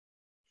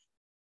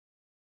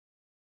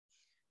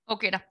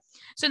Okay.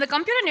 So in the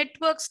computer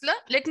networks,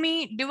 let me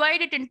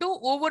divide it into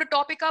over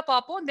topic,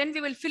 then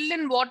we will fill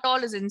in what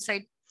all is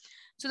inside.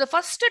 So the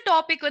first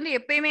topic,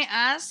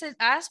 as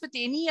with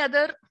any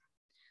other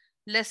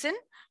lesson,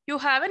 you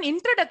have an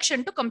introduction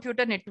to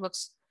computer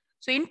networks.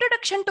 So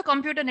introduction to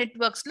computer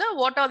networks,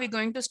 what are we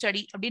going to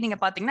study?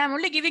 I'm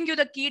only giving you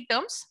the key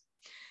terms.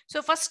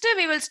 So first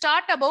we will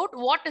start about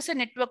what is a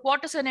network.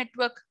 What is a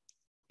network?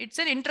 It's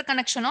an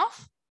interconnection of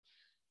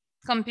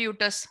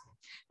computers.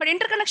 But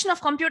interconnection of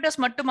computers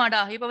mattumada.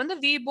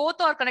 We both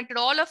are connected.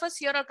 All of us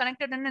here are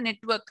connected in a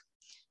network.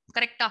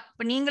 Correct?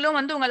 But நீங்களும்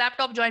வந்து உங்க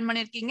laptop join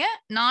பண்ணிருக்கீங்க,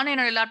 நானும்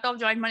என்னோட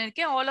laptop join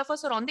பண்ணிருக்கேன். All of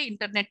us are on the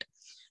internet.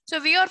 So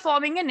we are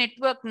forming a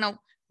network now.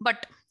 But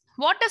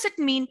what does it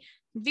mean?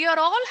 We are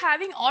all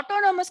having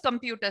autonomous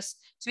computers,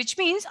 which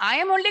means I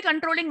am only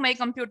controlling my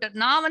computer.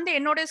 நான் வந்து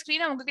என்னோட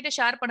ஸ்கிரீனை உங்ககிட்ட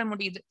share பண்ண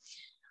முடியுது.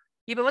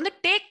 இப்ப வந்து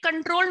take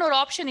கண்ட்ரோல்னு ஒரு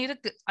option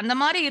இருக்கு. அந்த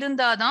மாதிரி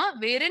இருந்தாதான்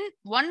wherein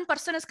one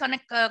person is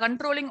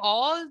controlling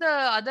all the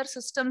other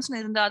systems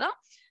இருந்தாதான்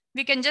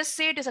we can just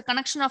say it is a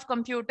connection of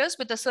computers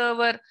with a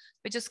server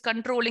which is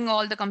controlling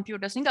all the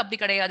computers. நீங்க அப்படி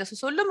கிடையாது. So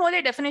சொல்லும் போதே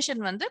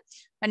டெஃபினிஷன் வந்து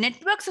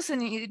networks is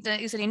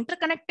an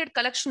interconnected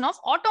collection of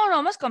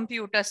autonomous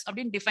computers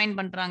அப்படின்னு define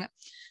பண்றாங்க.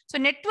 So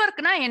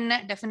நெட்வொர்க்னா என்ன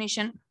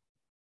definition?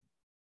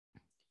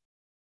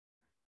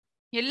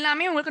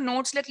 எல்லாமே உங்களுக்கு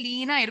நோட்ஸ்ல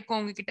கிளீனா இருக்கும்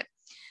உங்ககிட்ட.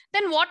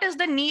 Then what is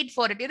the need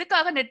for it?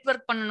 எதுக்காக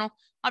நெட்வொர்க் பண்ணணும்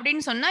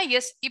அப்படின்னு சொன்னா,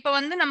 எஸ் இப்ப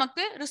வந்து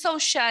நமக்கு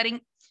ரிசோர்ஸ்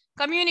ஷேரிங்,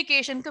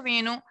 கம்யூனிகேஷனுக்கு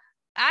வேணும்,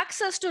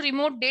 access to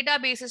remote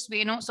databases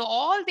வேணும். So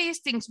all these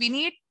things we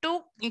need to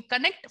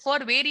connect for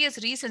various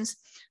reasons.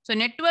 So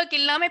network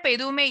இல்லாம இப்ப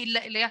எதுவுமே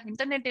இல்லையா?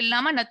 இன்டர்நெட்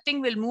இல்லாம nothing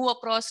will move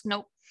across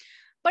now.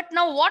 But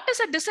now what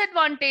is a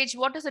disadvantage?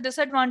 What is the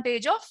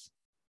disadvantage of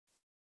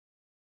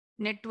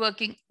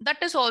networking?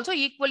 That is also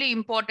equally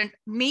important.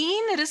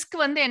 Main risk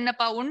வந்து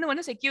என்னப்பா? ஒன்னு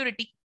வந்து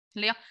security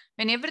இல்லையா?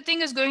 When everything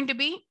is going to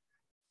be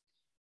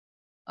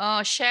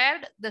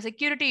shared, the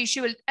security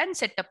issue will and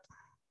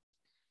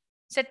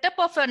setup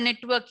of a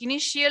network,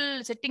 initial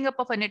setting up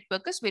of a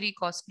network is very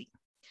costly,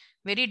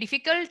 very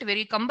difficult,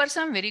 very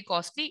cumbersome, very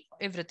costly,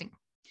 everything.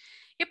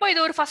 இப்போ இது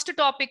ஒரு first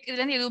topic. இதுல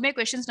இருந்து எதுவுமே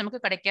questions நமக்கு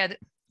கிடைக்காது,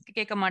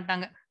 கேட்க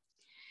மாட்டாங்க.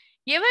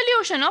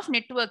 Evolution of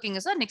networking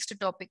is our next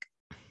topic.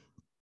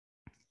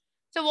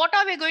 So what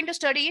are we going to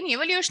study in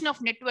evolution of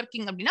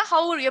networking அப்படினா,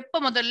 how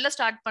எப்ப முதல்ல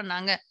ஸ்டார்ட்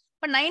பண்ணாங்க?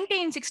 இப்ப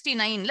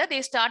 1969ல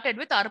they started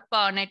with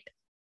ARPANET.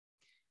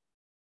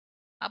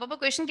 அப்பப்ப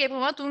क्वेश्चन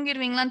கேட்போமா,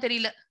 தூங்கிடுவீங்களான்னு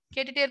தெரியல,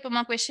 கேட்டுட்டே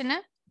இருப்போமா क्वेश्चन?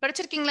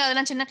 படிச்சிருக்கீங்களா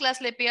அதெல்லாம் சின்ன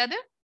கிளாஸ்ல எப்பயாவது?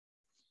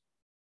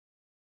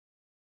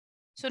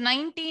 So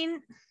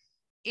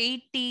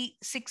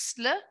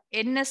 1986ல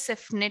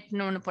NSF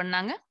நெட்னு ஒன்னு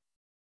பண்ணாங்க.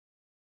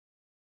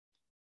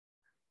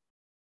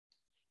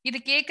 இது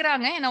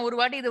கேக்குறாங்க, நான் ஒரு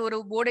வாட்டி இது ஒரு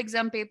போர்டு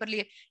எக்ஸாம்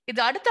பேப்பர்லயே. இது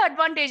அடுத்த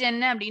அட்வான்டேஜ்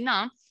என்ன அப்படின்னா,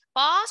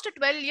 பாஸ்ட்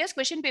 12 இயர்ஸ்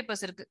क्वेश्चन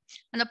பேப்பர்ஸ் இருக்கு.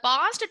 அந்த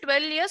பாஸ்ட்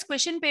 12 இயர்ஸ்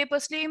क्वेश्चन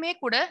பேப்பர்ஸ்லயுமே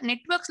கூட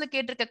நெட்வொர்க்ஸ்ல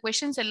கேட்டிருக்க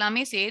क्वेश्चंस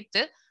எல்லாமே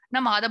சேர்த்து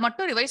நம்ம அதை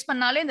மட்டும் ரிவைஸ்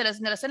பண்ணாலே இந்த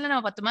லெசன்ல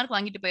நம்ம 10 மார்க்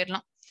வாங்கிட்டு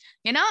போயிடலாம்.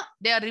 ஏன்னா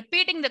they are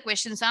repeating the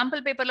question.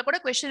 Sample பேப்பர்ல கூட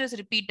question is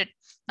repeated.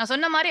 நான்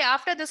சொன்ன மாதிரி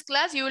after this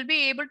class you will be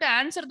able to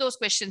answer those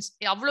questions.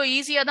 அவ்வளோ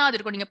ஈஸியா தான் அது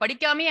இருக்கும். நீங்க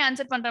படிக்காமே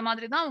ஆன்சர் பண்ற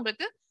மாதிரி தான்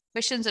உங்களுக்கு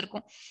questions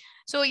இருக்கும்.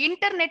 ஸோ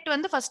இன்டர்நெட்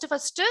வந்து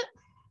ஃபர்ஸ்ட்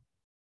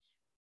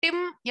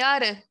டிம்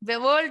யாரு?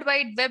 World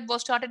wide web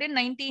was started in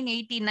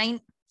 1989.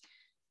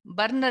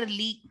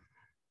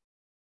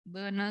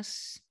 Berners.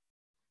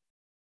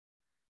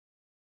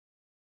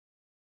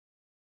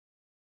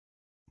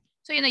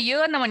 So இந்த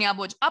இயர் நம்ம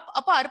ஞாபகம்.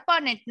 அப்ப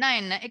ARPANETனா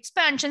என்ன?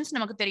 எக்ஸ்பான்ஷன்ஸ்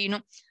நமக்கு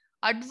தெரியணும்.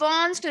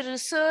 Advanced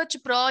research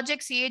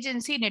projects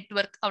agency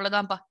network,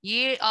 அவ்வளவுதான்ப்பா.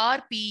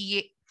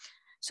 ARPA.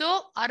 So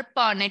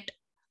ARPANET.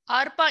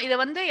 இத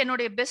வந்து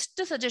என்னுடைய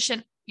best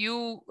suggestion, you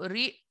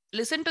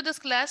listen to this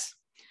class,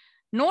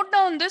 note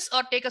down this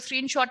or take a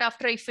screenshot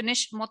after I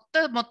finish.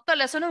 மொத்த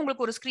லெசனும்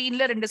உங்களுக்கு ஒரு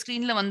ஸ்கிரீன்ல 2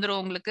 ஸ்கிரீன்ல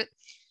வந்துரும் உங்களுக்கு.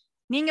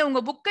 நீங்க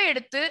உங்க புக்கை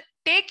எடுத்து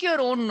take your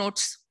own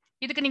notes.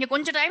 இதுக்கு நீங்க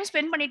கொஞ்சம் டைம்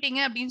ஸ்பெண்ட் பண்ணிட்டீங்க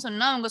அப்படின்னு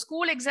சொன்னா உங்க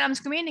ஸ்கூல்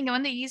எக்ஸாம்ஸ்க்குமே நீங்க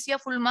வந்து ஈஸியா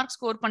ஃபுல் மார்க்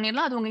ஸ்கோர்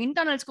பண்ணிடலாம். அது உங்க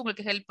இன்டர்னல்ஸ்க்கு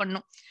உங்களுக்கு ஹெல்ப்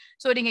பண்ணும்.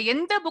 ஸோ நீங்க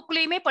எந்த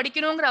புக்லயுமே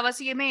படிக்கணுங்கிற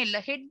அவசியமே இல்லை.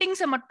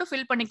 ஹெட்டிங்ஸை மட்டும்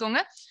ஃபில்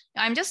பண்ணிக்கோங்க.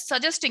 I am just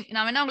suggesting.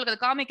 நான் வேணா உங்களுக்கு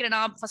அதை காமிக்கிறேன்.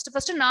 நான்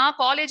ஃபர்ஸ்ட் நான்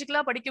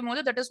காலேஜுக்குலாம் படிக்கும்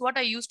போது that is what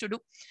I use to two.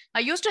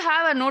 I use to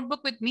have a note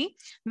book with me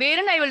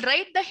where I will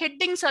write the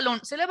headings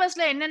alone.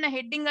 சிலபஸ்ல என்னென்ன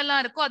ஹெட்டிங்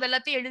எல்லாம் இருக்கோ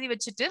அதெல்லாத்தையும் எழுதி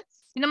வச்சுட்டு,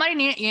 இந்த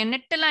மாதிரி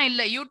நெட் எல்லாம்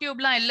இல்லை,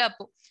 யூடியூப்லாம் இல்லை,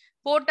 அப்போ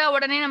போட்டா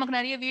உடனே நமக்கு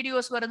நிறைய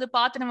வீடியோஸ் வருது,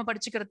 பார்த்து நம்ம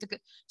படிச்சுக்கிறதுக்கு.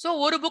 ஸோ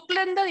ஒரு புக்ல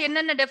இருந்து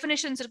என்னென்ன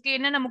டெஃபினிஷன்ஸ் இருக்கு,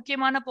 என்னென்ன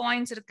முக்கியமான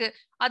பாயிண்ட்ஸ் இருக்கு,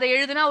 அதை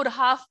எழுதுனா ஒரு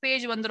 ½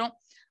 பேஜ் வந்துடும்.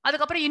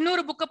 அதுக்கப்புறம்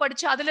இன்னொரு புக்கை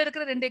படிச்சு அதுல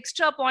இருக்கிற 2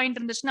 எக்ஸ்ட்ரா பாயிண்ட்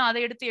இருந்துச்சுன்னா அதை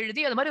எடுத்து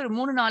எழுதி, அது மாதிரி ஒரு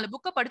 3-4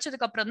 புக்கை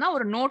படிச்சதுக்கு அப்புறம் தான்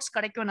ஒரு நோட்ஸ்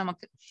கிடைக்கும்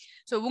நமக்கு.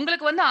 ஸோ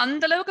உங்களுக்கு வந்து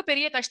அந்த அளவுக்கு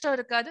பெரிய கஷ்டம்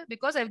இருக்காது.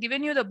 Because I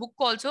given you the book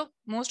also.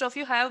 Most of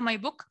you have my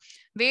book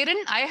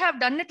wherein I have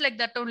done it like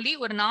that only.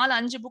 ஒரு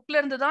 4-5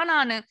 புக்ல இருந்து தான்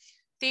நான்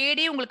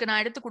தேடி உங்களுக்கு நான்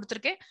எடுத்து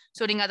கொடுத்துருக்கேன்.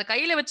 ஸோ நீங்க அதை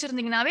கையில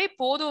வச்சிருந்தீங்கன்னாவே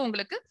போதும்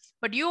உங்களுக்கு.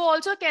 But you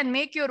also can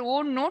make your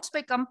own notes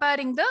by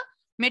comparing the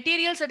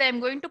materials that I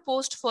am going to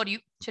post for you.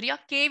 சரியா?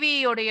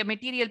 கேவியோடைய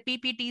மெட்டீரியல்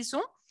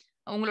பிபிடிஸும்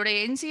உங்களுடைய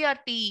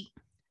என்சிஆர்டி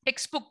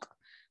டெக்ஸ்ட் புக்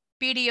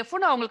PDF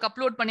நான் உங்களுக்கு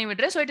அப்லோட் பண்ணி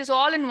விடுறேன். So it is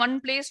all in one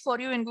place for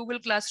you in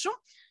Google Classroom.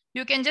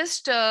 You can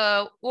just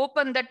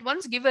open that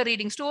once, give a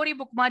reading. Story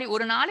book மாதிரி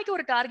ஒரு நாளைக்கு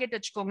ஒரு டார்கெட்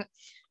வச்சுக்கோங்க.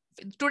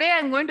 Today I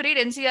am going to read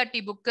NCERT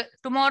book.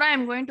 Tomorrow I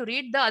am going to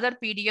read the other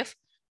PDF.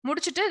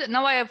 முடிச்சிட்டு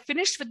now I have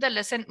finished with the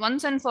lesson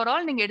once and for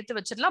all. நீங்க எடுத்து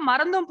வச்சிடலாம்.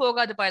 மறந்தும்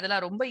போகாதுப்பா,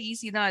 இதெல்லாம் ரொம்ப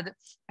ஈஸி தான் இது.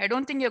 I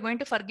don't think you are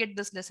going to forget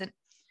this lesson.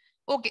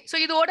 Okay, so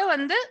இதோட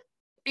வந்து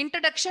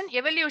introduction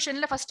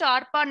evolutionல first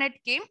ARPANET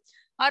came.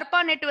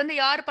 ARPANET வந்து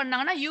யார்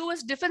பண்ணாங்கன்னா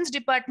US Defense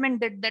Department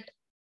did that.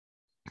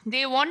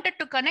 They wanted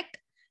to connect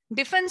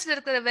டிஃபென்ஸ்ல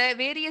இருக்கிற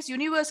வேரியஸ்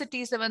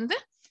யூனிவர்சிட்டிஸை வந்து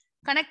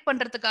கனெக்ட்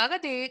பண்றதுக்காக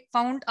they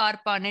found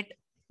ARPANET.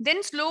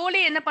 Then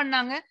slowly என்ன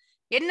பண்ணாங்க,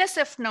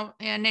 NSF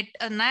net,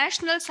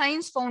 national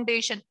science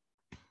foundation,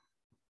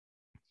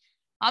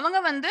 அவங்க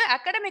வந்து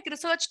அகாடமிக்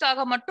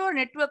ரிசர்ச்காக மட்டும் ஒரு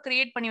நெட்வொர்க்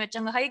கிரியேட் பண்ணி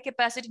வச்சாங்க. ஹை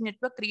கெப்பாசிட்டி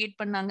நெட்வொர்க் கிரியேட்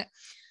பண்ணாங்க.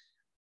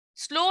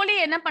 ஸ்லோலி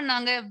என்ன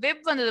பண்ணாங்க,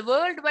 வெப் வந்தது,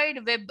 world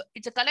wide web.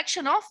 It's a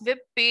collection of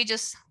web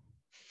pages.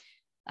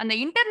 அந்த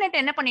இன்டர்நெட்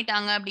என்ன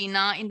பண்ணிட்டாங்க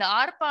அப்படின்னா, இந்த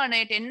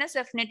ARPANET,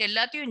 NSF நெட்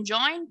எல்லாத்தையும்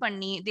ஜாயின்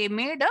பண்ணி they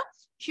made a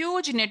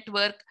huge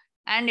network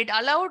and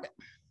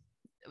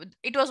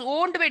it was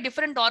owned by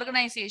different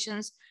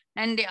organizations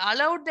and they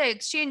allowed the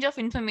exchange of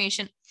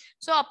information.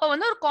 So அப்ப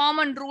வந்து ஒரு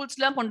காமன் ரூல்ஸ்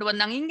எல்லாம் கொண்டு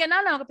வந்தாங்க. இங்கன்னா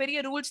நமக்கு பெரிய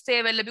ரூல்ஸ்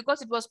தேவையில்லை,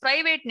 because it was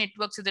private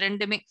networks இது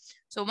ரெண்டுமே.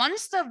 So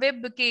once the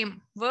web game,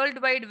 world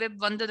wide web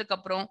வந்ததுக்கு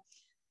அப்புறம்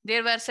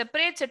there were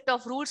separate set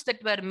of rules that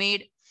were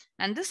made,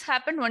 and this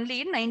happened only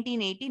in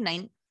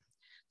 1989.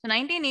 So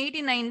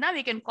 1989 தான்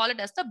we can call it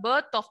as the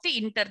birth of the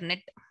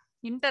internet.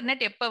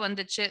 Internet எப்ப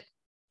வந்துச்சு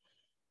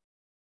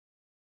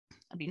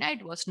அப்படின்னா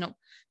it was no.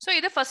 So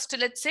இது first,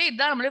 let's say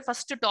இதான் நம்மளுடைய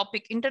first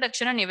topic,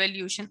 introduction and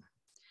evolution.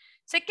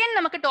 Second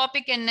நமக்கு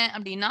topic என்ன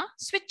அப்படின்னா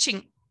switching.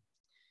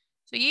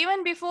 So even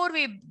before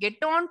we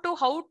get on to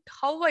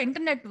how a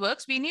internet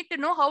works, we need to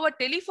know how a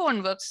telephone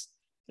works.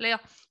 இல்லையா?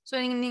 So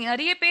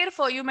நிறைய பேர்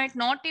you might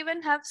not even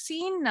have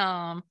seen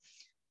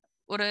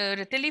ஒரு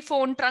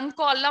telephone trunk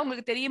கால்லாம்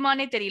உங்களுக்கு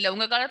தெரியுமானே தெரியல.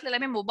 உங்க காலத்துல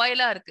எல்லாமே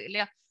மொபைலா இருக்கு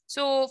இல்லையா?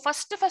 So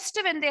first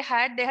when they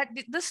had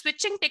this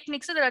switching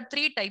techniques, there are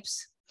 3 types.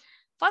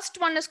 First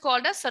one is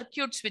called as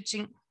circuit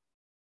switching.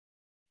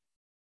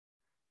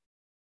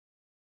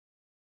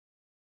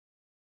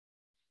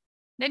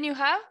 Then you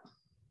have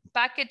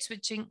packet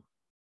switching.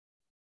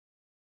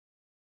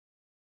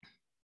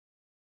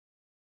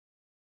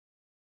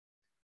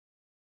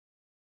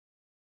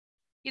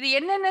 இது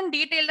என்னென்ன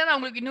டீடைல் தான் நான்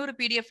உங்களுக்கு இன்னொரு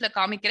பிடிஎஃப்ல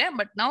காமிக்கிறேன்.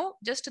 பட் நவ்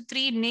ஜஸ்ட்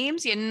 3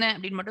 நேம்ஸ் என்ன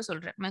அப்படின்னு மட்டும்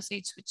சொல்றேன்.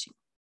 மெசேஜ் ஸ்விட்சிங்.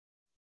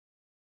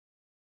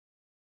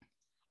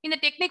 இந்த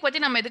டெக்னிக் பத்தி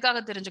நம்ம எதுக்காக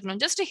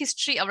தெரிஞ்சுக்கணும், just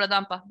history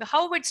அவ்வளவுதான்ப்பா.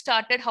 how it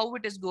started, how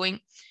it is going.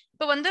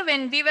 இப்போ வந்து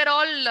when we were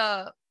all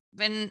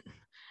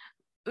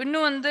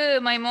இன்னும் வந்து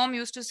my mom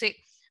used to say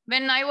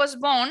when I was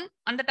born,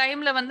 அந்த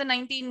டைம்ல வந்து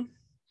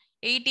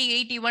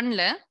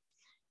 1980-81ல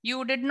you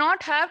did not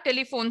have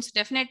telephones.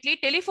 Definitely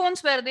telephones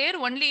were there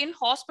only in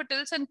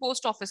hospitals and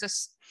post offices.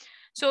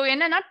 So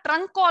என்னன்னா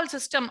trunk call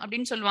system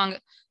அப்படின்னு சொல்லுவாங்க.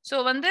 So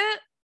வந்து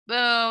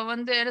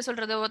என்ன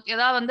சொல்றது,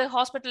 ஏதாவது வந்து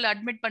ஹாஸ்பிட்டல்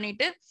அட்மிட்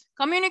பண்ணிட்டு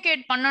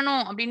கம்யூனிகேட்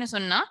பண்ணணும் அப்படின்னு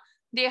சொன்னா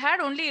they had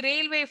only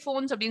railway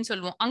phones அப்படின்னு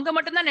சொல்லுவோம். அங்க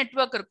மட்டும்தான்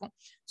நெட்வொர்க் இருக்கும்.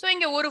 ஸோ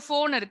இங்க ஒரு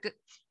ஃபோன் இருக்கு,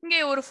 இங்க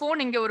ஒரு ஃபோன்,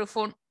 இங்க ஒரு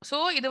ஃபோன். ஸோ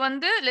இது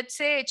வந்து லெட்ஸ்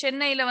சே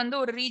சென்னையில வந்து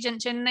ஒரு region,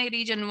 Chennai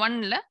region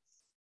 1ல,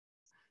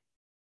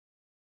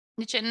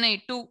 Chennai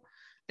 2,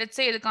 let's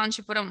say இது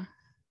காஞ்சிபுரம்,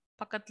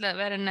 பக்கத்துல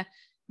வேற என்ன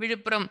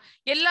விழுப்புரம்,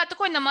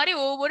 எல்லாத்துக்கும் இந்த மாதிரி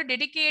ஒவ்வொரு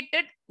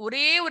டெடிகேட்டட்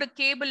ஒரே ஒரு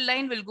cable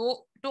line will go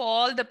to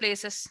all the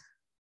places.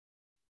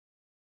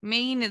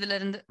 Main இதுல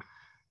இருந்து.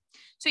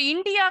 ஸோ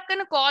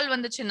இந்தியாக்குன்னு கால்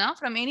வந்துச்சுன்னா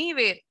ஃப்ரம்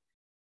எனிவேர்,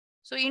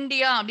 ஸோ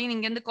இந்தியா அப்படின்னு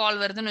இங்க இருந்து கால்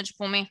வருதுன்னு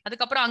வச்சுப்போமே,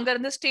 அதுக்கப்புறம் அங்க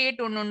இருந்து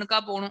ஸ்டேட் ஒன்னொன்னுக்கா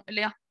போகணும்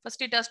இல்லையா?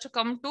 First it has to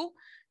come to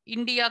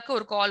இந்தியாவுக்கு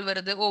ஒரு கால்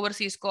வருது,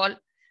 Overseas call.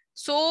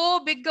 So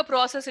big a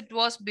process it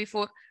was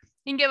before.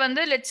 இங்க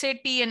வந்து லெட்ஸ் சே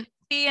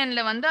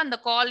டிஎன்ல வந்து அந்த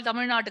கால்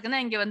தமிழ்நாட்டுக்கு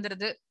தான் இங்க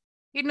வந்துருது,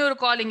 இன்னொரு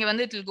கால் இங்க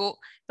வந்து இட் வில் கோ.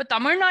 இப்போ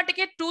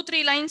தமிழ்நாட்டுக்கே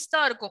 2-3 லைன்ஸ்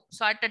தான் இருக்கும்.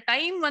 ஸோ அட் அ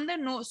டைம் வந்து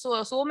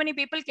so many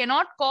people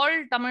cannot call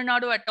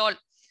Tamil Nadu at all.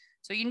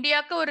 So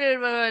இந்தியாவுக்கு ஒரு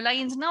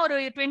லைன்ஸ்னா ஒரு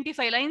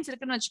 25 லைன்ஸ்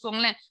இருக்குன்னு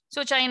வச்சுக்கோங்களேன். ஸோ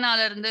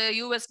சைனால இருந்து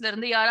யூஎஸ்ல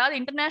இருந்து யாராவது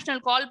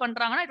இன்டர்நேஷனல் கால்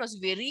பண்றாங்கன்னா it was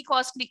very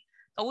costly.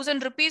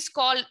 1000 rupees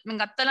கால்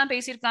எங்க அத்தெல்லாம்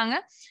பேசியிருக்காங்க.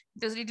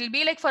 It will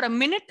be like for a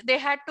minute they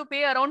had to pay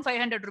around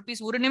 500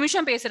 rupees ஒரு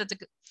நிமிஷம்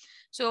பேசுறதுக்கு.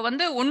 ஸோ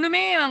வந்து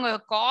ஒண்ணுமே அவங்க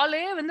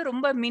காலே வந்து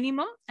ரொம்ப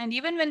minimum. And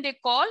even when they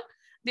call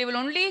they will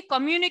only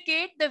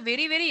communicate the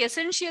very very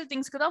essential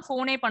thingsக்கு தான்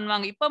போனே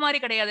பண்ணுவாங்க. இப்ப மாதிரி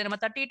கிடையாது, நம்ம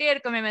தட்டிட்டே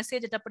இருக்கமே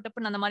மெசேஜ் டப்பு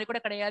டப்புன்னு, அந்த மாதிரி கூட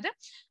கிடையாது.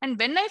 And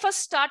when I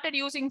first started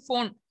using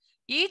phone,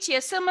 each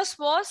SMS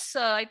was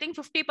I think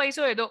 50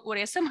 piezo ஏதோ. ஒரு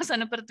SMS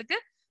அனுப்புறதுக்கு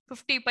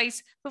 50 பைஸ்.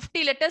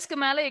 50 லெட்டர்ஸ்க்கு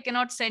மேல you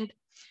cannot send.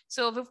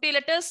 So 50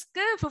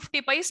 லெட்டர்ஸ்க்கு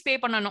 50 பைஸ் பே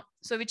பண்ணணும்.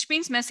 So which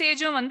means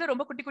மெசேஜும் வந்து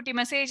ரொம்ப குட்டி குட்டி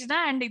மெசேஜ்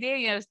தான். அண்ட் இதே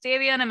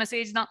தேவையான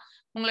மெசேஜ் தான்.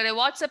 உங்களுடைய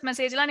வாட்ஸ்அப்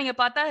மெசேஜ்லாம் நீங்க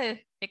பார்த்தா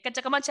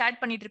எக்கச்சக்கமா சேட்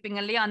பண்ணிட்டு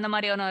இருப்பீங்க இல்லையா? அந்த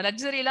மாதிரியான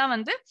லக்ஸரிலாம்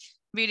வந்து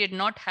we did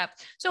not have.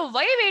 So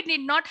why we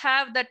did not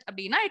have that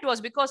abdina? It was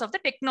because of the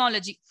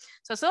technology.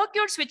 So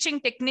circuit switching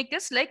technique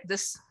is like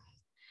this.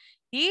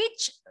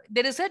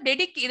 There is a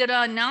dedicated,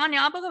 நான்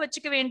ஞாபகம்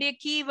வச்சுக்க வேண்டிய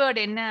keyword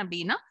என்ன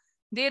அப்படின்னா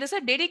there is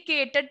a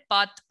dedicated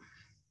path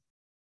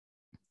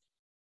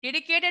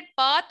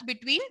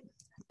between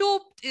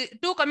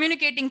two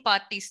communicating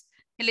parties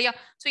இல்லையா?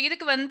 So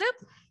இதுக்கு வந்து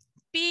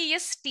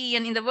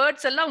PSTN இந்த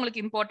வேர்ட்ஸ் எல்லாம்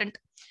உங்களுக்கு இம்பார்ட்டன்ட்.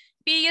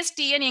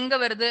 PSTN எங்க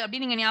வருது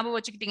அப்படின்னு நீங்க ஞாபகம்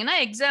வச்சுக்கிட்டீங்கன்னா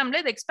எக்ஸாம்ல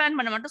இதை எக்ஸ்பேண்ட்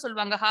பண்ண மட்டும்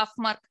சொல்லுவாங்க, half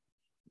mark.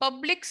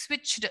 Public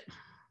switched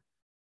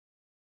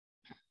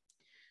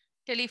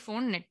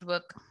telephone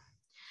network.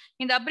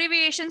 இந்த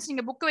அப்ரிவியேஷன்ஸ்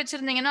நீங்க புக்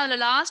வச்சிருந்தீங்கன்னா அதுல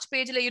லாஸ்ட்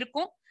பேஜ்ல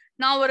இருக்கும்.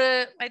 நான் ஒரு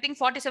ஐ திங்க்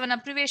 47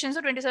 அப்ரிவியேஷன்ஸ்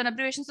 27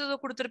 அப்ரிவியேஷன்ஸ்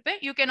கொடுத்துருப்பேன்.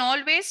 You can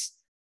always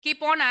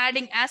keep on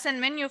adding as and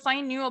when you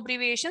find new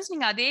abbreviations.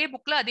 நீங்க அதே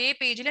புக்ல அதே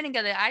பேஜ்ல நீங்க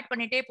அதை ஆட்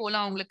பண்ணிட்டே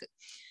போலாம் உங்களுக்கு.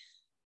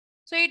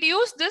 So it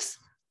use this,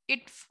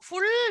 it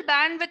full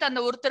bandwidth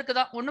அந்த ஒருத்தருக்கு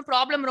தான், ஒன்னும்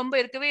ப்ராப்ளம் ரொம்ப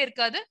இருக்கவே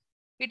இருக்காது.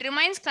 It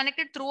remains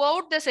connected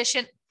throughout the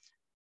session.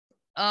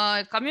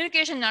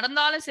 Communication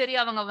நடந்தாலும் சரி,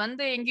 அவங்க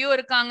வந்து எங்கேயோ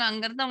இருக்காங்க,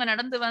 அங்க இருந்து அவங்க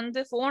நடந்து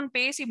வந்து போன்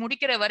பேசி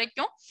முடிக்கிற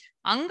வரைக்கும்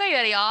அங்க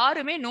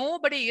யாருமே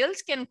nobody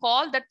else can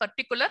call that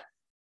particular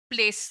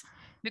place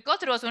because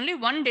there was only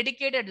one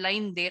dedicated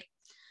line there.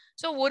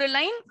 So ஒரு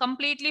line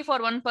completely for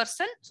one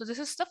person. So this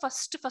is the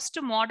first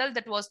model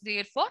that was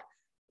there for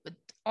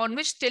on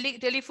which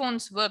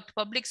telephones worked,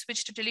 public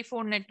switched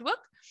telephone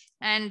network,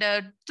 and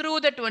through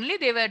that only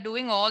they were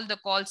doing all the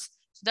calls.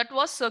 So that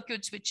was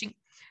circuit switching.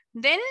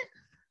 Then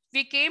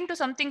we came to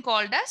something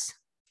called as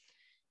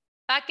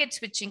packet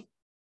switching.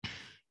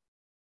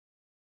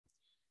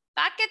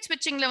 Packet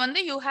switching la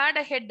vandu you had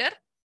a header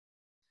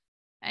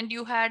and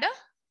you had a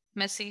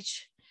message.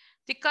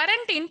 The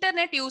current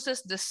internet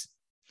uses this.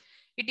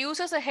 It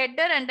uses a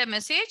header and a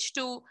message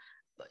to,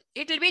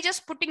 it will be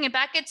just putting a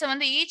packets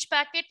vandu each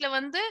packet la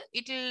vandu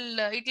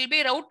it will be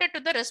routed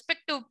to the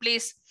respective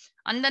place.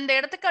 andanda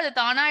edathukku adu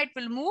taana it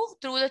will move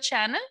through the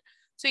channel.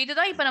 So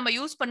இதுதான் இப்ப நம்ம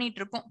use பண்ணிட்டு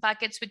இருக்கோம்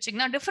packet switching.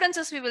 Now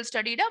differences we will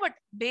study da, but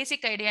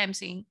basic idea I'm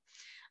saying.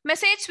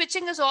 Message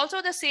switching is also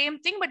the same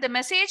thing, but the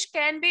message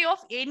can be of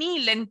any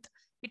length.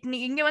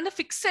 இங்க வந்து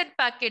fixed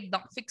packet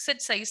தான்,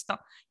 fixed size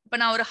தான். இப்ப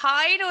நான் ஒரு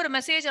hi னு ஒரு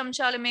message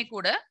அனுப்பிச்சாலுமே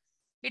கூட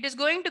it is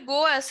going to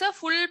go as a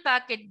full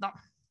packet தான்.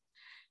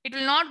 It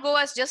will not go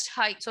as just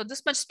hi. So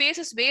this much space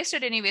is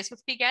wasted anyways.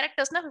 50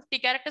 characters na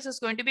 50 characters is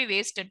going to be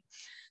wasted.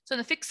 So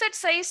the fixed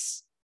size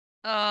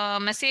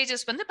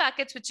messages வந்து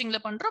packet switching la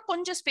பண்றோம்,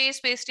 கொஞ்சம் space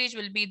wastage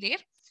will be there.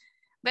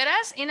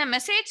 Whereas in a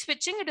message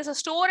switching it is a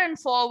store and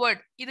forward.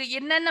 இது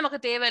என்னன்னு நமக்கு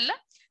தேவையில்லை,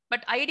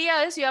 but idea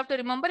is you have to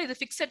remember இது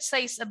fixed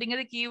size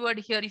அப்படிங்கிறது keyword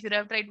here if you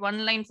have to write one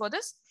line for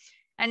this.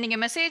 And நீங்க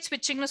message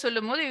switching னு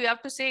சொல்லும்போது you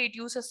have to say it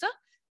uses a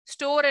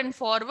store and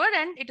forward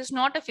and it is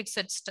not a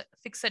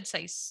fixed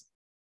size.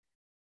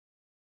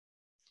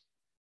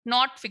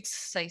 Not fixed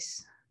size.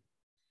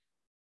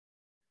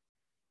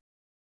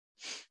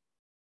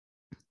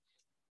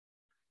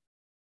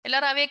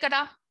 எல்லாரும் அவேக்கடா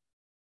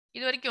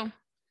இது வரைக்கும்?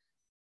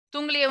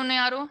 தூங்கலையே ஒண்ணு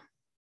யாரும்?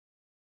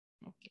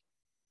 Okay,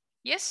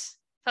 S,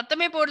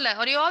 சத்தமே போடல.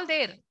 Are you all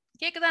there?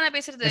 கேக்குதா நான்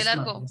பேசுறது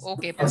எல்லாருக்கும்?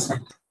 ஓகேப்பா,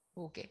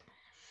 ஓகே,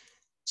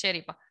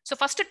 சரிப்பா. So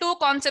first 2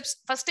 concepts,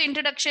 first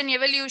introduction,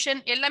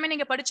 evolution எல்லாமே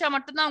நீங்க படிச்சா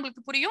மட்டும்தான்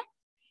உங்களுக்கு புரியும்.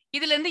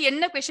 இதுல இருந்து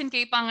என்ன கொஸ்டின்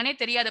கேட்பாங்கன்னே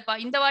தெரியாதுப்பா.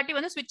 இந்த வாட்டி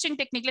வந்து ஸ்விட்சிங்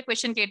டெக்னிக்ல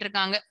கொஸ்டின்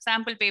கேட்டிருக்காங்க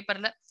சாம்பிள்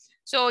பேப்பர்ல.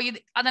 ஸோ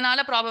இது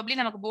அதனால ப்ராபப்ளி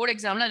நமக்கு போர்டு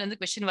எக்ஸாம்ல அதுல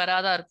இருந்து கொஸ்டின்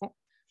வராதா இருக்கும்.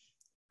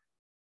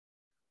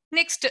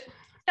 Next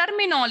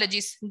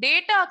terminologies,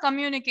 data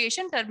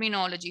communication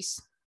terminologies.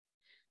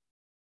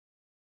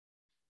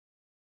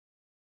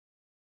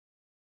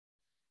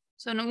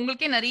 So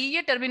உங்களுக்கே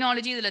நிறைய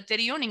டெர்மினாலஜி இதுல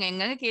தெரியும், நீங்க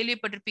எங்க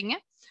கேள்விப்பட்டிருப்பீங்க.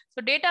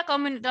 So data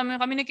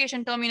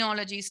communication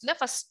terminologiesல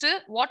first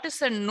what is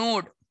a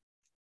node?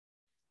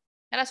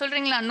 யாரா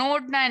சொல்றீங்களா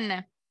நோட்னா என்ன?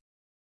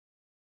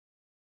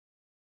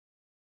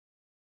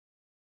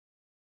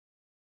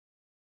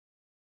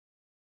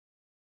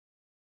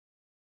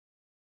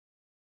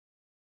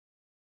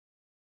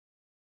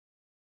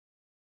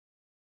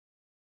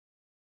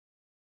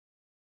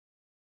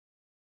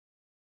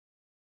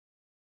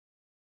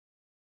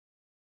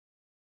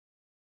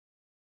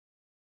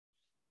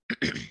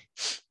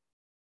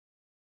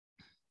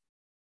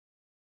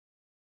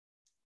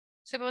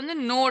 So இப்போ வந்து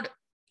நோட்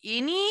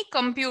எனி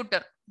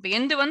கம்ப்யூட்டர்,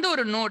 எந்த வந்து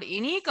ஒரு note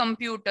any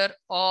computer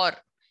or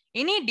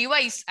any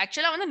device.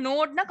 ஆக்சுவலா வந்து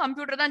நோட்னா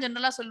கம்ப்யூட்டர் தான்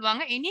ஜெனரலா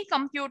சொல்லுவாங்க. Any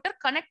computer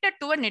connected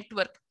to a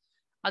network,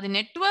 அது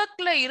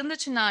நெட்வொர்க்ல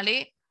இருந்துச்சுனாலே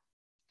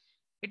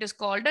it is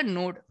called a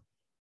note.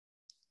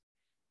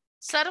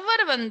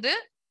 Server வந்து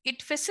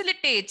it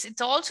facilitates,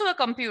 it's also a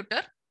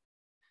computer.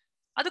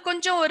 அது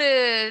கொஞ்சம் ஒரு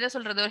என்ன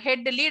சொல்றது, ஒரு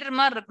ஹெட் லீடர்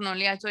மாதிரி இருக்கணும்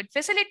இல்லையா? So it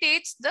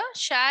facilitates the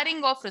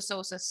sharing of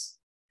resources.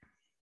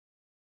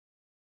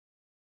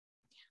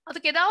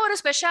 அதுக்கு ஏதாவது ஒரு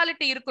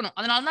ஸ்பெஷாலிட்டி இருக்கணும்,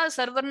 அதனாலதான் அது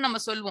சர்வர்னு நம்ம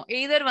சொல்லுவோம்.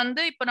 எய்தர்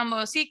வந்து இப்ப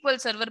நம்ம சீக்வல்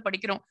சர்வர்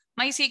படிக்கிறோம்,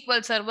 மை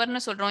சீக்வல்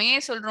சர்வர்னு சொல்றோம்.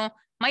 ஏன் சொல்றோம்?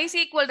 மை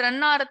சீக்வல்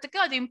ரன் ஆகிறதுக்கு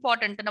அது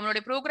இம்பார்ட்டன்ட்.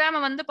 நம்மளுடைய ப்ரோக்ராமை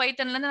வந்து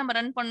பைத்தன்ல இருந்து நம்ம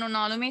ரன்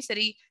பண்ணணும்னாலுமே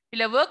சரி,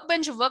 இல்ல ஒர்க்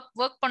பெஞ்ச்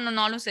ஒர்க்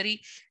பண்ணணும்னாலும் சரி,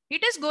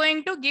 it is going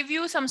to give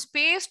you some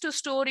space to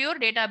store your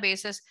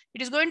databases.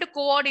 It is going to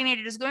coordinate,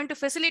 it is going to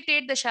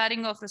facilitate the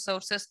sharing of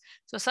resources.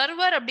 So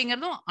server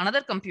அப்படிங்கிறதும்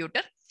another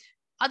computer.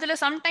 அதுல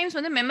sometimes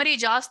வந்து memory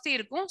ஜாஸ்தி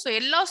இருக்கும். So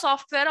எல்லா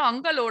சாஃப்ட்வேரும்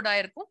அங்க load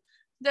ஆயிருக்கும்.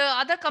 The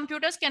other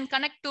computers can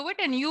connect to it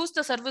and use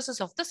the services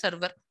of the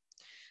server.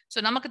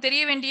 So நமக்கு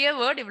தெரிய வேண்டிய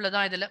வேர்ட்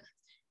இவ்வளவுதான் இதுல.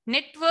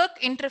 Network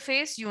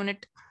interface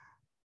unit.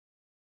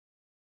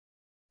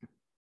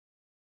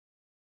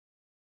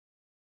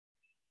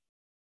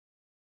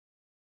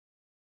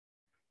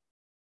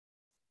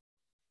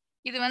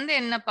 இது வந்து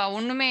என்னப்பா,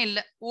 ஒண்ணுமே இல்ல.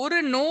 ஒரு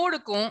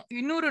நோடுக்கும்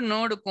இன்னொரு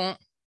நோடுக்கும்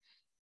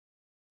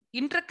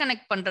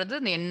இன்டர்கனெக்ட் பண்றது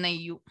இந்த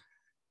NIU.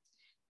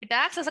 It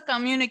acts as a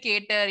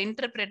communicator,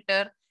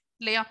 interpreter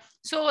இல்லையா?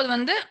 ஸோ அது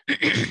வந்து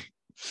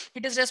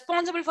it is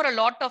responsible for a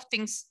lot of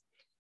things.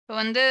 இப்போ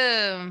வந்து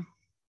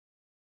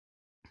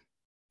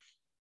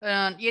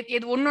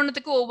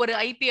ஒன்னொன்னுத்துக்கு ஒவ்வொரு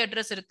IP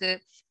அட்ரஸ் இருக்கு,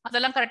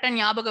 அதெல்லாம் கரெக்டா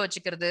ஞாபகம்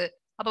வச்சுக்கிறது.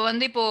 அப்ப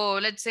வந்து இப்போ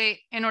லெட்ஸ் சே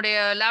என்னுடைய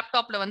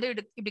லேப்டாப்ல வந்து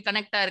இப்படி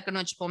கனெக்ட்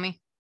ஆயிருக்குன்னு வச்சுப்போமே.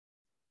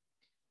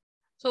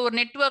 ஸோ ஒரு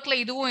நெட்வொர்க்ல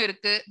இதுவும்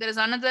இருக்கு. there is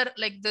another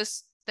like this.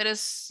 there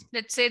is,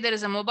 let's say there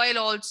is a mobile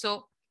also.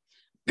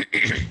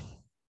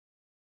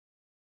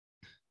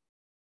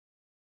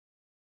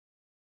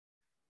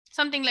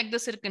 something like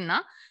this இருக்குன்னா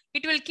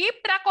it will keep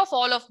track of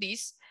all of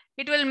these.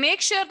 it will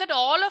make sure that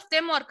all of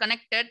them are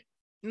connected.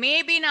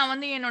 Maybe நான்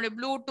வந்து என்னோட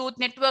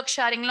Bluetooth network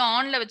ஷேரிங்லாம்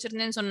ஆன்ல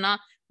வச்சிருந்தேன்னு சொன்னா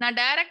நான்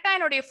டைரக்டா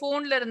என்னுடைய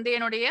போன்ல இருந்து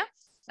என்னுடைய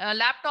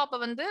லேப்டாப்பை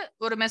வந்து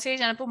ஒரு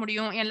மெசேஜ் அனுப்ப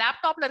முடியும். என்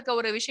லேப்டாப்ல இருக்க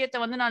ஒரு விஷயத்தை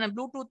வந்து நான்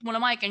ப்ளூடூத்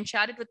மூலமா I can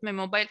share it with my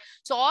mobile.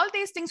 So all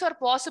these things are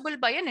possible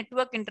by a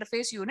network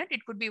interface unit.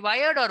 It could be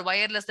wired R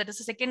wireless. That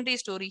is a secondary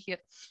story here.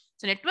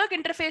 So network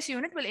interface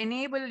unit will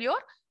enable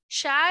your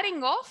sharing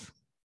of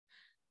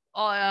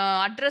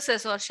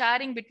addresses or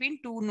sharing between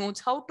two nodes.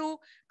 How to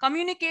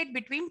communicate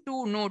between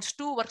two nodes,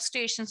 two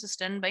workstations is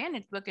done by a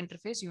network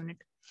interface unit.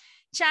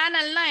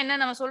 சேனல்னா என்ன,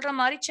 நம்ம சொல்ற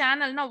மாதிரி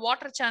சேனல்னா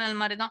water channel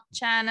மாதிரி தான்.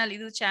 Channel,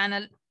 இது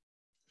channel.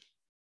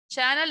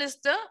 Channel is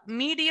the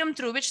medium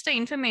through which the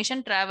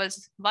information travels.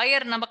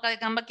 Wire,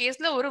 நம்ம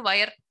கேஸ்ல ஒரு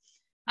வயர்,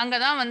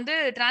 அங்கதான் வந்து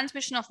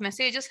transmission of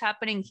messages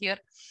happening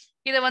here.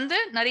 இதை வந்து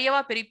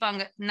நிறையவா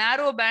பிரிப்பாங்க.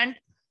 நேரோ பேண்ட்,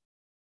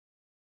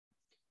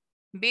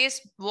 பேஸ்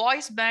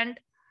வாய்ஸ் பேண்ட்,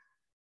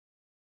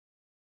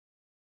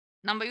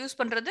 நம்ம யூஸ்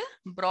பண்றது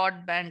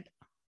பிராட்பேண்ட்.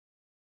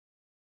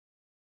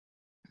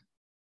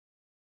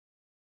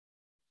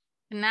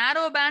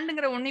 நேரோ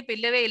பேண்டுங்கிற ஒண்ணு இப்ப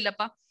இல்லவே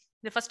இல்லப்பா.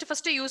 இது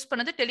ஃபர்ஸ்ட் யூஸ்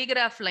பண்ணது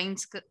டெலிகிராஃப்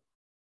லைன்ஸ்க்கு.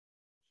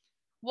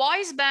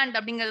 வாய்ஸ் பேண்ட்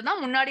அப்படிங்கிறது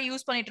தான் முன்னாடி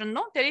யூஸ் பண்ணிட்டு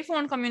இருந்தோம்.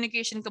 டெலிஃபோன்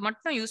கம்யூனிகேஷனுக்கு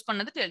மட்டும் யூஸ்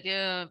பண்ணது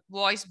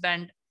வாய்ஸ்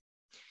பேண்ட்.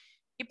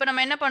 இப்போ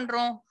நம்ம என்ன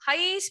பண்றோம், high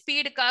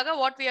ஸ்பீடுக்காக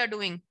what we are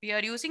doing, we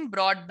are using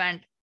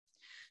broadband.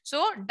 So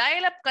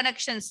dial up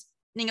connections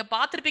நீங்க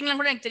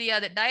பார்த்துருப்பீங்களான்னு கூட எனக்கு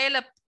தெரியாது. டயல்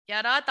அப்,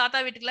 யாராவது தாத்தா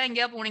வீட்டுக்குலாம்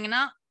எங்கேயா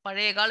போனீங்கன்னா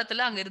பழைய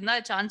காலத்துல அங்க இருந்தா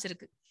சான்ஸ்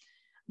இருக்கு.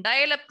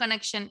 டயல் அப்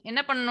கனெக்ஷன் என்ன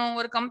பண்ணணும்,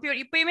 ஒரு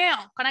கம்ப்யூட்டர் இப்பயுமே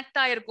கனெக்ட்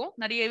ஆயிருக்கும்.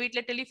 நிறைய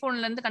வீட்டுல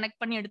டெலிஃபோன்ல இருந்து கனெக்ட்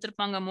பண்ணி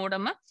எடுத்திருப்பாங்க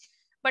மோடம்.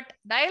 பட்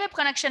டயல் அப்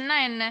கனெக்ஷன்னா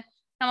என்ன,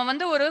 நம்ம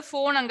வந்து ஒரு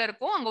ஃபோன் அங்க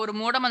இருக்கும், அங்க ஒரு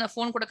மோடம் அந்த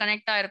ஃபோன் கூட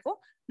கனெக்ட் ஆயிருக்கும்.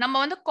 நம்ம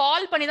வந்து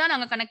கால் பண்ணி தான்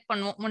நாங்க கனெக்ட்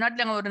பண்ணுவோம். முன்னாடி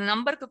நாங்க ஒரு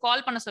நம்பருக்கு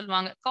கால் பண்ண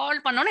சொல்லுவாங்க.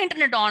 கால் பண்ணோன்னா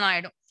இன்டர்நெட் ஆன்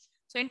ஆயிடும்.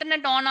 ஸோ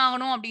இன்டர்நெட் ஆன்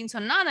ஆகணும் அப்படின்னு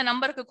சொன்னா அந்த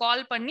நம்பருக்கு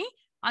கால் பண்ணி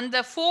அந்த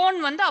ஃபோன்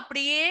வந்து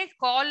அப்படியே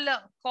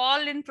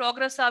கால் இன்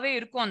ப்ராக்ரஸாவே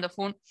இருக்கும் அந்த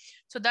phone.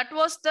 So that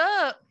was the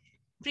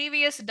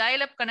previous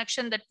dial up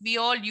connection that we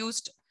all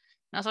used.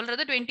 நான்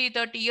சொல்றது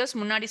 20-30 இயர்ஸ்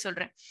முன்னாடி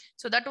சொல்றேன்.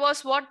 So that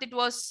was what it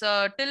was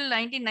டில்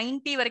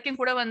 1990 வரைக்கும்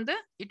கூட வந்து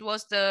it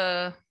was the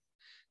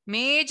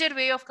major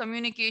way of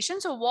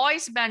communication. So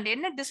voice pant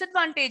என்ன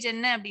டிஸ்அட்வான்டேஜ்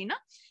என்ன அப்படின்னா,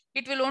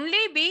 it will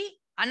only be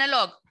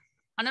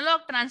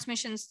analogue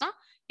transmissions தான்.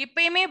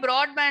 இப்பயுமே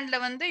பிராட்பேண்ட்ல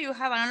வந்து you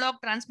have analogue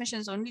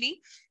transmissions only,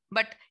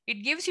 but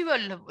it gives you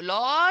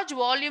large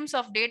volumes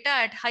of data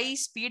at high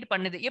speed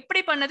பண்ணுது.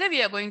 எப்படி பண்ணுது we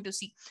are going to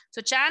see.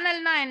 So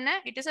சேனல்னா என்ன,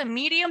 it is a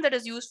medium that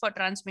is use for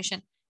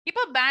transmission.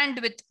 இப்போ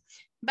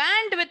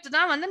bandwidth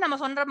தான் வந்து நம்ம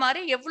சொல்ற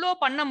மாதிரி எவ்வளோ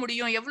பண்ண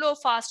முடியும், எவ்வளோ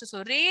fast. So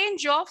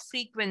range of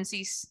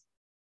frequencies.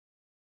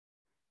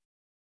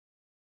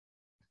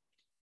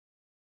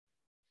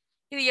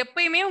 இது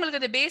எப்பயுமே உங்களுக்கு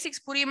அது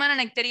பேசிக்ஸ் புரியுமான்னு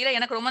எனக்கு தெரியல.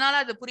 எனக்கு ரொம்ப நாளா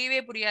அது புரியவே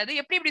புரியாது.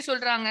 எப்படி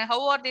சொல்றாங்க,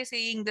 how R they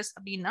saying this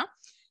அப்படின்னா,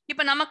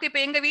 இப்ப நமக்கு இப்ப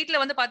எங்க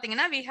வீட்டுல வந்து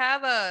பாத்தீங்கன்னா we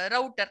have a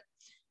router.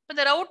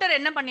 இந்த ரவுட்டர்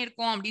என்ன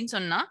பண்ணிருக்கோம் அப்படின்னு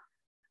சொன்னா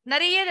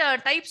நிறைய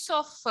டைப்ஸ்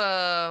ஆஃப்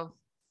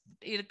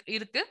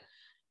இருக்கு.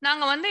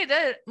 நாங்க வந்து இத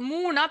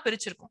 3ஆ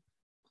பிரிச்சிருக்கோம்.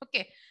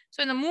 ஓகே, ஸோ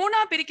இந்த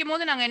 3ஆ பிரிக்கும்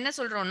போது நாங்க என்ன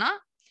சொல்றோம்னா,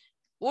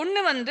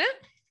 ஒன்னு வந்து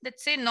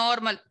லெட்ஸ் சே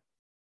நார்மல்.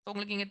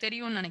 உங்களுக்கு இங்க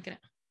தெரியும்னு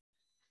நினைக்கிறேன்,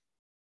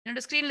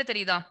 என்னோட ஸ்கிரீன்ல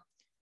தெரியுதா,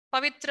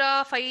 பவித்ரா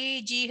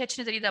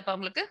 5GH தெரியுதாப்பா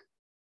உங்களுக்கு?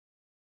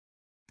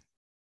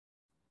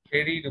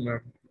 தெரியுது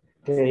மேம்.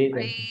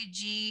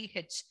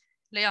 5GH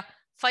இல்லையா,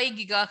 5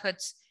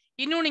 GHz.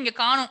 இன்னும் நீங்க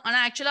காணும், ஆனா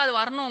ஆக்சுவலா அது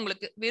வரணும்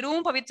உங்களுக்கு.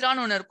 வெறும்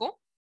பவித்ரான்னு ஒண்ணு இருக்கும்,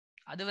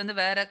 அது வந்து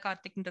வேற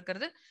கார்த்திக்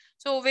இருக்கிறது.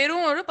 ஸோ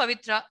வெறும் ஒரு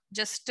பவித்ரா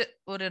ஜஸ்ட்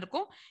ஒரு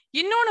இருக்கும்.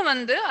 இன்னொன்னு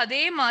வந்து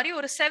அதே மாதிரி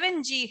ஒரு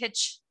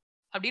 7GH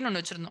அப்படின்னு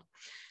ஒண்ணு வச்சிருந்தோம்.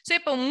 ஸோ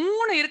இப்போ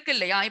 3 இருக்கு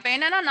இல்லையா. இப்போ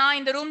என்னன்னா நான்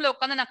இந்த ரூம்ல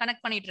உட்காந்து நான்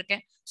கனெக்ட் பண்ணிட்டு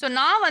இருக்கேன். ஸோ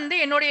நான் வந்து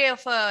என்னுடைய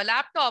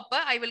லேப்டாப்பை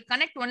I will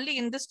connect only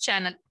in this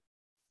channel.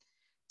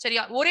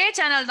 சரியா, ஒரே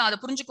சேனல் தான், அதை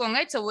புரிஞ்சுக்கோங்க.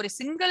 இட்ஸ் ஒரு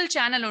single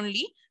channel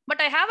only,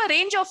 but I have a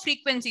range of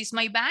frequencies.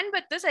 My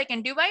bandwidth is I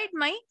can divide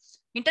my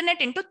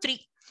internet into 3.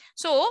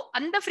 So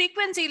அந்த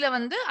ஃப்ரீக்வன்சில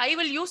வந்து I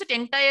will use it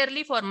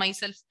entirely for my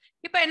self.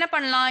 இப்போ என்ன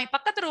பண்ணலாம்,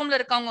 பக்கத்து ரூம்ல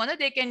இருக்கவங்க வந்து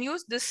they can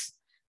use this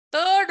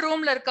third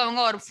ரூம்ல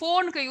இருக்கவங்க ஒரு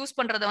போனுக்கு யூஸ்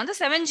பண்றத வந்து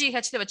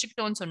 7GHல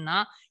வச்சுக்கிட்டோம்னு சொன்னா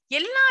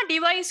எல்லா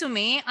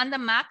டிவைஸுமே அந்த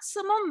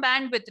மேக்ஸிமம்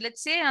பேண்ட்வித்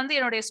லெட்ஸ் சே வந்து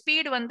என்னோட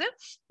ஸ்பீட் வந்து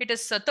இட்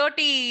இஸ்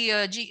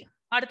 30G.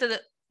 அடுத்தது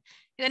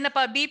இது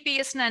என்னப்பா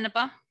பிபிஎஸ்னா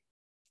என்னப்பா?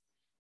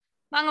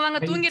 வாங்க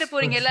தூங்கிட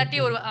போறீங்க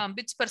எல்லாத்தையும் ஒரு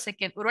பிட்ஸ் பர்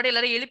செகண்ட். ஒரு வாட்டி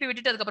எல்லாரும் எழுப்பி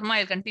விட்டுட்டு அதுக்கப்புறமா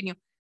கண்டினியூ.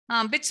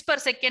 பிட்ஸ்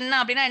பர் செகண்ட்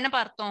அப்படின்னா என்னப்பா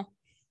அர்த்தம்?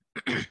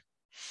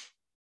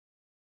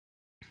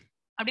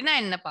 அப்படின்னா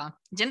என்னப்பா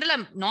ஜெனரலா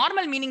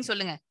நார்மல் மீனிங்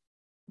சொல்லுங்க.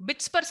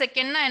 பிட்ஸ் பர்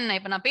செகண்ட்னா என்ன?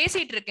 இப்ப நான்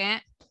பேசிட்டு இருக்கேன்,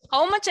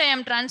 how much I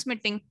am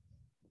transmitting?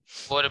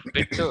 ஒரு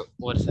பிட்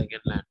ஒரு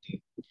செகண்ட்ல.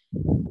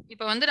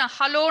 இப்ப வந்து நான்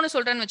ஹலோன்னு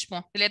சொல்றேன்னு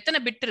வச்சுப்போம், இதுல எத்தனை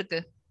பிட் இருக்கு?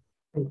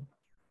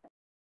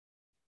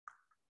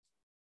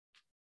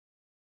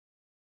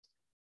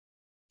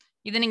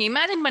 இது நீங்க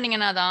இமேஜின்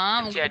பண்ணீங்கன்னா தான்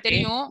உங்களுக்கு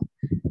தெரியும்.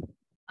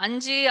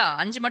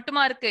 5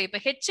 மட்டுமா இருக்கு. இப்ப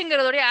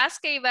ஹெச்ங்கிறதோட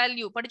ஆஸ்கை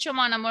வேல்யூ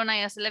படிச்சோமா நம்ம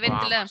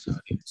 11th.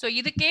 சோ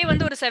இதுக்கே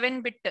வந்து ஒரு 7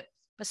 பிட்.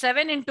 இப்ப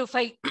 7 into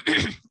 5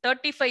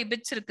 35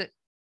 பிட்ஸ் இருக்கு.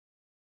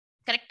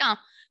 கரெக்டா?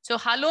 சோ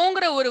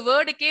ஹலோங்கிற ஒரு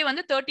வேர்டுக்கே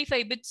வந்து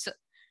 35 பிட்ஸ்.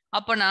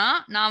 அப்பனா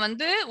நான்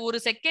வந்து ஒரு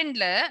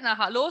செகண்ட்ல நான்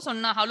ஹலோ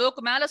சொன்னா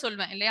ஹலோக்கு மேல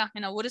சொல்வேன் இல்லையா?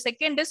 ஏன்னா ஒரு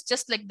second is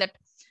just like that.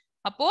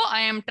 அப்போ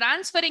I am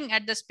transferring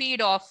at the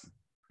speed of,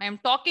 I am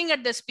talking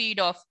at the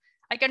speed of,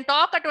 I can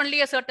talk at only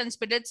a certain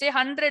speed. Let's say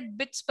 100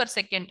 bits per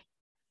second.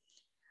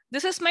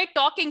 This is my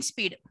talking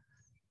speed.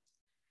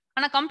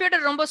 ஆனா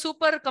computer ரொம்ப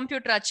super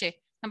computer ஆச்சே.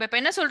 நம்ம இப்ப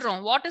என்ன சொல்றோம்?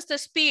 What is the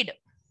speed?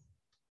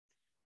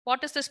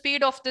 What is the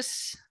speed of this?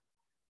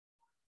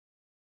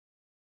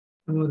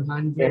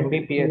 100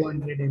 Mbps.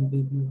 200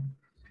 Mbps.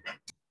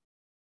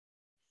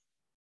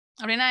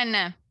 அப்படின்னா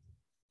என்ன?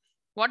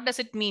 What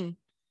does it mean?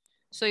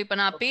 So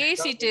இப்ப நான்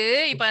பேசிட்டு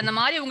இப்ப அந்த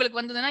மாதிரி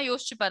உங்களுக்கு வந்ததுன்னா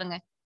யோசிச்சு பாருங்க.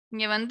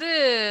 இங்க வந்து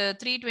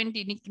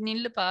 320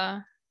 நில்லுப்பா.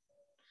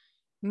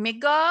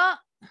 மெகா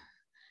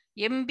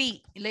எம்பி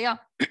இல்லையா?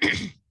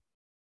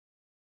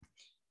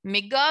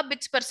 மெகா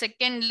பிட்ஸ் பர்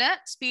செகண்ட்ல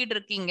ஸ்பீட்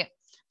இருக்கீங்க.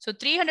 ஸோ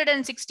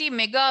 360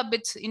 மெகா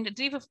பிட்ஸ் இந்த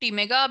 350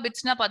 மெகா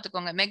பிட்ஸ்னா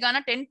பாத்துக்கோங்க.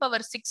 மெகானா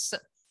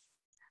 10⁶.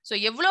 ஸோ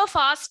எவ்வளோ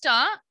ஃபாஸ்டா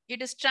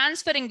it is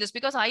transferring this,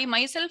 because I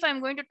myself I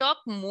am going to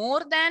talk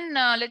more than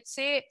let's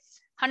say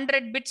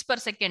 100 bits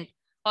per second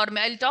R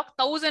I will talk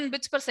 1000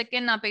 bits per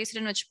second நான்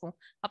பேசுறேன்னு வச்சுப்போம்.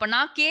 அப்ப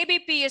நான்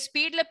kbps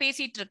ஸ்பீட்ல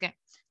பேசிட்டு இருக்கேன்.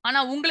 ஆனா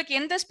உங்களுக்கு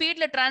எந்த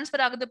ஸ்பீட்ல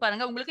டிரான்ஸ்ஃபர் ஆகுது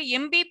பாருங்க, உங்களுக்கு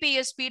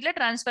எம்பிபிஎஸ் ஸ்பீட்ல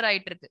டிரான்ஸ்ஃபர்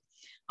ஆயிட்டு இருக்கு.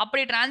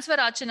 அப்படி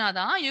டிரான்ஸ்ஃபர் ஆச்சுன்னா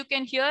தான் you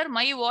can hear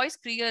my voice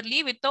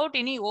clearly without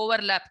any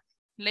overlap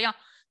இல்லையா?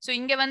 ஸோ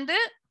இங்க வந்து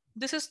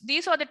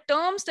these are the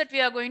terms that we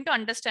are going to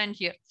understand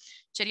here.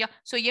 சரியா?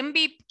 ஸோ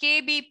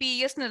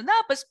kbps இருந்தா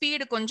அப்ப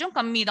ஸ்பீடு கொஞ்சம்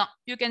கம்மி தான்.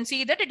 You can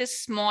see that it is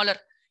smaller.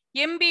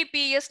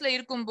 mbpsல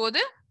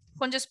இருக்கும்போது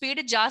கொஞ்சம்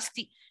ஸ்பீடு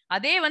ஜாஸ்தி.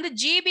 அதே வந்து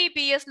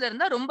ஜிபிபிஎஸ்ல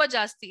இருந்தா ரொம்ப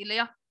ஜாஸ்தி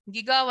இல்லையா?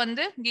 கிகா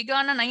வந்து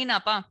கிகானா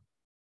 9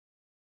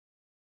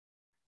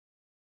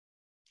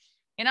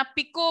 ஏன்னா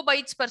pico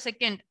bytes per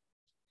second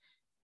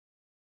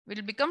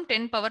will become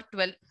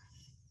 10⁻12.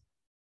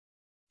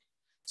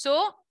 So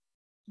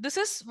this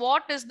is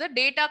what is the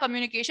data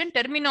communication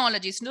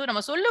terminologies.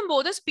 நம்ம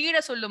சொல்லும்போது ஸ்பீட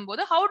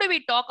சொல்லும்போது how do we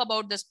talk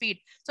about the speed?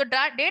 So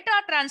data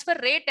transfer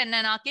rate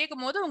என்ன? நான்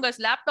கேட்கும்போது உங்க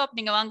லேப்டாப்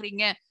நீங்க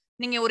வாங்குறீங்க,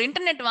 நீங்க ஒரு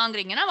இன்டர்நெட்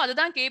வாங்குறீங்கன்னா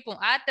அதுதான் கேட்போம்.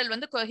 ஏர்டெல்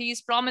வந்து he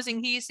is promising,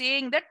 he is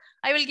saying that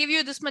I will give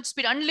you this much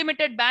speed,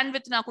 unlimited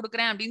bandwidth நான்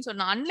கொடுக்குறேன் அப்படின்னு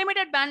சொன்னா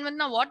unlimited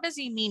bandwidthனா what does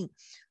he mean?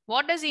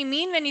 What does he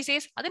mean when he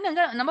says? அது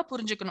நம்ம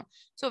புரிஞ்சுக்கணும்.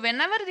 So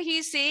whenever he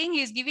is saying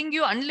he is giving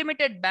you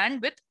unlimited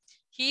bandwidth,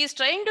 he is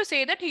trying to say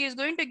that he is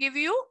going to give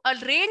you a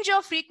range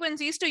of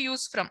frequencies to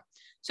use from.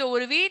 So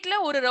ஒரு வீட்ல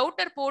ஒரு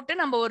router போட்டு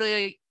நம்ம ஒரு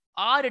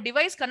 6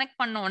 device connect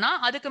பண்ணோம்னா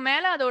அதுக்கு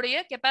மேல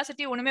அதோடைய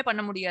கெப்பாசிட்டி ஒண்ணுமே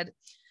பண்ண முடியாது.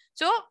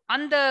 ஸோ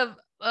அந்த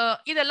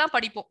இதெல்லாம்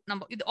படிப்போம்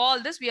நம்ம. இது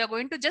all this we are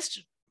going to just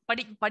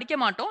படிக்க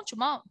மாட்டோம்,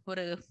 சும்மா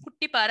ஒரு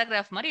குட்டி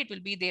பேராகிராஃப் மாதிரி it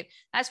will be there.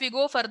 As we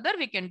go further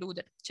we can do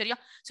that. சரியா?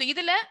 ஸோ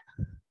இதுல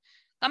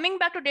coming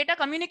back to data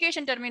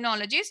communication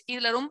terminologies,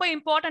 இதுல ரொம்ப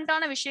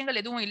இம்பார்ட்டன்டான விஷயங்கள்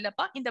எதுவும்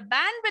இல்லப்பா. இந்த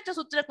bandwidth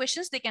சுத்துற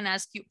questions they can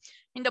ask you.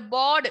 இந்த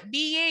baud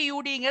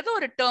BAUDங்கிறது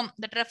ஒரு term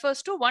that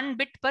refers to 1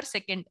 bit per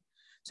second.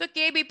 So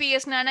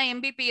kbps னா என்ன,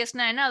 mbps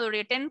னா என்ன,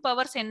 அதோடைய 10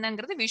 powers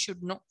என்னங்கிறது we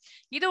should know.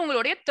 இது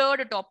உங்களுடைய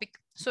third topic.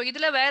 So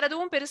இதுல வேற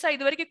எதுவும் பெருசா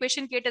இது வரைக்கும்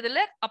question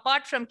கேட்டதில்ல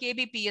apart from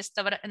kbps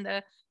தவிர. இந்த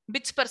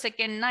bits per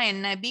second னா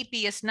என்ன,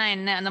 bps னா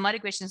என்ன, அந்த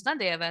மாதிரி questions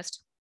தான் they have asked.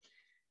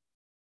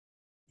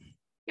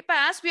 இப்ப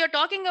as we are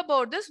talking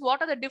about this, what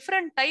are the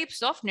different types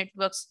of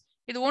networks?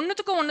 இது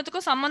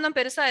ஒண்ணுத்துக்கும் சம்பந்தம்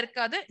பெருசா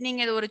இருக்காது. நீங்க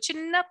இது ஒரு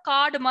சின்ன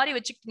கார்டு மாதிரி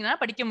வச்சுக்கிட்டீங்கன்னா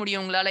படிக்க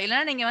முடியும் உங்களால.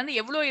 இல்லைன்னா நீங்க வந்து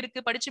எவ்வளவு இருக்கு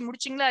படிச்சு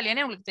முடிச்சிங்களா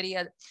இல்லையானே உங்களுக்கு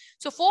தெரியாது.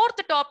 So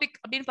fourth topic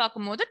அப்படின்னு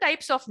பார்க்கும்போது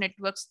types of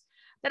networks.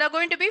 There are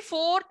going to be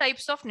 4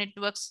 types of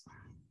networks.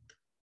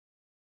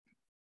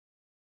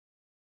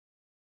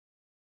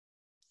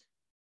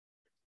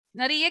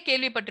 நிறைய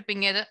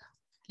கேள்விப்பட்டிருப்பீங்க இது.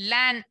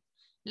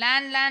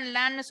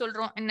 லேன்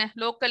சொல்றோம். என்ன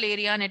லோக்கல்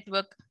ஏரியா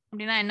நெட்வொர்க்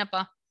அப்படின்னா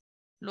என்னப்பா?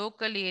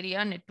 லோக்கல்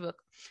ஏரியா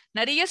நெட்வொர்க்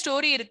நிறைய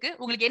ஸ்டோரி இருக்கு.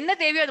 உங்களுக்கு என்ன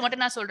தேவையோ அது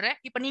மட்டும் நான் சொல்றேன்.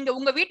 இப்ப நீங்க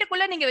உங்க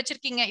வீட்டுக்குள்ள நீங்க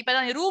வச்சிருக்கீங்க, இப்ப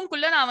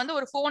ரூம்குள்ள நான் வந்து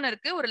ஒரு போன்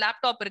இருக்கு, ஒரு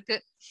லேப்டாப் இருக்கு,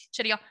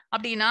 சரியா?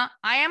 அப்படின்னா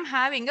ஐ ஆம்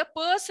having a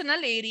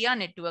personal area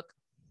network.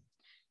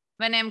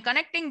 when I am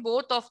connecting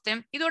both of them,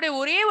 இதோட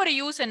ஒரே ஒரு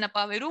யூஸ்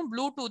என்னப்பா, வெறும்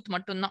ப்ளூடூத்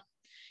மட்டும்தான்.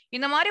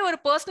 இந்த மாதிரி ஒரு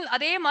பர்சனல்,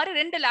 அதே மாதிரி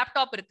 2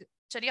 லேப்டாப் இருக்கு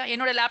சரியா,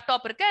 என்னோட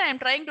லேப்டாப் இருக்கு, I am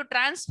trying to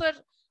transfer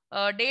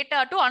data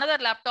to another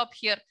laptop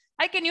here.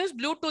 I can use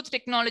Bluetooth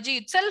technology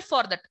itself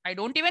for that. I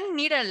don't even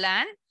need a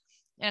LAN.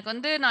 எனக்கு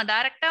வந்து நான்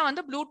டைரக்டா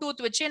வந்து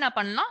ப்ளூடூத் வச்சே நான்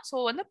பண்ணலாம். ஸோ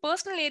வந்து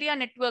personal area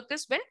network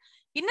is when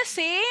in the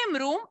same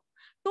room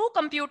 2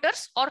 computers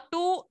or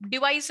 2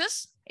 devices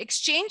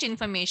exchange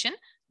information,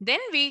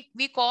 then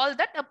we call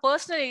that a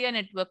personal area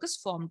network is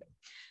formed.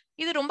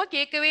 இது ரொம்ப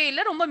கேட்கவே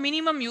இல்லை, ரொம்ப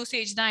மினிமம்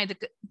யூசேஜ் தான்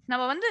இதுக்கு.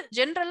 நம்ம வந்து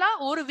ஜென்ரலா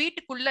ஒரு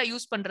வீட்டுக்குள்ள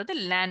யூஸ் பண்றது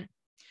லேன்.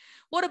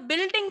 ஒரு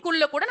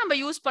பில்டிங்குள்ள கூட நம்ம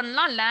யூஸ்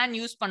பண்ணலாம், லேன்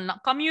யூஸ் பண்ணலாம்.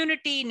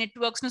 கம்யூனிட்டி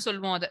நெட்வொர்க்ஸ்னு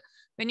சொல்லுவோம் அது.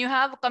 when you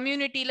have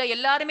கம்யூனிட்டியில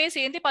எல்லாருமே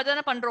சேர்ந்து இப்ப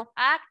அதான பண்றோம்.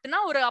 ஆக்ட்னா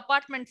ஒரு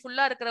அபார்ட்மெண்ட்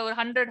ஃபுல்லா இருக்கிற ஒரு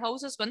 100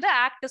 houses வந்து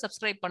ஆக்ட்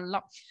சப்ஸ்கிரைப்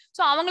பண்ணலாம்.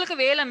 ஸோ அவங்களுக்கு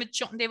வேலை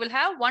மிச்சம். they will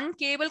have one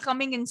cable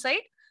coming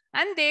inside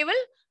and they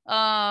will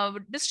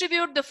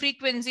distribute the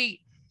frequency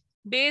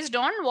based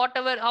on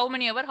whatever how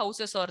many ever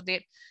houses are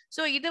there.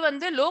 So இது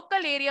வந்து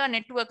லோக்கல் ஏரியா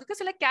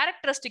நெட்வொர்க்குக்கு சில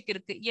கேரக்டரிஸ்டிக்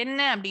இருக்கு. என்ன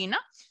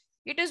அப்படின்னா,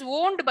 it is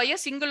owned by a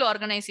single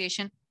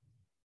organization.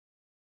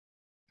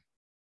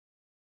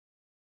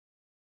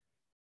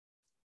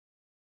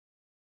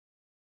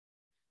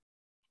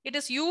 It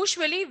is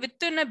usually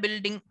within a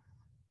building.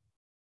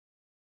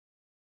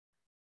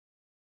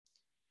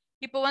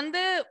 இப்போ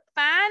வந்து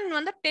pan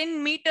வந்து 10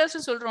 meters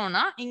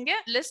சொல்றோம்னா இங்க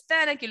less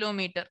than a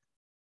kilometer.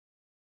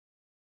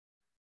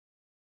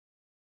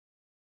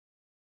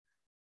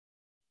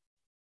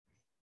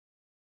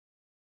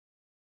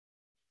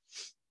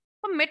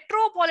 இப்போ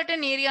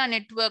மெட்ரோபாலிட்டன் ஏரியா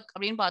நெட்வொர்க்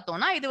அப்படின்னு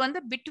பார்த்தோம்னா இது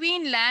வந்து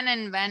between LAN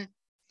and WAN.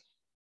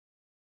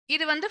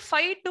 இது வந்து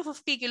 5 to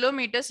 50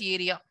 kilometers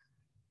ஏரியா.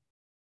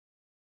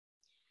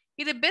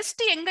 இது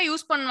பெஸ்ட் எங்க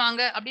யூஸ்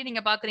பண்ணுவாங்க அப்படின்னு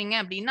நீங்க பாக்குறீங்க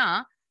அப்படின்னா,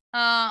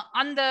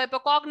 அந்த இப்போ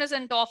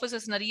காக்னிசன்ட்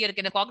ஆஃபீஸஸ் நிறைய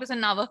இருக்கு. இந்த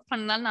காக்னிசன்ட் நான் ஒர்க்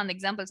பண்ணாலும் நான் அந்த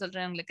எக்ஸாம்பிள்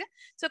சொல்றேன் உங்களுக்கு.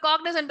 ஸோ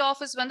காக்னிசன்ட்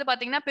ஆஃபீஸ் வந்து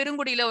பாத்தீங்கன்னா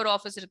பெருங்குடியில ஒரு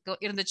ஆஃபீஸ்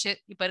இருந்துச்சு,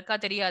 இப்ப இருக்கா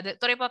தெரியாது.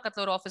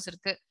 துறைப்பாக்கத்துல ஒரு ஆஃபீஸ்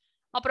இருக்கு.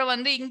 அப்புறம்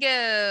வந்து இங்க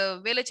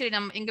வேளச்சேரி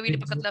எங்க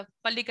வீட்டு பக்கத்துல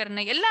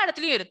பள்ளிக்கரணை எல்லா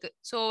இடத்துலயும் இருக்கு.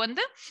 ஸோ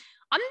வந்து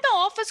அந்த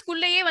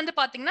ஆஃபீஸ்க்குள்ளேயே வந்து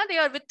பாத்தீங்கன்னா they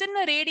are within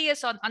a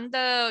radius அந்த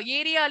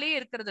ஏரியாலேயே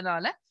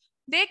இருக்கிறதுனால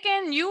they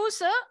can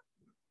use a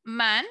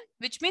man,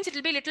 which means it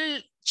will be little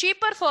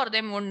cheaper for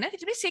them. ஒன்னு it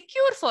will be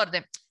secure for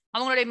them.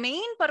 அவங்களுடைய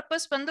மெயின்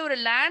பர்பஸ் வந்து ஒரு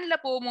லேண்ட்ல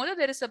போகும்போது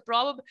there is a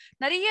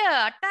நிறைய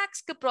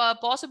அட்டாக்ஸ்க்கு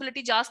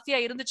பாசிபிலிட்டி ஜாஸ்தியா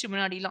இருந்துச்சு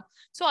முன்னாடிலாம்.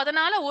 ஸோ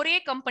அதனால ஒரே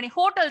கம்பெனி,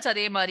 ஹோட்டல்ஸ்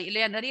அதே மாதிரி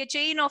இல்லையா, நிறைய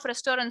செயின் ஆஃப்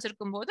ரெஸ்டாரண்ட்ஸ்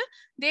இருக்கும்போது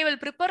they will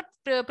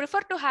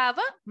prefer to have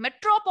a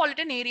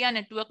metropolitan area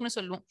networkனு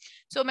சொல்லுவோம்.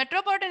 So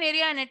metropolitan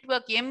area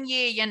network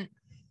MAN.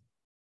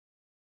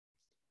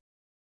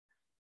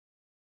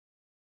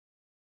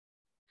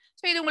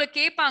 So இது உங்களுக்கு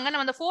கேட்பாங்க.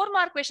 நம்ம அந்த 4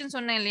 மார்க் கொஸ்டின்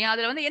சொன்னேன் இல்லையா,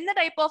 அதுல வந்து என்ன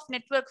டைப் ஆஃப்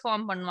நெட்வொர்க்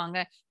ஃபார்ம் பண்ணுவாங்க,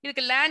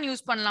 இதுக்கு லேன்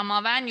யூஸ் பண்ணலாமா,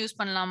 வேன் யூஸ்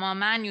பண்ணலாமா,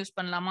 மேன் யூஸ்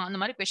பண்ணலாமா, அந்த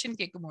மாதிரி கொஸ்டின்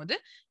கேட்கும்போது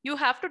you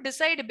have to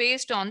decide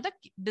based on the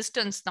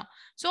distance தான்.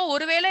 ஸோ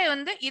ஒருவேளை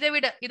வந்து இதை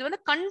விட இது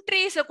வந்து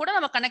கண்ட்ரீஸை கூட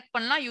நம்ம கனெக்ட்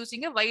பண்ணலாம்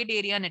using a white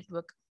area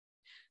network.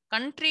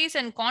 Countries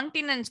and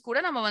continents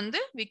கூட நம்ம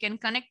வந்து we can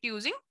connect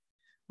using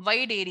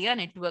white area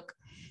network.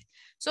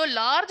 So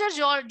larger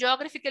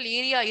geographical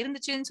area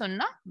இருந்துச்சுன்னு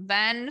சொன்னா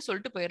வேன்னு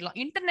சொல்லிட்டு போயிடலாம்.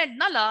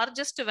 இன்டர்நெட்னா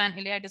லார்ஜஸ்ட் வேன்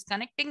இல்லையா, it is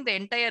connecting the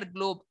entire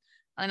Globe.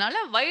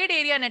 அதனால வைட்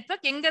ஏரியா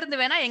நெட்வொர்க் எங்க இருந்து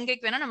வேணா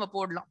எங்கேக்கு வேணா நம்ம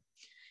போடலாம்.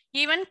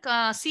 ஈவன்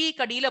சி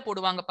கடியில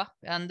போடுவாங்கப்பா,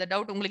 அந்த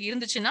டவுட் உங்களுக்கு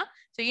இருந்துச்சுன்னா.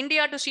 ஸோ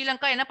இந்தியா டு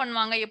ஸ்ரீலங்கா என்ன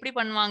பண்ணுவாங்க, எப்படி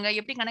பண்ணுவாங்க,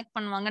 எப்படி கனெக்ட்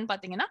பண்ணுவாங்கன்னு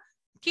பாத்தீங்கன்னா,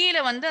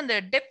 கீழே வந்து அந்த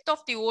டெப்த்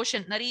ஆஃப் தி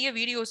ஓஷன் நிறைய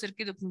வீடியோஸ்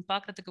இருக்கு இது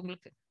பாக்குறதுக்கு.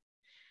 உங்களுக்கு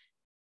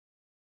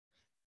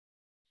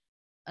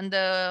அந்த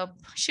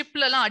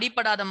ஷிப்ல எல்லாம்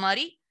அடிப்படாத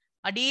மாதிரி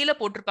அடியில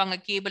போட்டிருப்பாங்க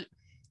கேபிள்.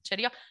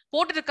 சரியா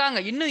போட்டுருக்காங்க,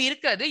 இன்னும்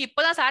இருக்காது,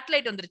 இப்பதான்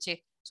சேட்டலைட் வந்துருச்சு.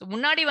 ஸோ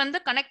முன்னாடி வந்து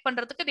கனெக்ட்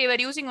பண்றதுக்கு they were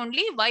using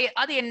only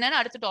அது என்னன்னு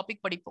அடுத்த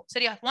டாபிக் படிப்போம்.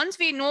 சரியா, once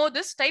we know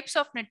this types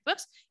of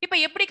networks, இப்போ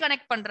எப்படி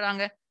கனெக்ட்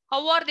பண்றாங்க,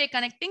 how are they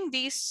connecting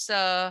these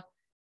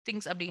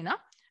things அப்படின்னா,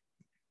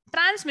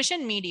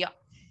 டிரான்ஸ்மிஷன் மீடியா.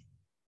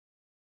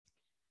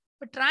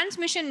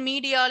 டிரான்ஸ்மிஷன்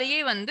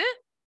மீடியாலேயே வந்து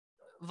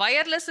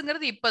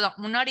வயர்லெஸ்ங்கிறது இப்பதான்,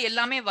 முன்னாடி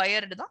எல்லாமே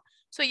வயர்டு தான்.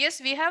 So yes,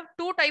 we have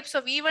 2 types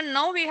of, even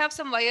now we have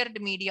some wired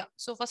media.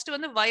 So first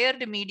வந்து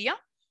wired media,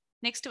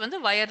 next வந்து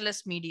wireless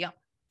media.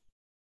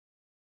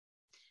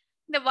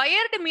 இந்த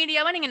wired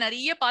மீடியாவை நீங்க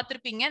நிறைய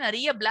பார்த்திருப்பீங்க,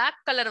 நிறைய black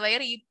color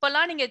wire.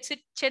 இப்பெல்லாம் நீங்க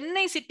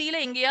சென்னை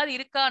சிட்டில எங்கேயாவது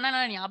இருக்கானா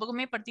நான்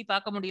ஞாபகமே படுத்தி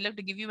பார்க்க முடியல,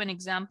 to give you an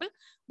example,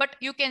 but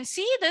you can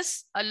see this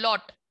a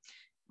lot.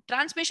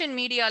 Transmission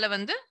மீடியால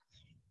வந்து,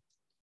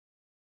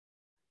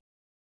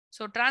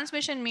 so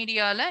transmission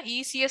மீடியால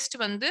easiest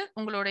வந்து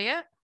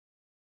உங்களுடைய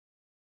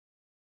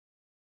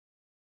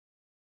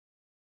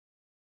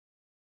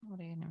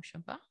ஒரே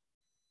நிமிஷம்ப்பா.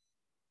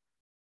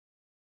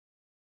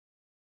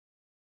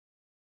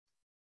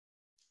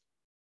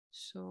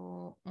 ஸோ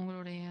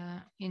உங்களுடைய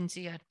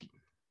என்சிஆர்டி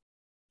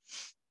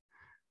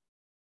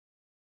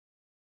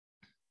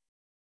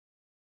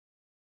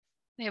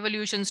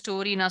எவல்யூஷன்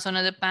ஸ்டோரி நான்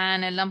சொன்னது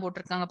பேன் எல்லாம்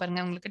போட்டிருக்காங்க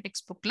பாருங்க உங்களுக்கு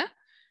டெக்ஸ்ட் புக்ல.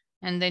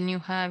 And then you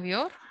have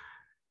your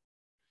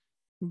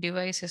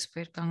devices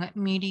போயிருக்காங்க,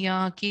 மீடியா,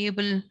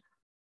 கேபிள்.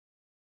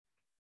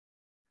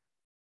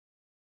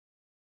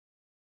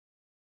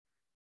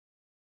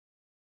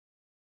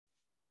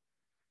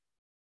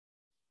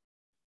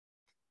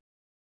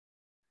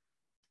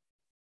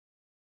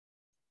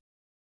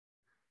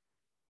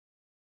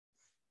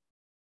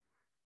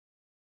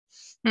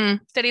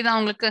 தெரியுதா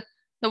உங்களுக்கு?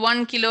 இந்த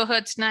 1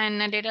 கிலோஹெர்ட்ஸ்னா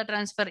என்ன, டேட்டா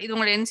டிரான்ஸ்ஃபர், இது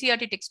உங்களோட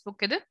என்சிஆர்டி டெக்ஸ்ட்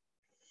புக். இது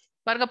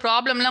பாருங்க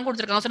ப்ராப்ளம்லாம்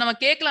கொடுத்துருக்காங்க. ஸோ நம்ம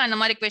கேட்கலாம் இந்த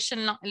மாதிரி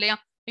கொஸ்டின்லாம் இல்லையா?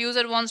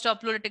 User wants to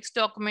upload text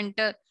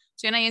document.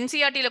 So ஏன்னா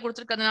என்சிஆர்டில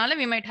கொடுத்துருக்கிறதுனால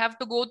we might have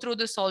to go through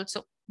this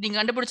also. நீங்க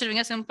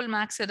கண்டுபிடிச்சிருவீங்க, சிம்பிள்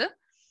மேக்ஸ் இது.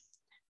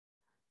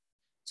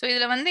 ஸோ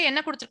இதுல வந்து என்ன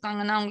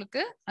கொடுத்துருக்காங்கன்னா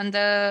உங்களுக்கு அந்த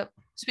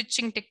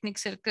ஸ்விட்சிங்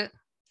டெக்னிக்ஸ் இருக்கு,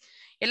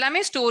 எல்லாமே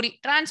story,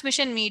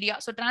 transmission media.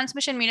 So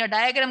transmission media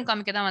diagram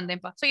காமிக்க தான்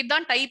வந்தேன்ப்பா. ஸோ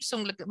இதுதான் டைப்ஸ்.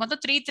 உங்களுக்கு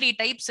மொத்தம் த்ரீ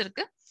டைப்ஸ்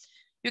இருக்கு.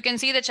 You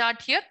can see the chart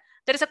here.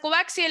 there is a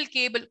coaxial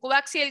cable.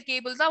 coaxial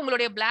cable தான்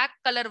உங்களுடைய black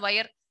color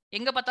wire.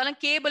 எங்க பார்த்தாலும்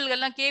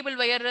கேபிள்கள்லாம், கேபிள்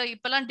வயர்,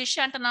 இப்பெல்லாம் டிஷ்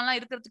ஆண்டனாலாம்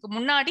இருக்கிறதுக்கு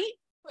முன்னாடி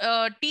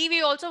TV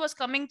also was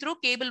coming through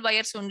cable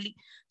wires only.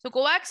 So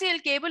coaxial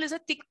cable is a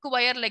thick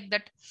wire like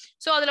that.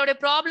 So அதோட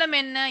problem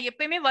என்ன,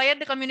 எப்பயுமே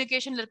வயர்டு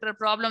கம்யூனிகேஷன்ல இருக்கிற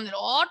ப்ராப்ளம்,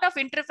 லாட் ஆஃப்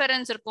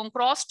இன்டர்ஃபெரன்ஸ் இருக்கும்,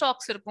 கிராஸ்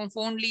டாக்ஸ் இருக்கும்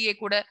ஃபோன்லயே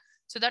கூட.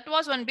 So that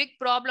was one big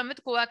problem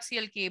with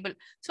coaxial cable.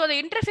 So the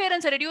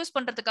interference reduce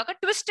பண்றதுக்காக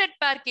twisted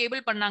pair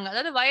cable பண்ணாங்க.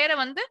 அதாவது வயரை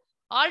வந்து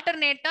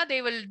ஆல்டர்னேட்டா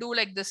they will do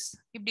like this.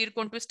 இப்படி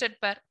இருக்கும் twisted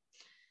pair.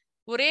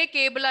 ஒரே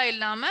கேபிளா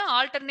இல்லாம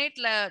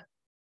ஆல்டர்னேட்ல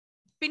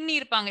பின்னி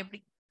இருப்பாங்க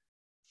இப்படி.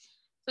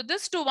 So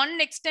this to one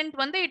extent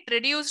வந்து it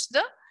reduced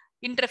the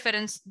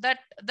interference.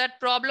 That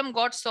problem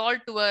got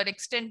solved to an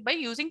extent by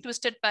using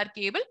twisted pair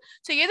cable.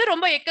 So எது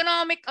ரொம்ப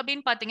எக்கனாமிக்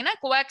அப்படின்னு பாத்தீங்கன்னா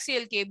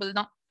coaxial cable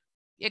தான்.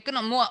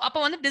 அப்ப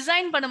வந்து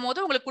டிசைன் பண்ணும்போது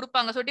உங்களுக்கு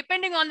கொடுப்பாங்க. ஸோ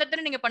டிபெண்டிங் ஆன்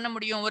தட் நீங்க பண்ண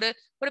முடியும்.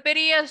 ஒரு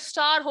பெரிய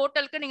ஸ்டார்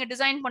ஹோட்டலுக்கு நீங்க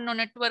டிசைன் பண்ணணும்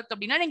நெட்வொர்க்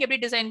அப்படின்னா நீங்க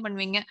எப்படி டிசைன்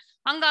பண்ணுவீங்க?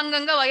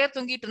 அங்கங்க வயர்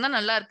தொங்கிட்டு இருந்தா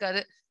நல்லா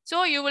இருக்காது. So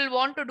you will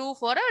want to two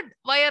for a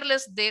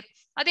wireless தேர்.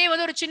 அதே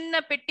வந்து ஒரு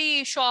சின்ன பெட்டி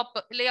ஷாப்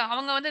இல்லையா,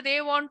 அவங்க வந்து they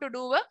want to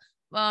two a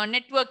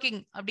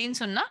networking அப்படின்னு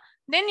சொன்னா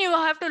then you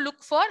have to look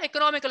for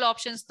economical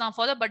options தான்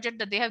for the budget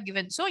that they have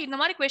given. So இந்த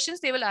மாதிரி questions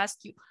they will ask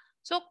you.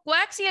 So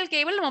coaxial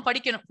cable நம்ம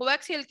படிக்கணும்.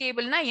 coaxial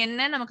cableனா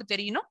என்ன நமக்கு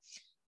தெரியணும்.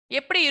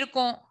 எப்படி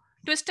இருக்கும்?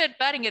 ட்விஸ்டட்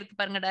பேர் இங்க இருக்கு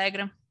பாருங்க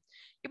டயக்ராம்.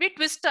 இப்படி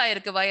ட்விஸ்ட்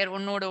ஆயிருக்கு வயர்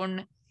ஒன்னோட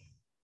ஒண்ணு.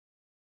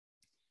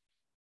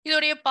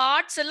 இதோடைய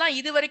பார்ட்ஸ் எல்லாம்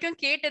இது வரைக்கும்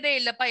கேட்டதே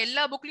இல்லப்பா,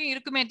 எல்லா புக்லயும்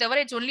இருக்குமே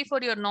தவிர it's only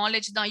for your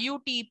knowledge தான்.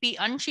 UTP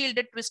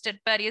அன்ஷீல்டட் ட்விஸ்டட்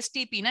பேர்,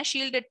 STPனா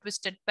ஷீல்டட்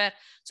ட்விஸ்டட் பேர்.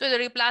 ஸோ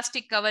இதோடைய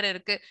பிளாஸ்டிக் கவர்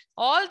இருக்கு.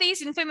 All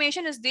these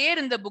information is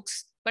there in the books.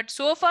 But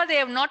so for they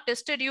have not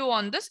tested you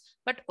on this.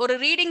 But ஒரு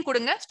reading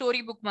கொடுங்க,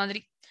 story book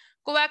மாதிரி.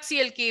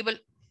 Coaxial cable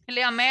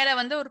இல்லையா, மேல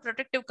வந்து ஒரு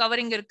ப்ரொடெக்டிவ்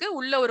கவரிங் இருக்கு,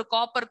 உள்ள ஒரு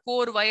காப்பர்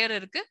கோர் வயர்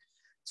இருக்கு.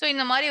 ஸோ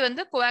இந்த மாதிரி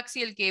வந்து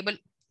கோஆக்சியல் கேபிள்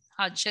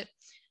ஆச்சு.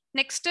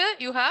 நெக்ஸ்ட்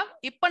யூ ஹேவ்,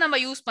 இப்ப நம்ம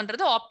யூஸ்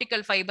பண்றது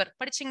ஆப்டிக்கல் ஃபைபர்.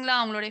 படிச்சீங்களா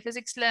உங்களுடைய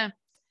பிசிக்ஸ்ல?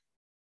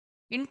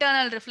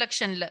 இன்டர்னல்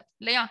ரிஃப்ளெக்ஷன்ல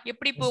இல்லையா,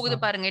 எப்படி போகுது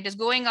பாருங்க. It is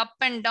going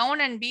up and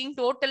down and being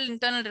total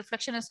internal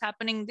reflection is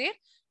happening there.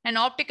 And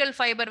optical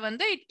fibre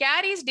வந்து it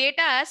carries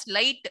data as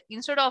light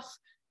instead of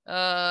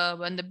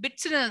அந்த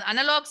பிட்ஸ்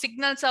அனலாக்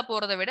சிக்னல்ஸா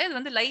போறதை விட இது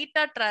வந்து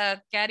லைட்டா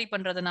கேரி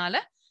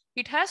பண்றதுனால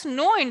it has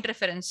no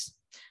interference.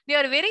 They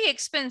are very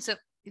expensive.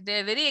 They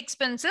are very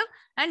expensive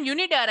and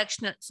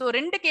unidirectional. So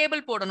 2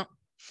 cable போடணும்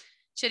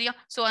சரியா.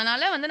 சோ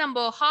அதனால வந்து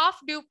நம்ம half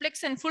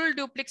duplex and full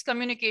duplex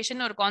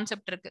communication ஒரு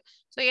கான்செப்ட் இருக்கு.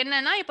 சோ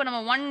என்னன்னா இப்ப நம்ம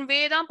ஒன் வே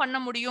தான் பண்ண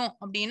முடியும்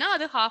அப்படின்னா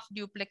அது ஹாஃப்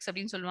டியூப்ளெக்ஸ்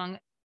அப்படின்னு சொல்லுவாங்க.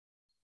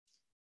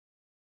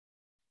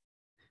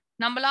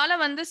 நம்மளால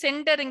வந்து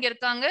சென்டர் இங்க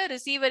இருக்காங்க,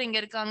 ரிசீவர் இங்க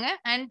இருக்காங்க,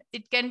 and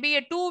it can be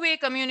a 2-way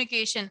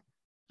communication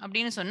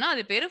அப்படின்னு சொன்னா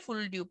அது பேரு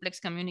ஃபுல்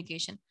டியூப்ளெக்ஸ்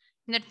கம்யூனிகேஷன்.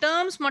 இந்த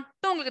டேர்ம்ஸ்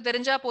மட்டும் உங்களுக்கு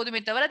தெரிஞ்சா போதுமே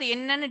தவிர அது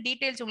என்னன்னு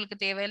டீடைல்ஸ்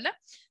உங்களுக்கு தேவையில்லை.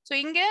 சோ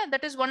இங்க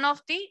that is one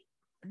of the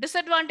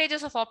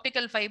disadvantages of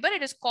optical fiber.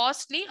 It is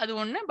costly, அது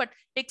ஒண்ணு, but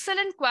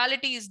excellent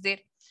quality is there.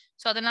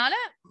 So அதனால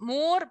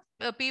more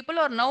people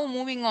are now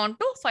moving on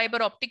to fiber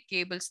optic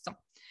cables தான்.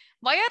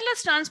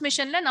 வயர்லெஸ்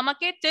டிரான்ஸ்மிஷன்ல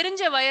நமக்கே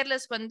தெரிஞ்ச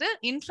wireless வந்து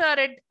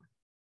infrared,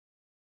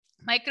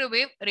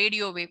 microwave,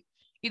 radio wave.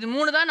 இது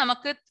 3 தான்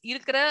நமக்கு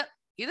இருக்கிற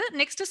இது.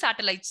 Next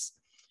satellites.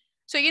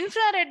 ஸோ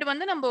இன்ஃப்ராரெட்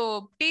வந்து நம்ம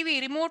டிவி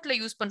ரிமோட்ல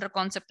யூஸ் பண்ற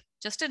கான்செப்ட்.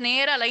 ஜஸ்ட்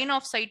நேரா லைன்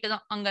ஆஃப் சைட்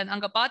தான்.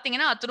 அங்க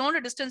பாத்தீங்கன்னா அத்தனோட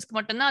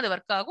டிஸ்டன்ஸ்க்கு மட்டும்தான் அது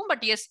ஒர்க் ஆகும்.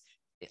 பட் எஸ்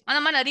அந்த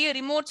மாதிரி நிறைய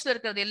ரிமோட்ஸ்ல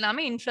இருக்கிறது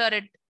எல்லாமே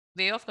infrared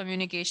way of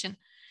communication.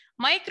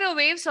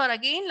 Microwaves R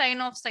again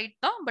line of side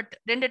தான். பட்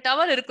 2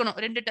 டவர் இருக்கணும்,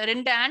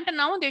 2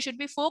 ஆண்டனாவும் they should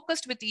be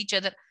focused with each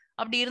other.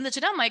 அப்படி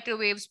இருந்துச்சுன்னா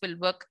microwaves will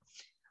work.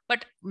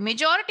 But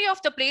majority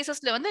of the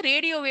பிளேசஸ்ல வந்து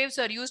radio waves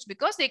are used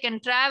because they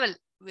can travel.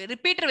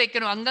 Repeater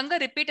வைக்கணும், அங்கங்க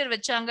repeater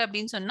வச்சாங்க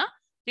அப்படின்னு சொன்னா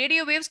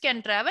radio waves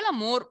can travel a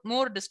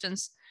more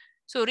distance.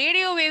 So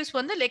radio waves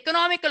வந்து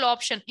economical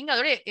option. இங்க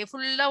அதோட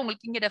ஃபுல்லா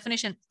உங்களுக்கு இங்க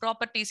டெஃபினிஷன்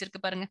ப்ராப்பர்ட்டிஸ் இருக்கு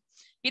பாருங்க.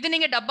 இது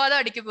நீங்க டப்பா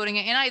தான் அடிக்க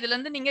போறீங்க. ஏன்னா இதுல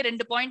இருந்து நீங்க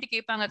 2 பாயிண்ட்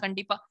கேட்பாங்க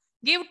கண்டிப்பா.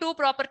 கிவ் 2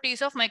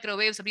 ப்ராப்பர்ட்டிஸ் ஆஃப்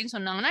மைக்ரோவேவ்ஸ் அப்படின்னு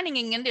சொன்னாங்கன்னா நீங்க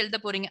இங்க இருந்து எழுத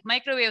போறீங்க.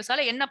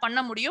 மைக்ரோவேவ்ஸால என்ன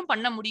பண்ண முடியும்,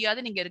 பண்ண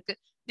முடியாது நீங்க இருக்கு.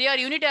 They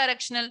are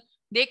unidirectional.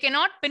 they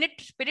cannot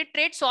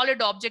penetrate solid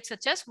objects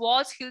such as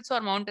walls, hills or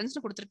mountains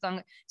னு கொடுத்திருக்காங்க.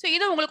 சோ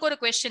இது உங்களுக்கு ஒரு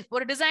क्वेश्चन.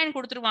 ஒரு டிசைன்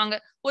கொடுத்துருவாங்க.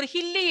 ஒரு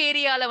ஹில்லி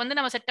ஏரியால வந்து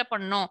நம்ம செட்டப்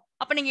பண்ணோம்.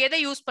 அப்ப நீங்க எதை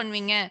யூஸ்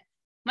பண்ணுவீங்க?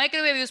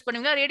 மைக்ரோவேவ் யூஸ்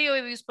பண்ணுவீங்களா, ரேடியோ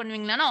வேவ் யூஸ்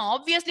பண்ணுவீங்களா?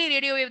 ஆப்வியஸ்லி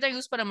ரேடியோ வேவ் தான்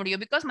யூஸ் பண்ண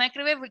முடியும். Because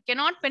microwave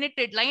cannot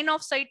penetrate line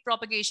of sight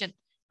propagation.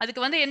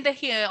 அதுக்கு வந்து எந்த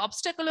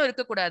ஆப்ஸ்டக்கிளும்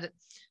இருக்க கூடாது.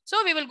 So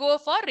we will go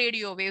for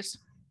radio waves.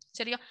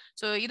 சரியா?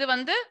 சோ இது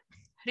வந்து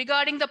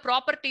regarding the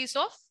properties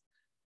of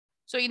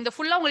so இந்த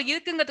ஃபுல்லா உங்களுக்கு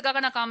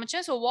இருக்குங்கிறதுக்காக நான்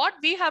காமிச்சேன். So what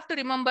we have to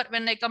remember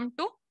when I come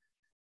to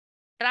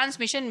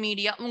transmission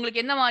media,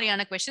 உங்களுக்கு என்ன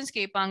மாதிரியான கொஸ்டின்ஸ்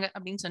கேட்பாங்க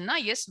அப்படின்னு சொன்னா,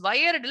 எஸ்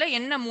வயர்டுல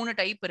என்ன 3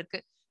 டைப் இருக்கு.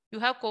 You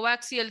have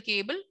coaxial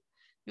cable,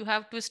 you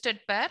have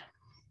twisted பேர்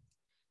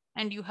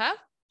and you have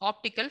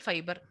optical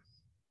fibre.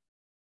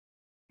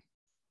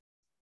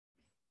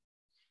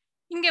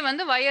 இங்க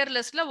வந்து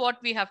வயர்லெஸ்ல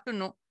what we have to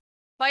know.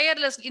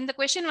 Wireless இந்த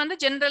கொஸ்டின் வந்து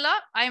ஜென்ரலா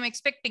I am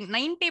expecting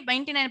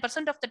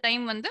 99% of the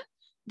time வந்து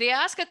they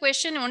ask a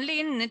question only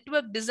in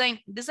network design.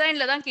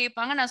 டிசைன்ல தான்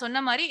கேட்பாங்க. நான்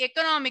சொன்ன மாதிரி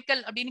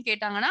எக்கனாமிக்கல் அப்படின்னு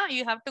கேட்டாங்கன்னா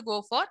you have to go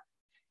for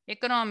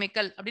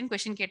economical அப்படின்னு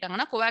கொஸ்டின்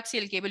கேட்டாங்கன்னா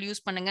கோஆக்சியல் கேபிள்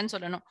யூஸ் பண்ணுங்கன்னு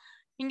சொல்லணும்.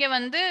 இங்க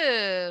வந்து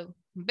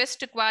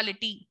பெஸ்ட்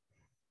குவாலிட்டி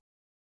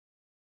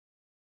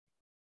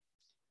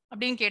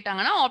அப்படின்னு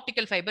கேட்டாங்கன்னா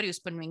ஆப்டிக்கல் ஃபைபர்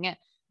யூஸ் பண்ணுவீங்க.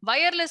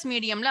 வயர்லெஸ்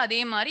மீடியம்ல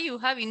அதே மாதிரி you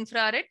have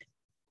infrared,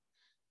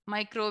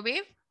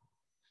 microwave,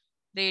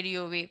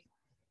 radio wave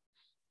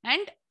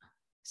and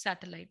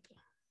satellite.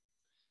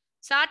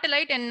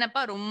 Satellite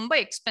என்னப்பா ரொம்ப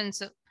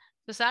எக்ஸ்பென்சிவ்.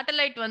 ஸோ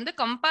சேட்டலைட் வந்து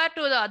compared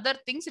to other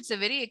things it's a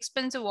very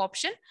expensive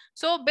option.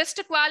 So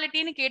best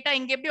குவாலிட்டின்னு கேட்டால்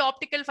இங்கே எப்படி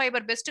ஆப்டிக்கல்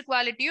ஃபைபர் பெஸ்ட்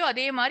குவாலிட்டியோ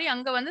அதே மாதிரி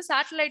அங்கே வந்து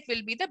satellite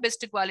will be the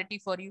best quality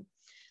for you.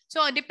 So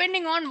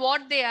depending on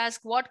what they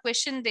ask, what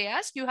question they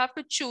ask, you have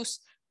to choose.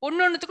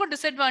 ஒன்னொன்னுத்துக்கும்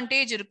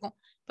disadvantage இருக்கும்.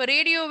 இப்போ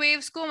radio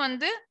வேவ்ஸ்க்கும்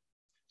வந்து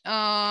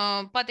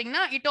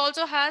பார்த்தீங்கன்னா it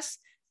also has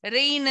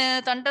rain,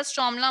 Thunder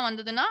ஸ்டார்ம்லாம்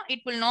வந்ததுன்னா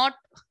it will not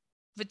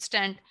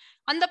withstand.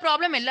 அந்த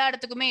problem எல்லா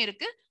இடத்துக்குமே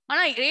இருக்கு.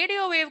 ஆனா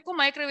ரேடியோ வேவ்க்கும்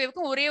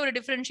மைக்ரோவேவ்க்கும் ஒரே ஒரு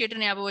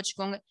டிஃபரன்ஷியேட்டர் ஞாபகம்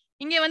வச்சுக்கோங்க.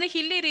 இங்க வந்து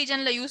ஹில்லி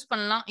ரீஜன்ல யூஸ்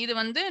பண்ணலாம். இது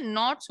வந்து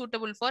not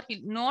suitable for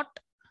not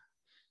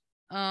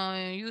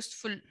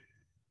useful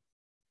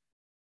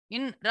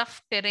in rough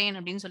terrain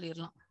அப்படின்னு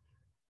சொல்லிடலாம்.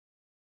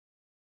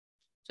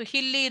 ஸோ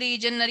ஹில்லி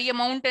ரீஜன் நிறைய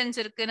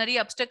மவுண்டன்ஸ் இருக்கு, நிறைய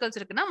அப்டக்கல்ஸ்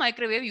இருக்குன்னா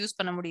மைக்ரோவேவ் யூஸ்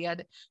பண்ண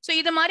முடியாது. ஸோ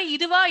இது மாதிரி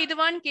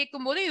இதுவான்னு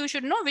கேட்கும்போது you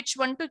should know which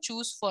one to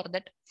choose for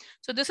that.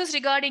 So this is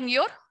regarding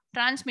your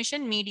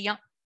transmission media.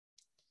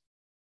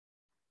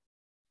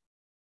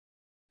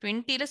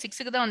 20ல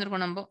 6க்கு தான்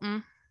வந்திருக்கோம் நம்ம.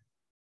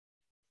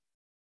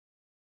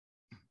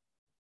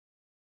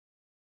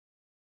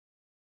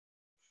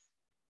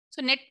 So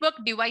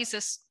network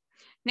devices.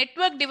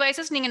 Network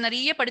devices நீங்க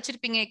நிறைய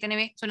படிச்சிருப்பீங்க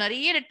ஏற்கனவே. ஸோ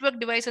நிறைய நெட்வொர்க்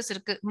டிவைசஸ்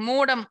இருக்கு.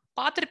 மோடம்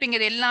பார்த்துருப்பீங்க,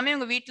 இது எல்லாமே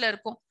உங்க வீட்டில்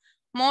இருக்கும்.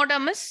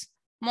 Modem is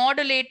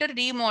modulator,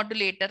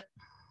 demodulator.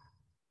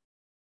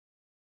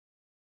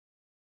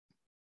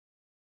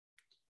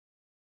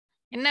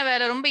 என்ன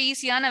வேலை? ரொம்ப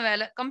ஈஸியான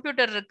வேலை.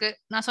 கம்ப்யூட்டர் இருக்கு,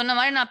 நான் சொன்ன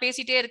மாதிரி நான்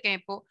பேசிட்டே இருக்கேன்.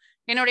 இப்போ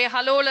என்னுடைய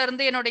ஹலோல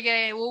இருந்து என்னுடைய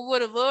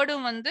ஒவ்வொரு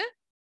வேர்டும் வந்து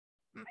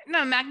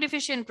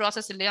மேக்னிஃபிகேஷன்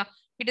ப்ராசஸ் இல்லையா,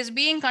 it is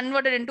being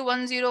converted into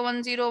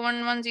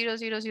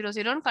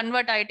 1010110000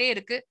 convert ஆயிட்டே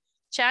இருக்கு.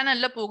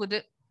 சேனல்ல போகுது,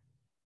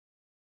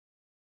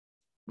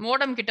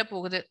 மோடம் கிட்ட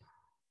போகுது.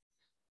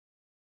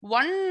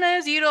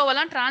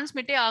 1-0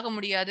 டிரான்ஸ்மிட்டே ஆக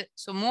முடியாது.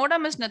 So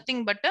modem is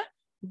nothing but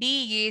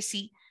DAC,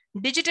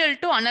 digital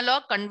to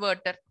analogue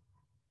converter.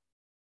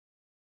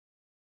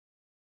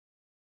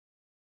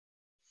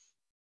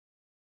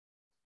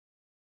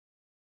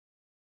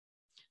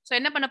 So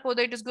என்ன பண்ண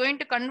போகுது, it is going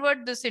to convert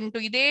this into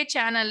இதே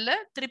சேனல்ல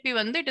திருப்பி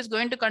வந்து it is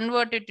going to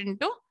convert it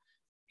into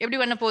எப்படி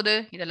பண்ண போகுது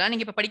இதெல்லாம்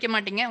நீங்க இப்ப படிக்க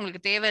மாட்டீங்க,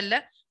 உங்களுக்கு தேவையில்லை.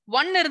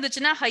 1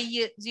 இருந்துச்சுன்னா ஹை,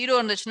 0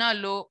 இருந்துச்சுன்னா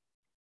low,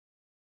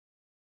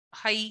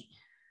 high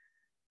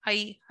high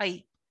high,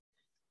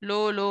 low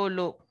low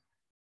low.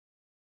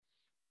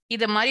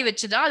 இத மாதிரி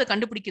வச்சுதான் அது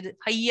கண்டுபிடிக்குது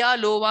ஹையா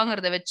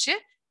லோவாங்கிறத வச்சு.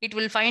 It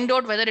will find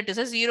out whether it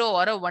is a 0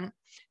 or a 1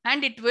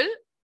 and it will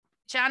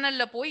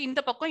சேனல்ல போய் இந்த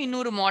பக்கம்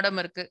இன்னொரு மாடம்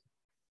இருக்கு.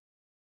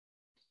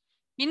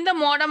 இந்த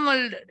மாடம்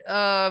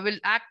will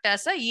act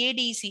as a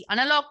ADC,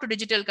 analog to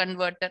digital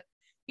converter.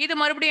 இது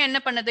மறுபடியும் என்ன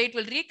பண்ணுது, it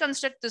will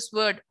reconstruct this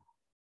word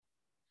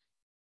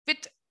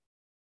with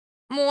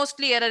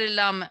mostly error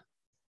இல்லாம.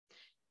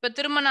 இப்ப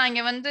திரும்ப நான்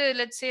இங்க வந்து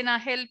let's say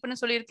நான் ஹெல்ப்னு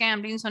சொல்லியிருக்கேன்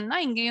அப்படின்னு சொன்னா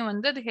இங்கேயும்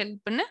வந்து அது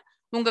ஹெல்ப்னு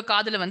உங்க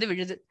காதுல வந்து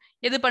விழுது.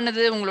 எது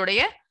பண்ணுது,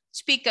 உங்களுடைய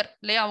ஸ்பீக்கர்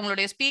இல்லையா,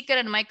 உங்களுடைய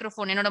ஸ்பீக்கர் அண்ட்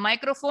மைக்ரோஃபோன். என்னோட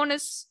microphone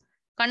is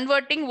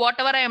converting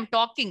whatever I am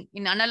talking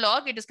in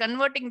analog, it is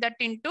converting that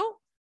into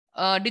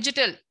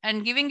digital and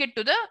giving it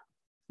to the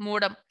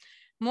modem.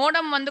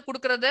 modem வந்து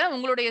கொடுக்கறத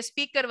உங்களுடைய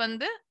ஸ்பீக்கர்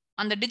வந்து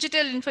அந்த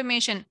டிஜிட்டல்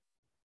இன்ஃபர்மேஷன்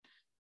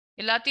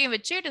எல்லாத்தையும்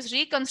வச்சு it is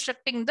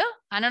reconstructing the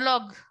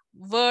analog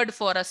word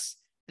for us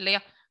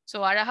இல்லையா. So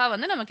அழகா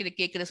வந்து நமக்கு இது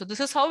கேட்குது. So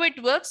this is how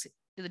it works.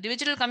 இது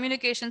டிஜிட்டல்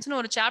கம்யூனிகேஷன்ஸ்னு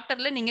ஒரு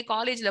சாப்டர்ல நீங்க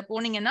காலேஜ்ல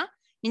போனீங்கன்னா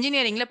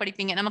இன்ஜினியரிங்ல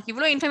படிப்பீங்க. நமக்கு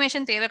இவ்வளோ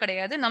இன்ஃபர்மேஷன் தேவை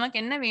கிடையாது. நமக்கு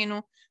என்ன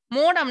வேணும்,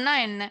 மோடம்னா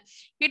என்ன,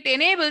 it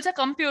enables a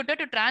computer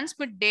to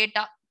transmit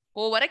data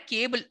over a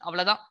cable,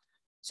 அவ்வளவுதான்.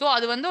 ஸோ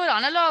அது வந்து ஒரு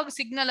அனலாக்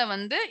சிக்னலை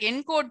வந்து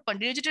என்கோட்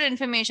பண்ணி டிஜிட்டல்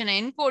இன்ஃபர்மேஷனை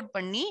என்கோட்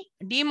பண்ணி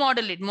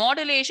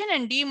மாடுலேஷன்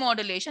அண்ட்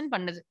டிமாடுலேஷன்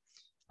பண்ணுது.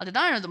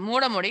 அதுதான் எனது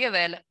மோடமுடைய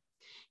வேலை.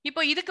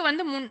 இப்போ இதுக்கு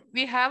வந்து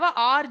we have a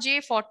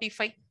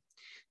RJ45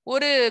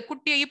 ஒரு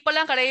குட்டி,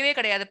 இப்பெல்லாம் கிடையவே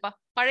கிடையாதுப்பா.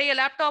 பழைய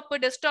லேப்டாப்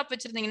டெஸ்க்டாப்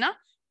வச்சிருந்தீங்கன்னா,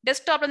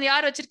 டெஸ்க்டாப்ல இருந்து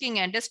யார்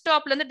வச்சிருக்கீங்க,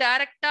 டெஸ்க்டாப்ல இருந்து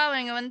டைரக்டா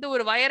நீங்க வந்து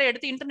ஒரு வயரை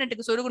எடுத்து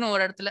இன்டர்நெட்டுக்கு சொருகணும்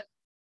ஒரு இடத்துல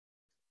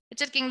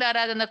வச்சிருக்கீங்களா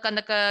யாராவது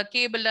அந்த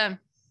கேபிள்ல?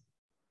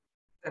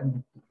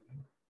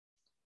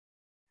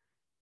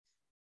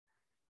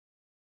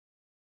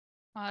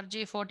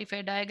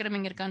 RJ45 டயக்ராம்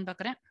இங்க இருக்கான்னு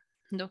பாக்குறேன்.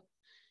 இதோ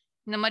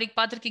இந்த மாதிரி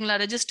பார்த்துருக்கீங்களா?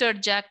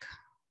 ரெஜிஸ்டர்ட் ஜாக்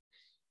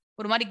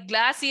ஒரு மாதிரி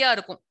கிளாஸியா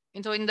இருக்கும்.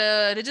 ஸோ இந்த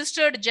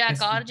ரெஜிஸ்டர்ட்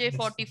ஜாக்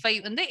RJ45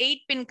 வந்து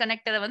 8 பின்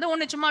கனெக்டரை வந்து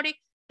ஒன்று சும்மா அப்படி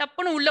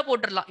டப்புன்னு உள்ள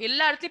போட்டுடலாம்.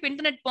 எல்லா இடத்துலயும்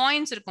இன்டர்நெட்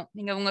பாயிண்ட்ஸ் இருக்கும்.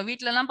 நீங்க உங்க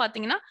வீட்டுல எல்லாம்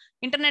பாத்தீங்கன்னா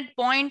இன்டர்நெட்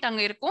பாயிண்ட்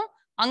அங்க இருக்கும்.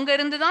 அங்க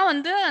இருந்து தான்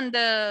வந்து அந்த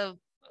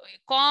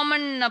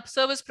காமன்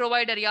சர்வீஸ்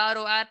ப்ரொவைடர்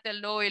யாரோ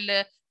ஏர்டெல்லோ இல்ல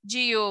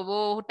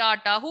ஜியோவோ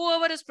Tata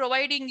whoever is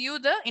providing you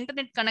the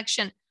internet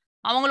connection,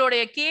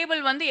 அவங்களுடைய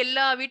கேபிள் வந்து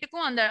எல்லா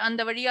வீட்டுக்கும் அந்த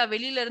அந்த வழியா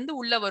வெளியில இருந்து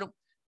உள்ள வரும்.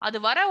 அது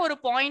வர ஒரு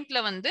பாயிண்ட்ல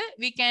வந்து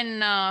we can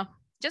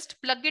just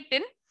plug it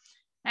in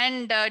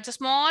and it's a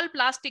small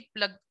plastic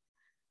plug.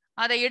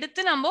 அதை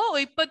எடுத்து நம்ம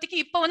இப்போதைக்கு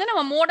இப்போ வந்து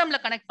நம்ம மோடம்ல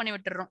கனெக்ட் பண்ணி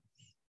விட்டுறோம்.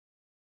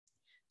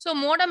 So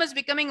modem is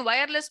becoming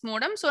wireless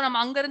modem. So நம்ம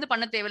அங்க இருந்து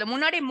பண்ண தேவையில்லை.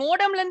 முன்னாடி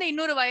மோடம்ல இருந்து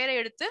இன்னொரு வயரை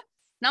எடுத்து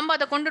நம்ம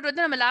அதை கொண்டுட்டு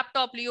வந்து நம்ம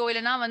லேப்டாப்லயோ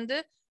இல்லைன்னா வந்து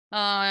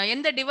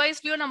எந்த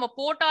டிவைஸ்லயோ நம்ம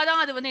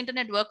போட்டாதான் அது வந்து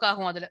இன்டர்நெட் ஒர்க்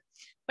ஆகும் அதுல.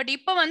 பட்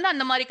இப்போ வந்து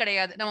அந்த மாதிரி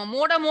கிடையாது. நம்ம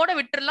மோடமோட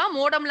விட்டுறலாம்.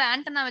 மோடம்ல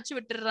ஆண்டனா வச்சு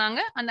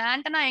விட்டுறாங்க. அந்த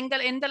ஆண்டனா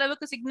எந்த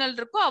அளவுக்கு சிக்னல்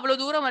இருக்கோ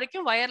அவ்வளவு தூரம்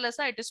வரைக்கும்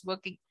வயர்லெஸ்ஸா இட் இஸ்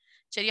ஒர்க்கிங்.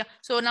 சரியா?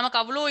 சோ நமக்கு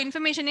அவ்வளோ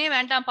இன்ஃபர்மேஷனே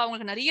வேண்டாம்ப்பா,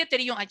 உங்களுக்கு நிறைய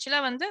தெரியும்.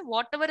 ஆக்சுவலா வந்து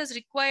வாட் எவர் இஸ்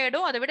ரிக்வயர்டோ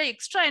அதை விட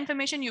extra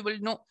information you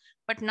will know.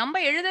 But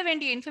நம்ம எழுத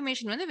வேண்டிய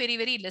இன்ஃபர்மேஷன் வந்து வெரி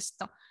வெரி லெஸ்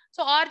தான்.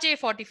 ஸோ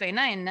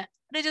RJ45னா என்ன?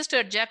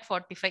 ரெஜிஸ்டர்ட் ஜாக்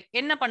 45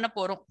 என்ன பண்ண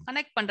போறோம்?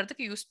 கனெக்ட்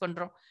பண்றதுக்கு யூஸ்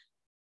பண்றோம்.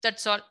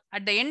 That's all.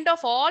 At the end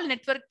of all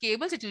network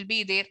cables it will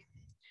be there.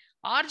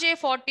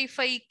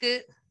 RJ45க்கு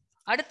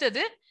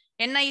அடுத்தது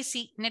NIC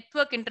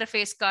நெட்வொர்க்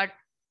இன்டர்ஃபேஸ் கார்டு.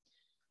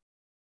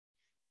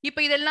 இப்போ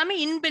இது எல்லாமே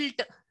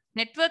இன்பில்ட்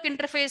நெட்வொர்க்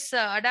இன்டர்ஃபேஸ்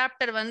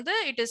அடாப்டர் வந்து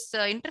it is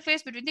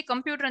interface between the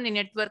computer and the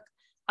network.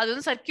 அது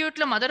வந்து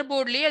சர்க்கியூட்ல mother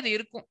போர்ட்லயே அது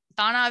இருக்கும்,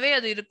 தானாவே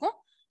அது இருக்கும்.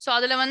 ஸோ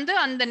அதுல வந்து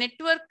அந்த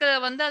நெட்வொர்க்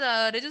வந்து அதை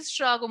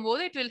ரெஜிஸ்டர்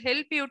ஆகும்போது it will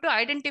help you to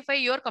identify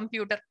your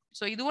computer.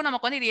 So இதுவும்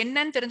நமக்கு வந்து இது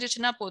என்னன்னு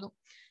தெரிஞ்சிச்சுன்னா போதும்.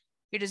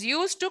 It is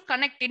use to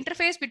connect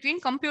interface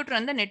between computer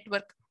and the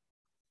network.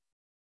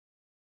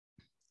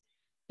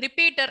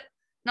 Repeater,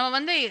 நம்ம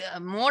வந்து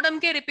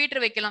மோடம்கே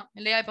ரிப்பீட்டர் வைக்கலாம்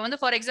இல்லையா? இப்போ வந்து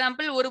ஃபார்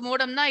எக்ஸாம்பிள் ஒரு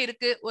மோடம் தான்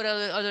இருக்கு,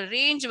 ஒரு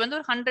ரேஞ்ச் வந்து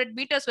ஒரு 100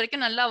 மீட்டர்ஸ்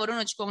வரைக்கும் நல்லா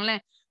வரும்னு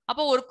வச்சுக்கோங்களேன்.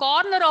 அப்போ ஒரு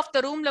கார்னர் ஆஃப்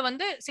த ரூம்ல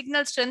வந்து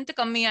சிக்னல் ஸ்ட்ரென்த்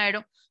கம்மி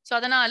ஆயிடும். ஸோ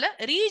அதனால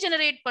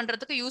ரீஜெனரேட்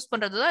பண்றதுக்கு யூஸ்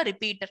பண்றதுதான்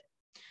ரிப்பீட்டர்.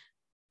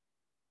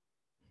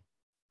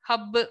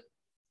 ஹப்பு,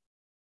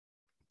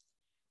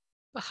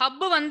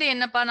 ஹப்பு வந்து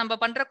என்னப்பா நம்ம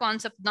பண்ற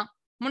கான்செப்ட் தான்.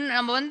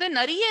 நம்ம வந்து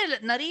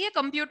நிறைய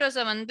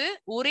கம்ப்யூட்டர்ஸை வந்து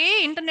ஒரே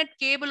இன்டர்நெட்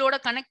கேபிளோட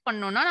கனெக்ட்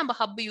பண்ணோம்னா நம்ம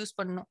ஹப் யூஸ்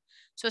பண்ணணும்.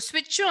 ஸோ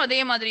ஸ்விட்சும் அதே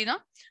மாதிரி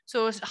தான். ஸோ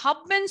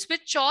ஹப் அண்ட்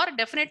ஸ்விட்ச் ஆர்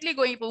டெஃபினெட்லி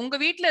கோயிங். இப்போ உங்க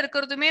வீட்டில்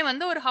இருக்கிறதுமே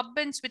வந்து ஒரு ஹப்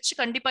அண்ட் ஸ்விட்ச்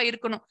கண்டிப்பா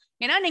இருக்கணும்.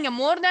 ஏன்னா நீங்க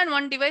மோர் தேன்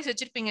ஒன் டிவைஸ்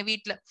வச்சிருப்பீங்க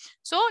வீட்டில்.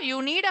 So you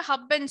need a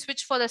hub and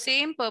ஸ்விட்ச் for the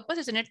same purpose.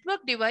 It's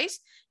network device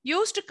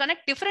use to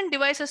connect different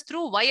devices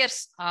through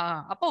wires.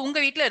 அப்போ உங்க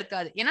வீட்டில்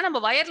இருக்காது, ஏன்னா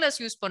நம்ம வயர்லெஸ்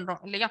யூஸ்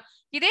பண்றோம் இல்லையா?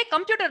 இதே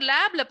கம்ப்யூட்டர்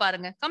லேப்ல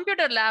பாருங்க,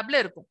 கம்ப்யூட்டர் லேப்ல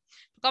இருக்கும்.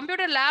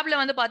 கம்ப்யூட்டர் லேப்ல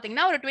வந்து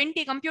பாத்தீங்கன்னா ஒரு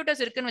 20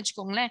 கம்ப்யூட்டர்ஸ் இருக்குன்னு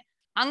வச்சுக்கோங்களேன்.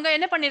 அங்க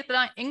என்ன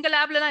பண்ணிருக்கலாம், எங்க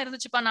லேப்ல தான்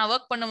இருந்துச்சுப்பா நான்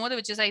ஒர்க் பண்ணும்போது,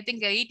 which is I think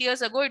 8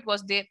 years ago it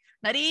was there.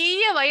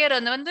 நிறைய வயர்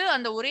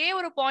அந்த ஒரே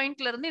ஒரு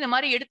பாயிண்ட்ல இருந்து இந்த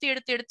மாதிரி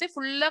எடுத்து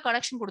ஃபுல்லா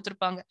கனெக்ஷன்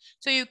கொடுத்திருப்பாங்க.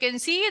 So you can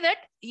see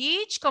that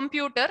each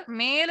computer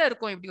மேல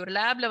இருக்கும். இப்படி ஒரு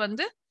லேப்ல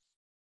வந்து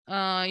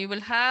you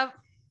will have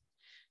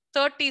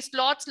 30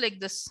 slots like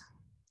this.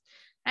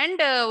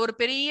 And ஒரு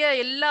பெரிய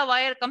எல்லா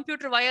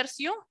கம்ப்யூட்டர்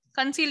வயர்ஸையும்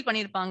கன்சீல்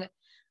பண்ணிருப்பாங்க.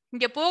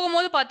 இங்க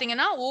போகும்போது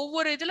பாத்தீங்கன்னா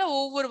ஒவ்வொரு இதுல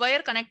ஒவ்வொரு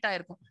வயர் கனெக்ட்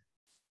ஆயிருக்கும்.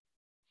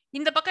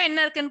 இந்த பக்கம் என்ன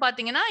இருக்குன்னு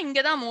பாத்தீங்கன்னா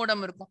இங்கதான்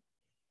மோடம் இருக்கும்.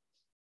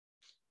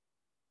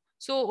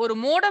 சோ ஒரு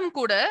மோடம்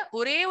கூட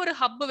ஒரே ஒரு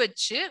ஹப்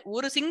வச்சு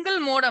ஒரு சிங்கிள்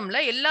மோடம்ல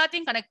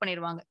எல்லாத்தையும் கனெக்ட்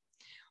பண்ணிடுவாங்க.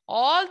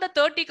 All the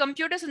 30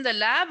 computers in the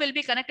lab will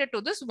be connected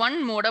to this one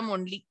modem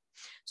only.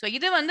 So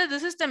இது வந்து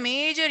this is the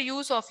major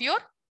use of your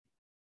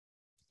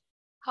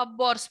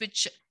hub or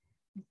switch.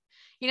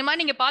 இந்த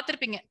மாதிரி நீங்க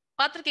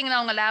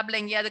பாத்திருக்கீங்களா உங்க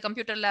லேப்ல எங்கேயாவது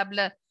கம்ப்யூட்டர்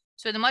லேப்ல?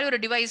 ஸோ இந்த மாதிரி ஒரு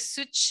டிவைஸ்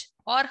ஸ்விட்ச்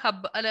ஆர்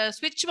ஹப். அதில்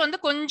ஸ்விட்ச் வந்து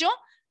கொஞ்சம்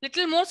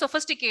லிட்டில் மோர்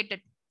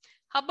சொஃபஸ்டிகேட்டட்.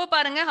 ஹப்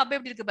பாருங்க, ஹப்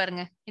எப்படி இருக்கு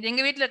பாருங்க. இது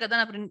எங்க வீட்டில் இருக்கதான்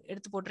நான்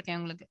எடுத்து போட்டிருக்கேன்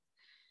உங்களுக்கு.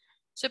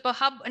 ஸோ இப்போ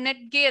ஹப்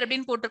நெட் கேர்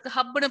அப்படின்னு போட்டிருக்கு,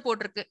 ஹப்னு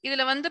போட்டிருக்கு.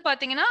 இதுல வந்து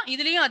பாத்தீங்கன்னா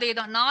இதுலயும் அதே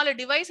தான். 4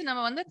 டிவைஸ்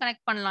நம்ம வந்து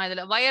கனெக்ட் பண்ணலாம்.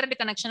 இதுல வயர்டு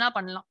கனெக்ஷனா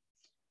பண்ணலாம்.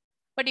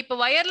 பட் இப்போ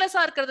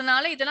வயர்லெஸ்ஸா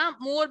இருக்கிறதுனால இதெல்லாம்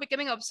மோர்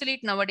becoming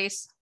obsolete nowadays.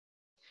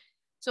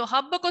 So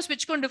ஹப்புக்கும்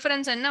ஸ்விட்ச்க்கும்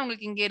difference என்ன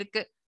உங்களுக்கு இங்க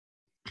இருக்கு?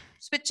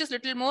 ஸ்விட்ச் is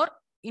little more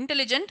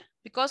intelligent,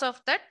 because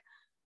of that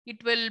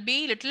it will be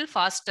little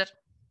faster.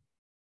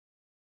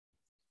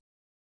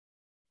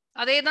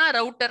 அதேதான்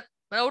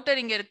ரவுட்டர்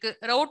இங்க இருக்கு.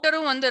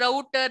 ரவுட்டரும் வந்து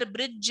ரவுட்டர்,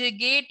 பிரிட்ஜ்,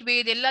 கேட்வே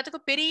இது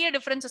எல்லாத்துக்கும் பெரிய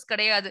டிஃபரன்சஸ்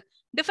கிடையாது.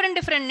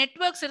 டிஃபரெண்ட்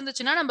நெட்வொர்க்ஸ்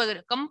இருந்துச்சுன்னா நம்ம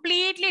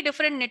கம்ப்ளீட்லி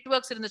டிஃபரெண்ட்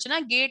நெட்வொர்க்ஸ் இருந்துச்சுன்னா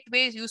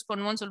கேட்வே யூஸ்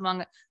பண்ணுவோம்னு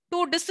சொல்லுவாங்க.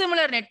 2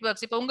 டிசிமிலர்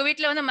நெட்வொர்க்ஸ். இப்போ உங்க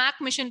வீட்டுல வந்து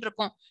மேக் மிஷின்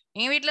இருக்கும்,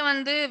 என் வீட்டுல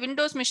வந்து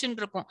விண்டோஸ் மிஷின்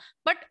இருக்கும்.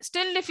 But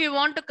still if you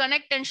want to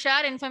connect and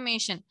share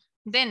information,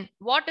 then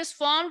what is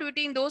formed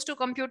between those 2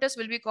 computers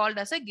will be called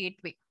as a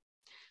gateway.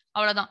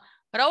 அவ்வளவுதான்.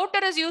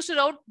 Router is use to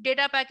route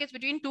data packets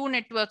between 2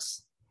 networks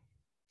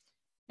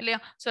இல்லையா?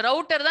 So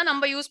router தான்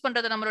நம்ம use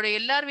பண்றது. நம்மளோட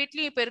எல்லார்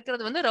வீட்லயும் இப்ப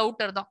இருக்கிறது வந்து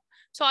ரவுட்டர் தான்.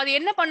 சோ அது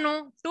என்ன பண்ணும்?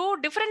 2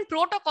 டிஃபரெண்ட்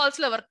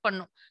ப்ரோட்டோகால்ஸ்ல ஒர்க்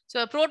பண்ணும்.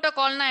 சோ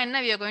ப்ரோட்டோகால்னா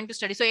என்ன we are going to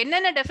study. So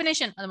என்னென்ன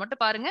டெஃபினேஷன் அது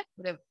மட்டும் பாருங்க.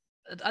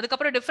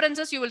 அதுக்கப்புறம்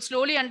differences you will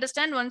slowly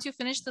understand once you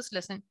finish this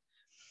lesson.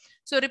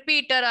 So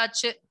repeater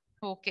ஆச்சு.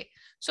 Okay.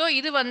 So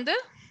இது வந்து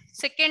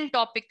second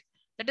topic,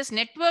 that is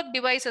network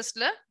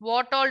devicesல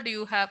what all do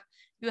you have?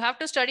 You have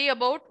to study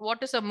about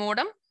what is a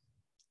modem.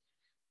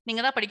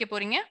 நீங்க தான் படிக்க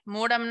போறீங்க.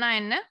 modemனா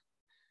என்ன,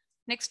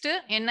 next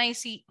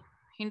NIC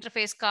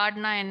interface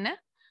cardனா என்ன,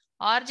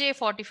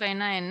 RJ45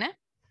 னா என்ன,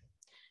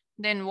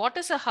 then what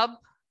is a hub,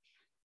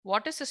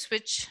 what is a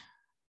switch,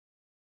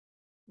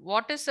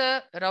 what is a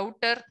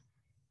router,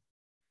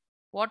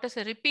 what is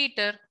a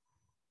repeater,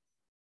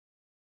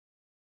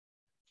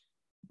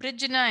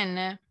 bridge na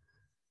enna,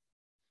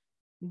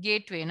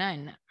 gateway na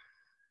enna.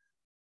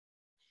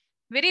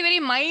 Very very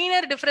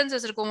minor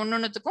differences irukum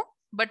onnonnuthukkum,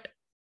 but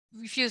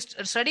if you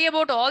study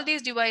about all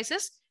these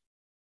devices,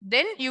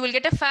 then you will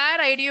get a fair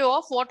idea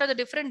of what are the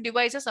different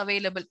devices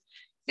available.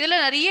 இதுல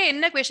நிறைய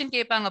என்ன question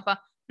கேட்பாங்கப்பா,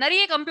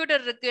 நிறைய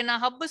computer இருக்கு,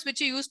 நான் hub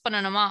ஸ்விட்ச் use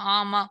பண்ணணுமா?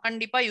 ஆமா,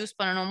 கண்டிப்பா யூஸ்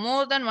பண்ணணும்.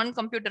 மோர் தென் ஒன்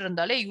கம்ப்யூட்டர்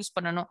இருந்தாலே யூஸ்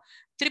பண்ணணும்.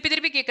 திருப்பி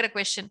திருப்பி கேட்கிற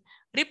கொஸ்டின்,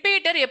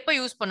 ரிப்பீட்டர் எப்ப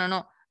யூஸ்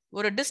பண்ணணும்?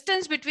 ஒரு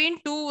டிஸ்டன்ஸ் பிட்வீன்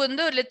டூ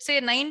வந்து லெட்ஸ் சே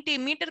 90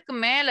 மீட்டருக்கு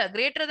மேல,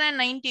 கிரேட்டர் தேன்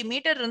 90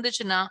 மீட்டர்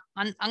இருந்துச்சுன்னா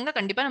அங்க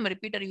கண்டிப்பா நம்ம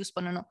ரிப்பீட்டர் யூஸ்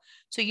பண்ணணும்.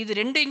 ஸோ இது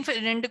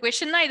ரெண்டு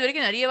கொஸ்டின் தான் இது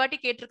வரைக்கும் நிறைய வாட்டி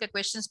கேட்டிருக்க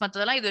கொஸ்டின்ஸ்,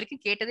 மற்றதெல்லாம் இது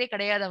வரைக்கும் கேட்டதே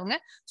கிடையாது அவங்க.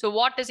 So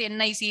what is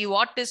NIC,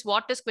 what is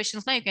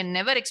questions you can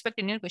never expect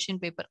in your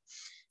question paper.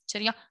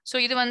 சரியா? ஸோ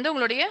இது வந்து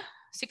உங்களுடைய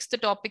 6th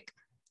topic.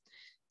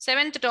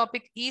 7th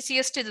topic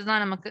easiest,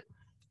 இதுதான் நமக்கு.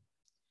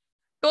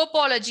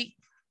 டோபாலஜி.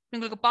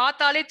 உங்களுக்கு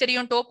பார்த்தாலே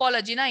தெரியும்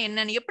டோபாலஜினா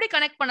என்னன்னு. எப்படி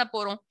கனெக்ட் பண்ண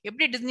போறோம்,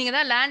 எப்படி நீங்க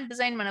தான் லேண்ட்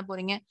டிசைன் பண்ண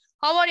போறீங்க.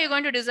 How are you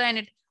going to design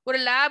it? ஒரு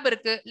லேப்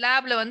இருக்கு,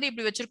 லேப்ல வந்து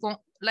இப்படி வச்சிருக்கோம்,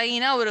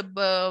 லைனா ஒரு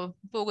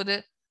போகுது,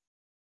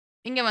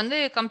 இங்க வந்து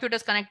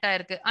கம்ப்யூட்டர்ஸ் கனெக்ட்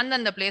ஆயிருக்கு,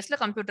 அந்தந்த பிளேஸ்ல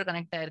கம்ப்யூட்டர்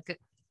கனெக்ட் ஆயிருக்கு.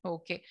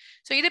 ஓகே.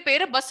 ஸோ இது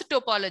பேரு பஸ்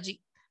டோபாலஜி.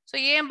 ஸோ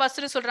ஏன்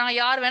பஸ்ன்னு சொல்றாங்க,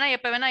 யார் வேணா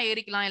எப்ப வேணா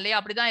ஏறிக்கலாம் இல்லையா?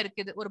 அப்படிதான்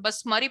இருக்குது, ஒரு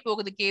பஸ் மாதிரி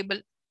போகுது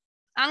கேபிள்,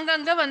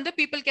 அங்கங்க வந்து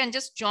people can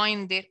just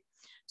join there.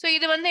 So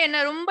இது வந்து என்ன,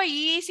 ரொம்ப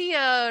ஈஸி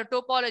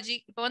டோபாலஜி.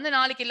 இப்போ வந்து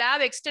நாளைக்கு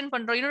லேப் எக்ஸ்டெண்ட்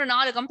பண்றோம், இன்னொரு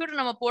 4 கம்ப்யூட்டர்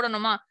நம்ம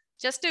போடணுமா,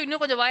 ஜஸ்ட்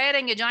இன்னும் கொஞ்சம் வயர்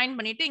இங்க ஜாயின்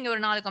பண்ணிட்டு இங்க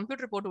ஒரு 4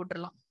 கம்ப்யூட்டர் போட்டு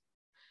விட்டுறலாம்.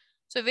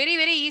 So very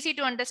very easy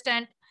to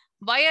understand.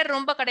 Wire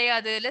ரொம்ப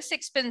கிடையாது, லெஸ்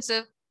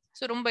எக்ஸ்பென்சிவ்.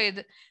 ஸோ ரொம்ப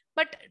இது.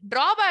 பட்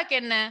டிராபேக்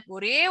என்ன,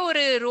 ஒரே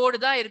ஒரு ரோடு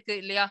தான் இருக்கு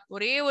இல்லையா,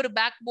 ஒரே ஒரு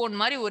பேக் போன்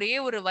மாதிரி ஒரே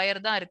ஒரு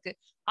வயர் தான் இருக்கு,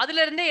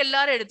 அதுல இருந்தே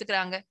எல்லாரும்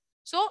எடுத்துக்கிறாங்க.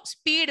 ஸோ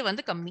ஸ்பீடு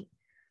வந்து கம்மி.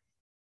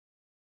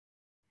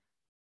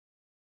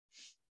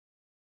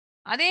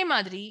 அதே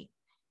மாதிரி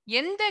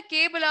எந்த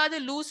கேபிளாவது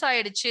லூஸ்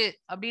ஆயிடுச்சு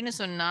அப்படின்னு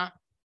சொன்னா,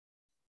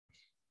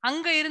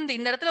 அங்க இருந்து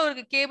இந்த இடத்துல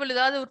ஒரு கேபிள்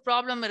ஏதாவது ஒரு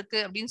ப்ராப்ளம் இருக்கு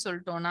அப்படின்னு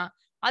சொல்லிட்டோம்னா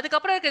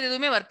அதுக்கப்புறம் இருக்கிறது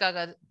எதுவுமே ஒர்க்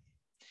ஆகாது.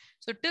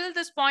 So till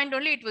this point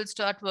only it will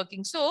start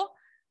working. So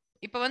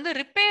இப்போ வந்து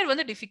ரிப்பேர்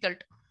வந்து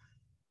டிஃபிகல்ட்.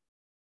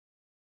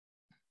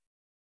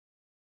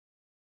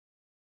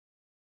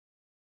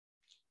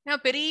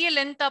 பெரிய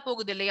லென்த்தா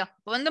போகுது இல்லையா,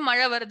 இப்போ வந்து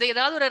மழை வருது,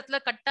 ஏதாவது ஒரு இடத்துல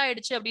கட்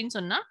ஆயிடுச்சு அப்படின்னு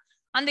சொன்னா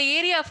அந்த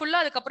ஏரியா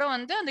ஃபுல்லா அதுக்கப்புறம்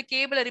வந்து அந்த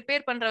கேபிளை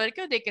ரிப்பேர் பண்ற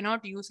வரைக்கும் they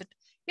cannot use it.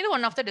 இது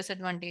one of the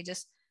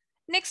disadvantages.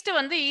 Next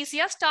வந்து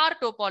ஈஸியா ஸ்டார்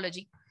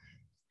டோபாலஜி.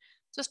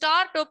 ஸோ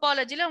ஸ்டார்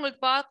டோபாலஜில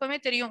உங்களுக்கு பார்க்கவே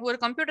தெரியும், ஒரு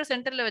கம்ப்யூட்டர்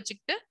சென்டர்ல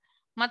வச்சுக்கிட்டு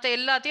மற்ற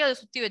எல்லாத்தையும் அதை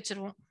சுத்தி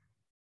வச்சிருவோம்.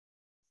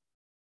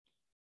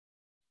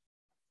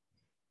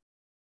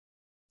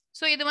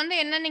 ஸோ இது வந்து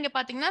என்ன நீங்க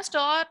பாத்தீங்கன்னா,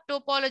 ஸ்டார்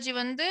டோபாலஜி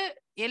வந்து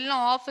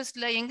எல்லாம்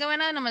ஆஃபீஸ்ல எங்க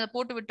வேணா நம்ம அதை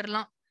போட்டு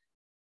விட்டுறலாம்.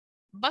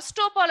 பஸ்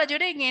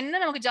டோபாலஜியோட இங்க என்ன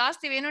நமக்கு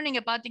ஜாஸ்தி வேணும்னு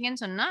நீங்க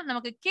பாத்தீங்கன்னு சொன்னா,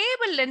 நமக்கு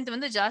கேபிள் லென்த்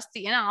வந்து ஜாஸ்தி.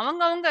 ஏன்னா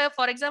அவங்க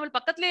ஃபார் எக்ஸாம்பிள்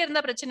பக்கத்துலயே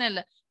இருந்தா பிரச்சனை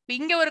இல்லை. இப்போ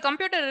இங்க ஒரு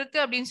கம்ப்யூட்டர் இருக்கு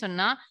அப்படின்னு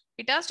சொன்னா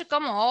it has to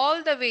come all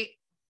the way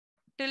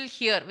till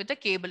here with a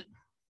cable.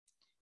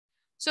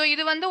 So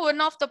இது வந்து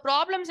ஒன் ஆஃப் த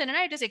ப்ராப்ளம்ஸ்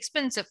என்னன்னா, இட் இஸ்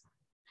எக்ஸ்பென்சிவ்.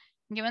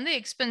 இங்க வந்து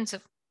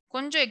எக்ஸ்பென்சிவ்,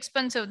 கொஞ்சம்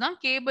எக்ஸ்பென்சிவ் தான்,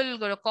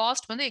 கேபிளோட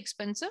காஸ்ட் வந்து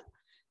எக்ஸ்பென்சிவ்.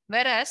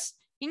 வெரஸ்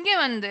இங்க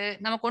வந்து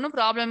நமக்கு ஒன்றும்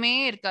ப்ராப்ளமே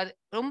இருக்காது,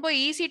 ரொம்ப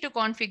ஈஸி டு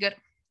கான்ஃபிகர்.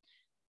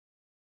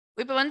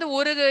 இப்ப வந்து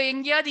ஒரு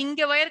எங்கேயாவது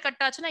இங்க வயர்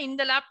கட் ஆச்சுன்னா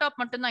இந்த லேப்டாப்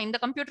மட்டும்தான், இந்த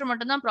கம்ப்யூட்டர்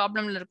மட்டும்தான்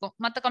ப்ராப்ளம்ல இருக்கும்,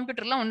 மற்ற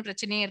கம்ப்யூட்டர்லாம் ஒன்றும்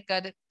பிரச்சனையே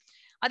இருக்காது.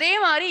 அதே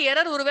மாதிரி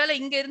எரர் ஒருவேளை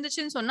இங்க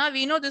இருந்துச்சுன்னு சொன்னா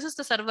we know this is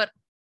the server,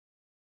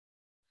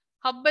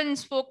 hub and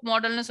spoke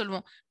மாடல்னு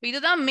சொல்லுவோம்.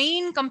 இதுதான்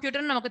மெயின்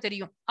கம்ப்யூட்டர்னு நமக்கு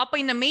தெரியும். அப்ப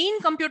இந்த மெயின்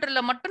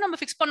கம்ப்யூட்டர்ல மட்டும்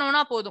நம்ம ஃபிக்ஸ்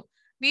பண்ணோம்னா போதும்,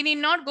 we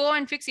need not go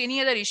and fix any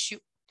other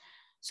issue.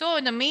 So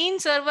இந்த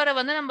மெயின் சர்வரை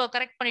வந்து நம்ம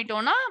கரெக்ட்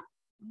பண்ணிட்டோம்னா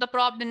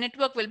the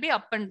network will be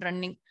up and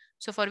running.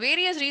 So for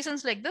various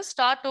reasons like this,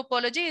 star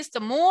topology is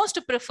the most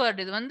preferred.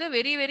 இது வந்து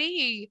very very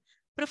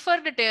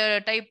preferred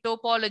type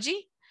topology.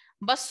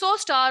 பஸ்ஸோ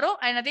ஸ்டாரோ,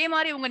 and அதே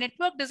மாதிரி உங்க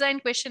நெட்வொர்க் டிசைன்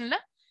கொஸ்டின்ல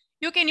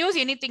யூ கேன் யூஸ்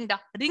எனிதிங் டா.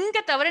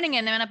 ரிங்கை தவிர நீங்க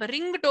என்ன வேணா, இப்ப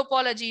ரிங்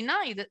டோபாலஜினா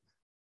இது.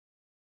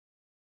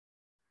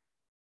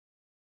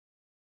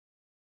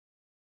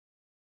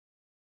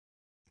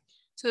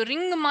 ஸோ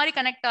ரிங் மாதிரி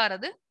கனெக்ட்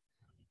ஆகிறது.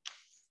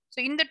 ஸோ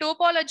இந்த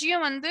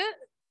டோபாலஜியும் வந்து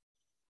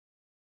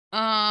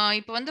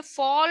இப்போ வந்து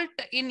ஃபால்ட்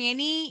இன்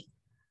எனி,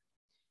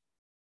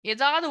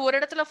 ஏதாவது ஒரு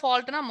இடத்துல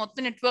ஃபால்ட்னா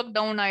மொத்த நெட்வொர்க்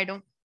டவுன்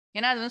ஆயிடும்,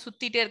 ஏன்னா அது வந்து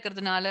சுத்திட்டே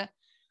இருக்கிறதுனால.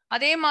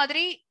 அதே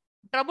மாதிரி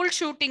ட்ரபுள்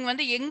ஷூட்டிங்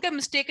வந்து எங்க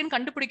மிஸ்டேக்னு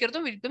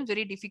கண்டுபிடிக்கிறதும் becomes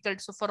very difficult.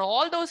 So for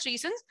all those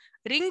reasons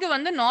ring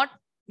வந்து not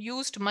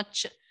used much.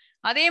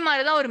 அதே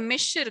மாதிரி தான் ஒரு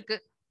மெஷ் இருக்கு.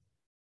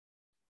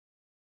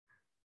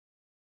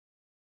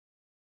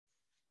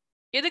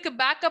 எதுக்கு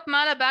பேக்கப்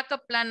மேல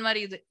பேக்கப் பிளான்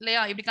மாதிரி இது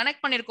இல்லையா? இப்படி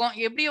கனெக்ட் பண்ணிருக்கோம்,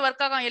 எப்படி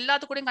ஒர்க் ஆகும்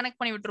எல்லாத்துக்கூடயும் கனெக்ட்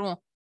பண்ணி விட்டுருவோம்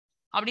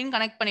அப்படின்னு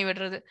கனெக்ட் பண்ணி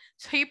விடுறது.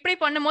 ஸோ இப்படி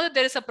பண்ணும்போது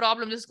there is a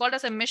problem. This is called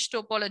as a mesh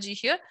topology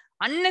here.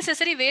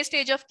 Unnecessary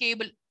wastage of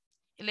cable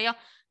இல்லையா?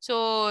 ஸோ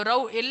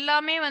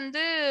எல்லாமே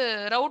வந்து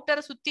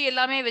ரவுட்டரை சுத்தி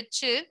எல்லாமே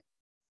வச்சு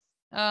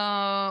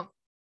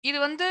இது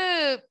வந்து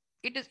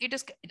it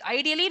is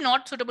ideally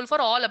not suitable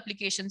for all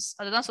applications.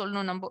 அதுதான்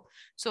சொல்லணும் நம்ம.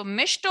 ஸோ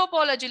மெஷ்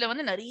டோபாலஜில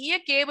வந்து நிறைய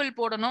கேபிள்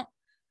போடணும்.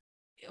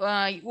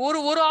 ஒரு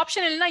ஒரு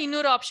ஆப்ஷன் இல்லைன்னா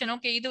இன்னொரு ஆப்ஷன்.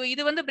 ஓகே,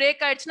 இது வந்து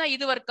பிரேக் ஆயிடுச்சுன்னா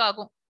இது ஒர்க்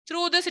ஆகும்.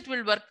 Through this it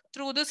will work,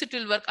 through this it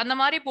will work, அந்த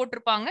மாதிரி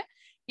போட்டிருப்பாங்க.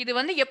 இது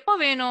வந்து எப்போ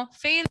வேணும்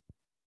ஃபெயில்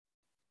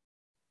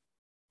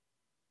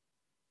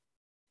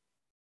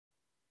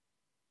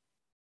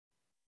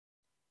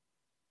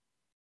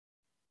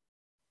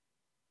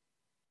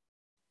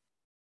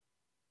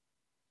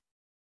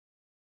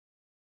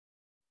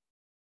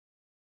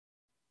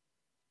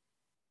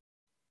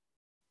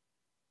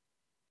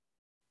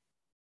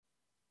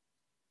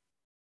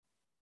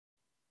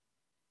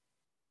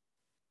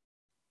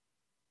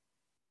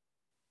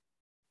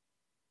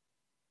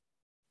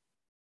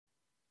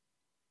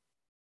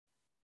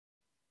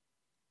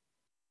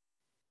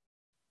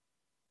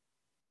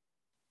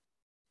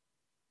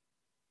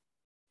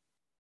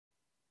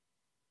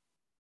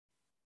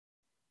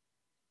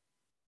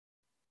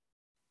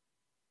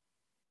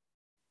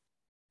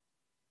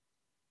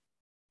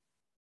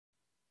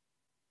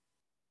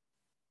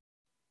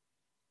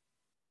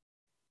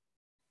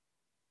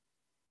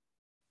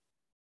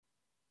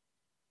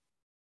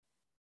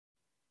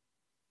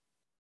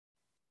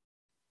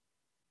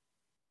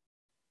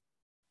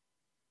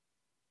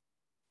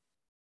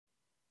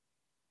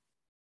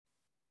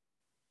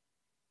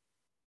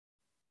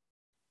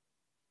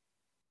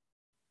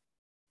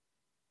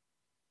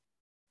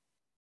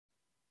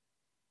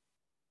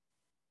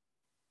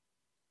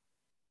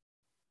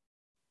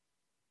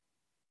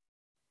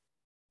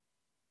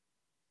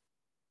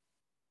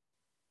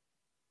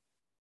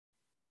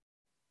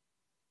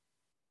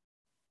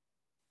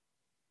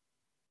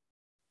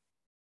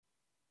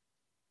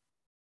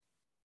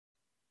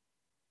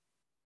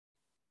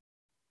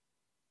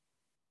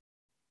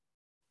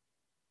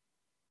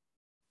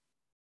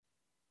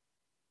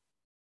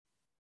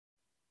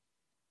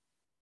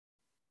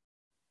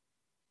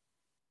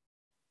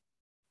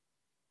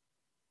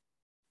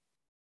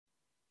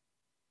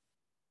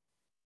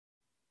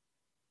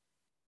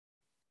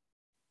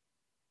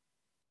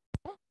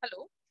ஹலோ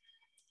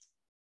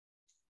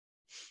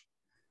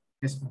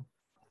எஸ் மேம்.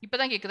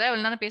 இப்பதான் கேக்குதா?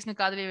 எவ்வளவு நேரம் பேசுன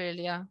காதவே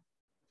இல்லையா?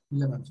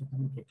 இல்ல மேம்,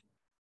 சுத்தமா கேட்கல.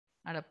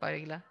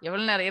 அடப்பாவீங்களா,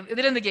 எவ்வளவு நேரம்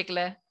இதுல இருந்து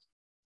கேட்கல?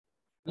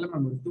 இல்ல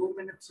மேம், ஒரு 2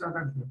 minutes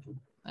தான் கேட்கல.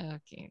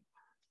 Okay,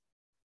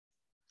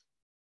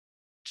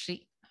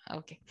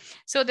 okay.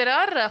 So there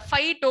are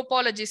 5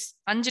 topologies.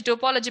 5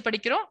 topology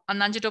படிக்கிறோம்.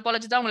 அந்த 5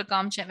 டோபாலஜி தான் உங்களுக்கு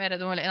காமிச்சேன், வேற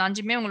எதுவும் இல்லை.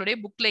 5மே உங்களுடைய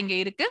புக்ல இங்க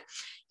இருக்கு.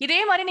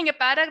 இதே மாதிரி நீங்க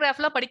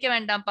பேராகிராஃப்லாம் படிக்க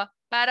வேண்டாம்ப்பா.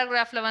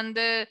 பேராகிராஃப்ல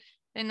வந்து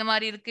இந்த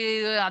மாதிரி இருக்கு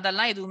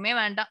அதெல்லாம் எதுவுமே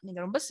வேண்டாம். நீங்க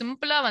ரொம்ப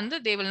சிம்பிளா வந்து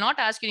they will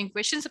not ask you. நீங்க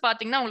கொஸ்டின்ஸ்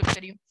பாத்தீங்கன்னா உங்களுக்கு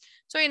தெரியும்.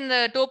 ஸோ இந்த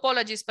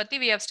டோபாலஜிஸ் பத்தி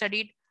we have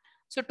studied.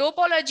 So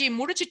topology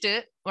முடிச்சுட்டு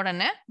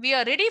உடனே we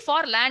are ready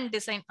for land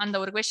design. அந்த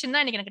ஒரு கொஸ்டின்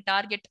தான் இன்னைக்கு எனக்கு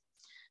டார்கெட்.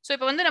 ஸோ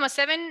இப்போ வந்து நம்ம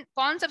 7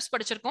 கான்செப்ட்ஸ்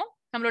படிச்சிருக்கோம்.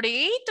 நம்மளோட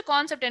 8th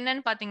கான்செப்ட்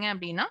என்னன்னு பாத்தீங்க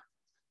அப்படின்னா,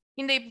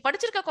 இந்த இப்ப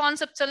படிச்சிருக்க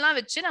கான்செப்ட்ஸ் எல்லாம்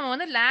வச்சு நம்ம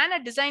வந்து லேண்டை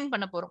டிசைன்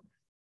பண்ண போறோம்.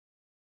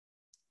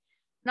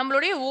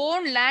 நம்மளுடைய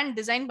ஓன் லேண்ட்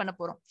டிசைன் பண்ண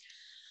போறோம்.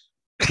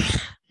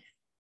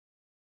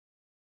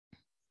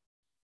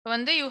 இப்போ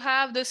வந்து யூ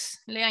ஹேவ் திஸ்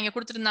இல்லையா, இங்க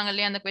கொடுத்துருந்தாங்க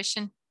இல்லையா அந்த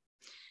question.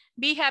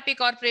 Be happy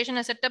corporation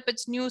has set up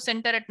its new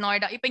center at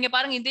Noida. இப்போ இங்க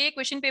பாருங்க, இதே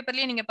கொஸ்டின்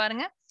பேப்பர்லயே நீங்க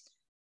பாருங்க,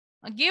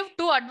 give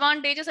 2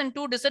 advantages and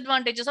 2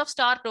 disadvantages of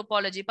star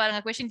topology.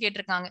 பாருங்க கொஸ்டின்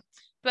கேட்டிருக்காங்க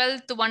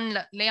 12th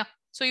 1ல இல்லையா.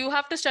 So you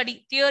have to study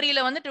தியரியில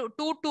வந்து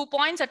 2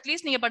 பாயிண்ட்ஸ்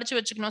அட்லீஸ்ட் நீங்க படிச்சு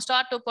வச்சுக்கணும்.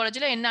 ஸ்டார்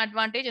டோபாலஜில என்ன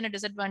அட்வான்டேஜ் என்ன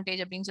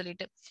டிஸ்அட்வான்டேஜ் அப்படின்னு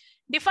சொல்லிட்டு.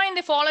 டிஃபைன்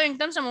தி ஃபாலோயிங்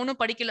டர்ம்ஸ் நம்ம ஒன்றும்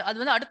படிக்கல, அது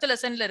வந்து அடுத்த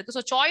லெசன்ல இருக்கு.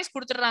 ஸோ சாய்ஸ்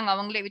கொடுத்துறாங்க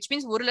அவங்களே, விச்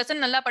மீன்ஸ் ஒரு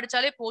லெசன் நல்லா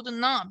படிச்சாலே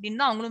போதும் தான் அப்படின்னு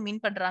தான் அவங்களும்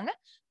மீன் பண்றாங்க.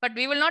 But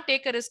we will not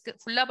take a risk,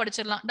 ஃபுல்லா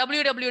படிச்சிடலாம்.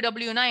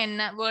 www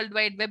என்ன, world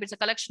wide web,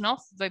 it's collection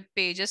of web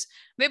pages.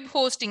 Web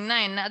ஹோஸ்டிங்னா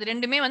என்ன, அது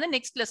ரெண்டுமே வந்து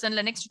நெக்ஸ்ட்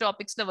லெசன்ல நெக்ஸ்ட்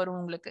டாபிக்ஸ்ல வரும்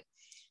உங்களுக்கு.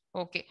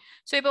 ஓகே,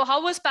 சோ இப்போ how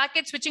is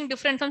packet switching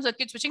different from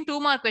circuit switching 2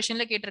 mark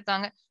क्वेश्चनல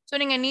கேட்டிருக்காங்க. சோ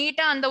நீங்க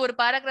நீட்டா அந்த ஒரு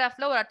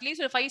பாராகிராஃப்ல ஒரு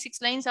அட்லீஸ்ட் ஒரு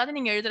 5-6 லைன்ஸ் ஆவது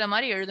நீங்க எழுதுற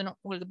மாதிரி எழுதணும்.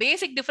 உங்களுக்கு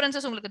பேசிக்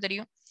டிஃபரன்சஸ் உங்களுக்கு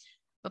தெரியும்.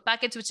 இப்போ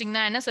பாக்கெட்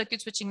ஸ்விட்சிங்னா என்ன,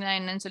 சர்க்யூட் ஸ்விட்சிங்னா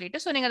என்னன்னு சொல்லிட்டு.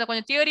 சோ நீங்க அதை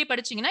கொஞ்சம் தியரி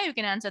படிச்சீங்கன்னா you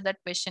can answer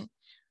that question.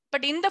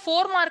 But இந்த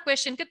 4 மார்க்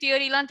क्वेश्चनக்கு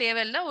தியரிலாம்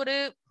தேவையில்லை. ஒரு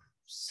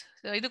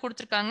இது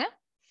கொடுத்துருக்காங்க.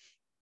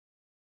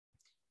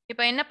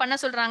 இப்போ என்ன பண்ண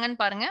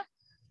சொல்றாங்கன்னு பாருங்க.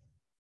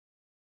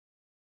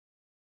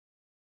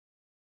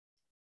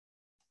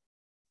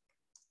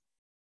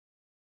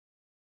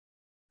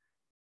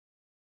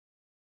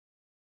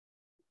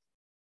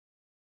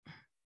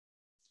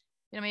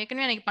 நம்ம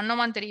ஏற்கனவே எனக்கு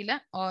பண்ணோமான்னு தெரியல,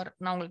 ஆர்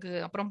நான் உங்களுக்கு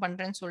அப்புறம்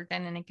பண்றேன்னு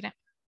சொல்லிட்டேன்னு நினைக்கிறேன்.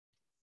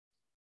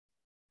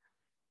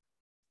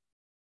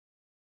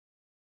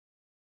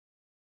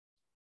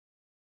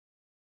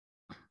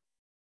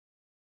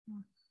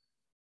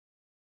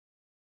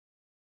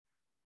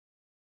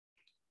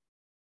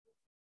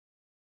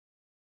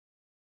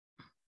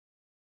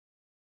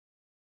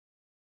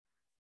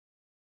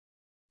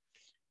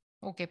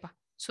 ஓகேப்பா.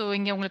 ஸோ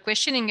இங்க உங்களுக்கு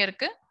கொஸ்டின் இங்க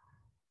இருக்கு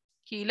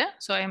கீழே.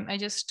 So I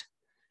just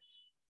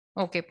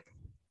okay.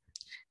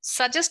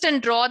 Suggest and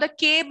draw the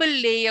cable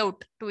layout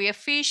to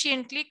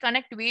efficiently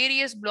connect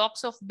various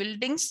blocks of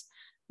buildings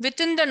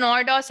within the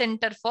Noida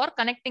Center for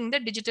connecting the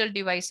digital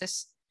devices.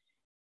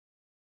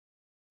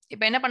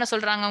 இப்போ என்ன பண்ண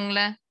சொல்றாங்க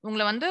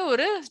உங்களை வந்து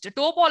ஒரு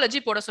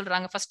டோபாலஜி போட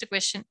சொல்றாங்க ஃபர்ஸ்ட்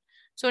கொஸ்டின்.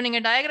 ஸோ நீங்க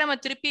டயக்ராம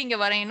திருப்பி இங்க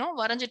வரையணும்,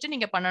 வரைஞ்சிட்டு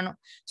நீங்க பண்ணணும்.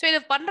 ஸோ இதை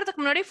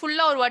பண்றதுக்கு முன்னாடி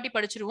ஃபுல்லா ஒரு வாட்டி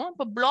படிச்சிருவோம்.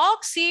 இப்போ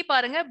பிளாக் சி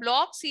பாருங்க,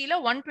 பிளாக்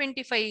சில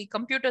 125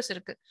 கம்ப்யூட்டர்ஸ்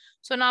இருக்கு.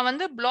 ஸோ நான்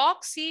வந்து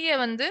பிளாக் சியை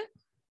வந்து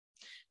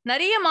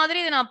நிறைய மாதிரி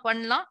இதை நான்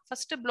பண்ணலாம்.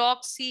 ஃபர்ஸ்ட்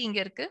பிளாக் சி இங்க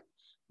இருக்கு.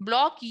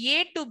 Black A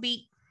to be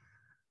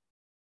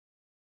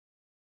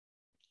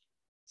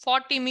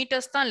 40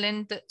 meters தான்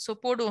லென்த். ஸோ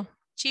போடுவோம்,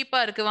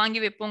 சீப்பா இருக்கு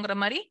வாங்கி வைப்போங்கிற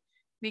மாதிரி.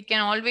 we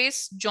can always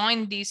join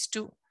these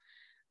two.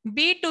 B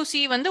to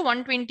C வந்து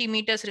 120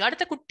 meters இருக்கு.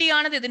 அடுத்த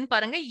குட்டியானது எதுன்னு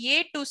பாருங்க, A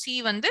to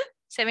C வந்து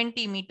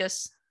 70 meters.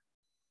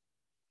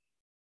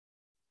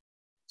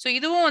 ஸோ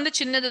இதுவும் வந்து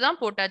சின்னதுதான்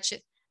போட்டாச்சு.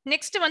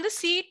 நெக்ஸ்ட் வந்து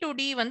C to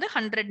D வந்து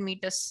 100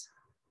 meters.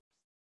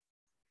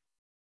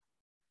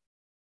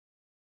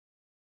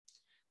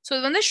 ஸோ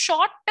இது வந்து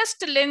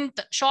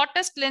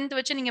ஷார்டஸ்ட் லென்த்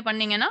வச்சு நீங்க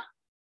பண்ணீங்கன்னா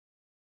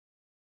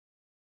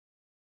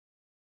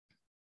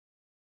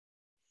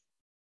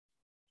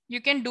you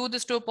can do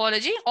this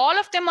topology. All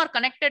of them are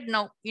connected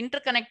now,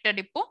 interconnected.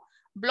 இப்போ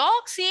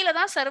block C ல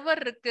தான்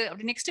சர்வர் இருக்கு.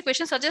 அப்படி next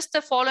question, suggest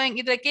the following.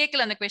 இத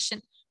கேட்கல அந்த question,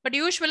 but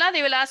usually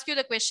they will ask you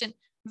the question,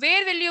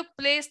 where will you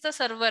place the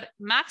server?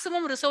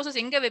 Maximum resources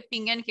எங்க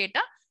வைப்பீங்கன்னு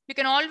கேட்டா you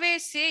can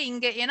always say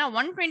இங்க. ஏன்னா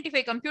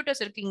 125 computers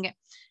இருக்கு இங்க,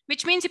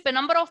 which means இப்ப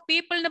number of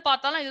people னு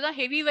பார்த்தாலும் இதுதான்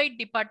heavy weight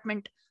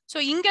department. ஸோ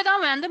இங்க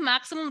தான் வந்து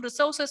மேக்ஸிமம்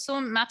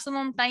ரிசோர்சஸும்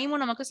மேக்ஸிமம்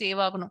டைமும் நமக்கு சேவ்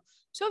ஆகணும்.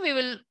 So we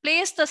will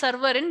place the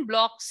server in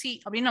black C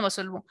அப்படின்னு நம்ம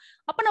சொல்லுவோம்.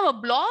 அப்போ நம்ம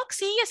பிளாக்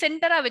சியை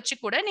சென்டரா வச்சு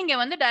கூட நீங்க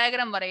வந்து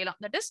டயக்ராம் வரையலாம்.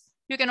 That is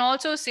you can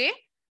also say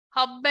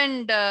hub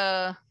and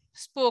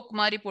spoke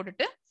மாதிரி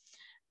போட்டுட்டு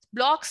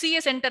பிளாக்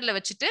சியை சென்டர்ல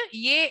வச்சுட்டு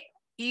ஏ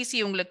ஈசி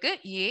உங்களுக்கு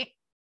ஏ,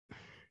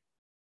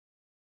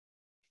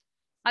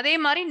 அதே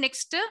மாதிரி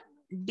next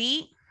D,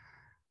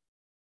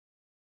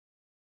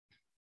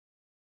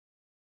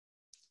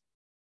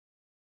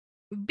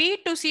 B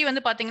to C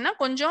வந்து பாத்தீங்கன்னா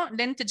கொஞ்சம்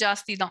லென்த்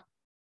ஜாஸ்தி தான்.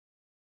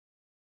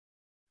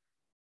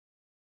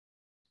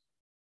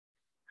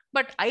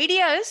 But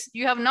idea is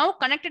you have now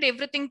connected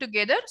everything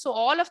together, so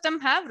all of them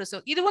have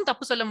resource. இதுவும்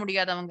தப்பு சொல்ல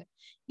முடியாது அவங்க.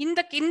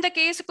 இந்த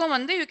கேஸுக்கும்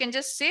வந்து you can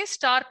just say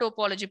star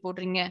topology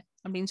போடுறீங்க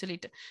அப்படின்னு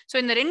சொல்லிட்டு. ஸோ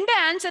இந்த ரெண்டு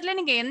ஆன்சர்ல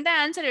நீங்க எந்த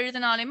ஆன்சர்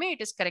எழுதினாலுமே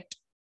இட் இஸ் கரெக்ட்.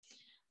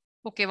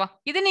 ஓகேவா?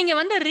 இது நீங்க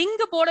வந்து ரிங்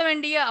போட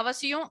வேண்டிய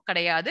அவசியம்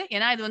கிடையாது.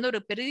 ஏன்னா இது வந்து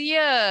ஒரு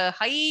பெரிய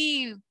ஹை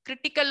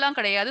கிரிட்டிக்கல்லாம்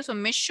கிடையாது. ஸோ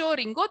மெஷோ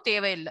ரிங்கோ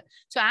தேவையில்லை.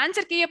 ஸோ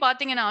ஆன்சர் கீயை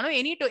பார்த்தீங்கன்னாலும்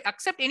any to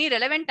accept any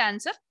relevant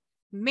answer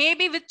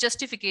maybe with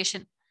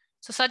justification.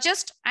 So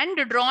suggest and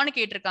ட்ரான்னு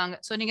கேட்டிருக்காங்க.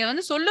 ஸோ நீங்க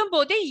வந்து சொல்லும்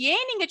போதே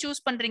ஏன் நீங்க சூஸ்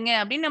பண்றீங்க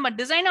அப்படின்னு நம்ம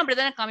டிசைன்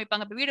அப்படிதானே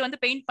காமிப்பாங்க. இப்போ வீடு வந்து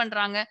பெயிண்ட்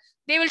பண்றாங்க,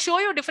 they will show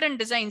you different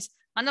designs.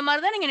 அந்த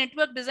மாதிரி தான் நீங்க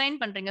நெட்வொர்க் டிசைன்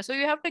பண்றீங்க. So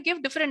you have to give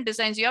different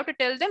designs. You have to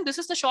tell them this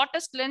is the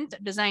shortest length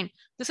design,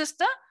 this is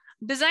the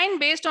design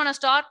based on a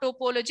star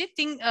topology,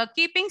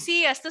 keeping C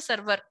as the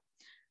server.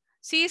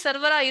 C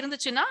சர்வரா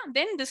இருந்துச்சுன்னா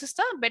then this is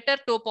the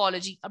better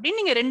topology அப்படின்னு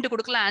நீங்க ரெண்டு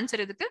கொடுக்கலாம்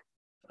answer. இதுக்கு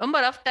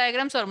ரொம்ப rough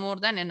diagrams R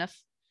மோர் தேன் enough.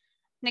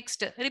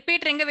 Next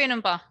repeater எங்க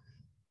வேணும்பா?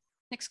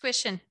 Next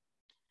question.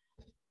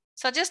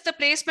 Suggest the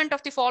placement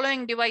of the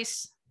following device.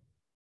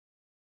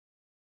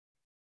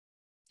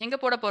 எங்க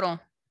போட போறோம்?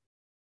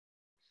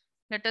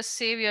 Let us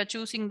say we are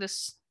choosing this.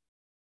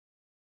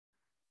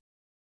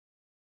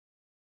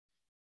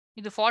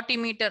 இது 40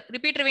 மீட்டர்.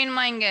 ரிப்பீட்டர்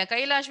வேணுமா? இங்க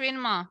கைலாஷ்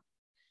வேணுமா?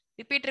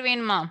 ரிப்பீட்டர்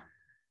வேணுமா?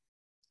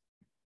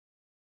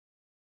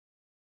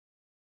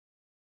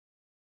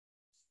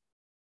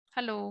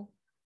 ஹலோ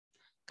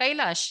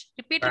கைலாஷ்,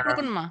 ரிப்பீட்டர்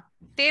கொடுக்கணுமா?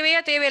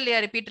 தேவையா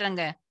தேவையில்லையா ரிப்பீட்டர்?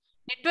 அங்க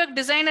நெட்வொர்க்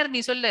டிசைனர் நீ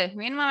சொல்லு,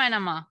 வேணுமா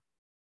வேணாமா?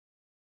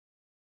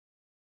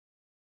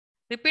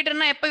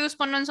 ரிப்பீட்டர்னா எப்ப யூஸ்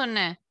பண்ணுன்னு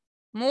சொன்னேன்?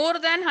 மோர்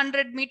தேன்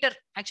 100 மீட்டர்,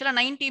 ஆக்சுவலா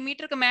 90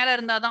 மீட்டருக்கு மேல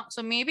இருந்தாதான்.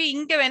 ஸோ மேபி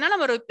இங்க வேணா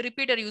நம்ம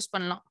ரிப்பீட்டர் யூஸ்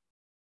பண்ணலாம்.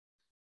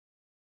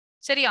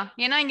 சரியா?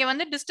 ஏன்னா இங்க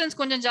வந்து டிஸ்டன்ஸ்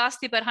கொஞ்சம்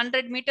ஜாஸ்தி, per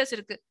 100 மீட்டர்ஸ்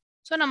இருக்கு.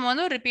 ஸோ நம்ம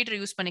வந்து ஒரு ரிப்பீட்டர்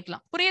யூஸ்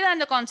பண்ணிக்கலாம். புரியுதா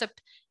இந்த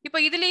கான்செப்ட்? இப்போ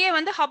இதுலயே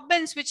வந்து ஹப்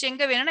அண்ட் ஸ்விட்ச்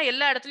எங்க வேணும்னா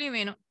எல்லா இடத்துலயும்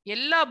வேணும்.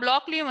 எல்லா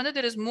பிளாக்லயும் வந்து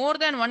there is more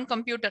than one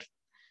computer.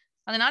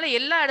 அதனால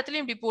எல்லா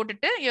இடத்துலயும் இப்படி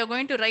போட்டுட்டு you are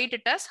going to write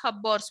it as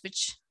hub or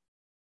switch.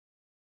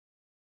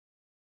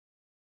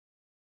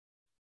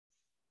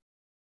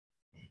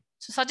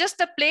 So suggest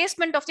the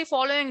placement of the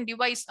following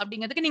device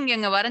அப்படிங்கிறதுக்கு நீங்க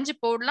இங்க வரைஞ்சு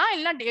போடலாம்,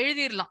 இல்ல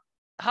எழுதிடலாம்.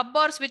 Hub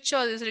or switch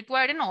is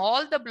required in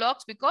all the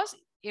blocks because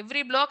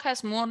every block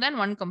has more than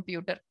one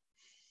computer.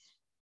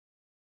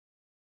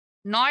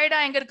 Noida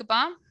எங்க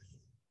இருக்குப்பா?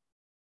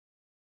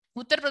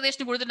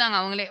 உத்தரப்பிரதேஷ்னு கொடுத்துட்டாங்க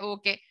அவங்களே.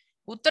 ஓகே,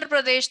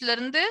 உத்தரப்பிரதேஷ்ல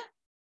இருந்து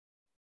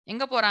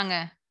எங்க போறாங்க?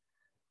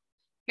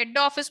 Head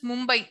office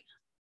Mumbai.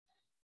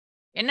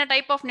 என்ன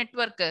டைப் ஆஃப்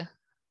நெட்வொர்க்?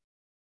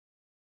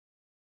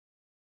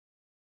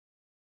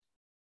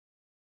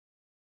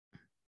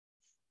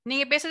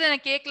 நீங்க பேசுறது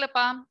எனக்கு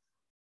கேட்கலப்பா.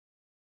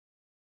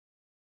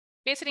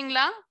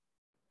 பேசுறீங்களா?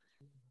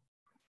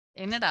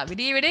 என்னடா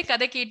விடிய விடிய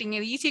கதை கேட்டீங்க,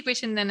 ஈஸி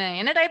கொஸ்டின் தானே.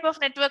 என்ன டைப்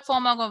ஆஃப் நெட்வொர்க்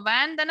ஃபார்ம் ஆகும்?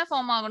 வேன் தானே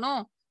ஃபார்ம்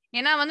ஆகணும்.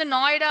 ஏன்னா வந்து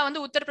நோய்டா வந்து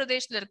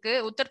உத்தரப்பிரதேஷ்ல இருக்கு.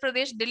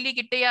 உத்தரப்பிரதேஷ் டெல்லி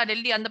கிட்டையா,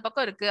 டெல்லி அந்த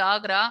பக்கம் இருக்கு.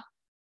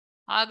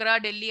 ஆக்ரா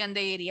டெல்லி அந்த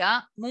ஏரியா.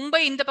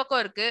 மும்பை இந்த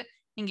பக்கம் இருக்கு.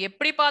 நீங்க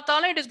எப்படி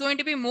பார்த்தாலும் it is going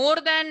to be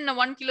more than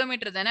 1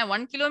 kilometre தானே.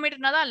 1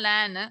 கிலோமீட்டர்னா தான்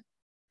லேன்.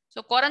 ஸோ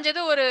குறைஞ்சது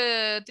ஒரு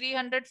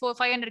 300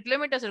 500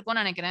 கிலோமீட்டர்ஸ்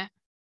இருக்கும்னு நினைக்கிறேன்.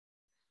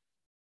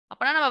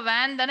 அப்பனா நம்ம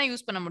வேன் தானே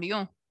யூஸ் பண்ண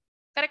முடியும்.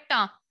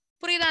 கரெக்டா?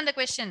 புரியுதா அந்த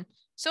கொஸ்டின்?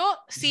 சோ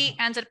சி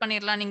ஆன்சர்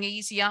பண்ணிடலாம் நீங்க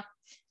ஈஸியா.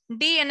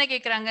 டி என்ன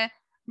கேக்குறாங்க?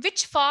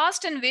 which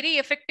fast and very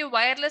effective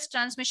wireless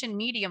transmission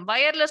medium,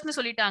 wirelessனு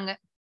சொல்லிட்டாங்க,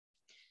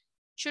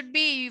 should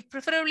be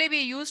preferably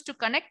be used to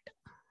connect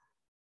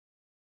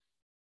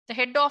the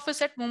head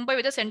office at Mumbai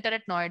with the center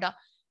at Noida.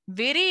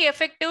 very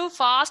effective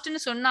fast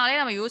னு சொன்னாலே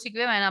நம்ம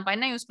யோசிக்கவே வேணாம்.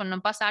 என்ன யூஸ்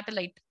பண்ணணும்ப்பா?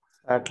 சேட்டலைட்.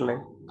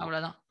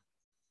 அவ்வளவுதான்.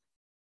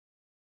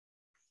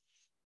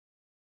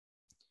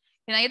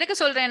 நான் எதுக்கு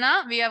சொல்றேன்னா,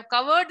 we have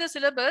covered the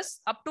syllabus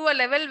up to a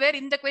level where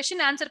இந்த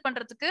கொஸ்டின் ஆன்சர்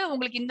பண்றதுக்கு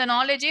உங்களுக்கு இந்த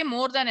நாலேஜே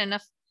மோர் than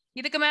enough.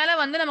 இதுக்கு மேல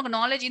வந்து நமக்கு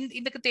நாலேஜ்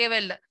இதுக்கு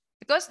தேவையில்லை.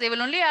 Because they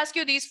will only ask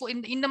you these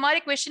இந்த மாதிரி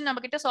கொஸ்டின்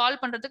நம்ம கிட்ட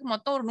சால்வ் பண்றதுக்கு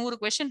மொத்தம் ஒரு 100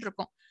 கொஸ்டின்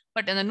இருக்கும்.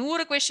 பட் அந்த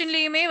 100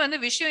 கொஸ்டின்லயுமே வந்து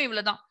விஷயம்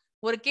இவ்வளவுதான்.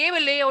 ஒரு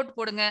கேபிள் லே அவுட்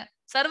போடுங்க,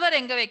 சர்வர்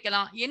எங்க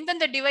வைக்கலாம்,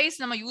 எந்தெந்த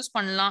டிவைஸ் நம்ம யூஸ்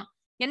பண்ணலாம்,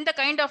 எந்த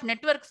கைண்ட் ஆஃப்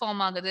நெட்வொர்க்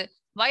ஃபார்ம் ஆகுது,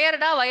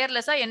 வயர்டா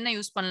வயர்லெஸ்ஸா என்ன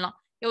யூஸ் பண்ணலாம்,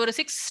 ஒரு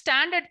 6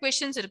 ஸ்டாண்டர்ட்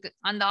கொஸ்டின்ஸ் இருக்கு.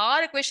 அந்த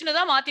 6 கொஸ்டின்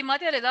தான் மாத்தி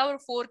மாத்தி அதுல ஏதாவது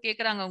ஒரு 4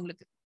 கேக்குறாங்க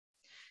உங்களுக்கு.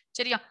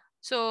 சரியா?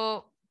 சோ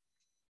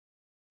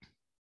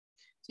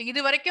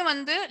இது வரைக்கும்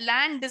வந்து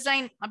லேண்ட்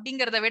டிசைன்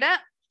அப்படிங்கறத விட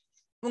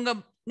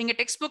நீங்க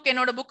டெக்ஸ்ட் புக்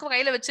என்னோட புக்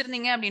கையில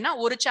வச்சிருந்தீங்க அப்படின்னா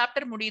ஒரு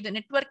சாப்டர் முடியுது.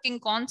 நெட்வொர்க்கிங்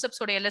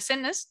கான்செப்ட்ஸ் உடைய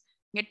lesson is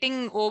getting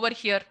over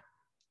here.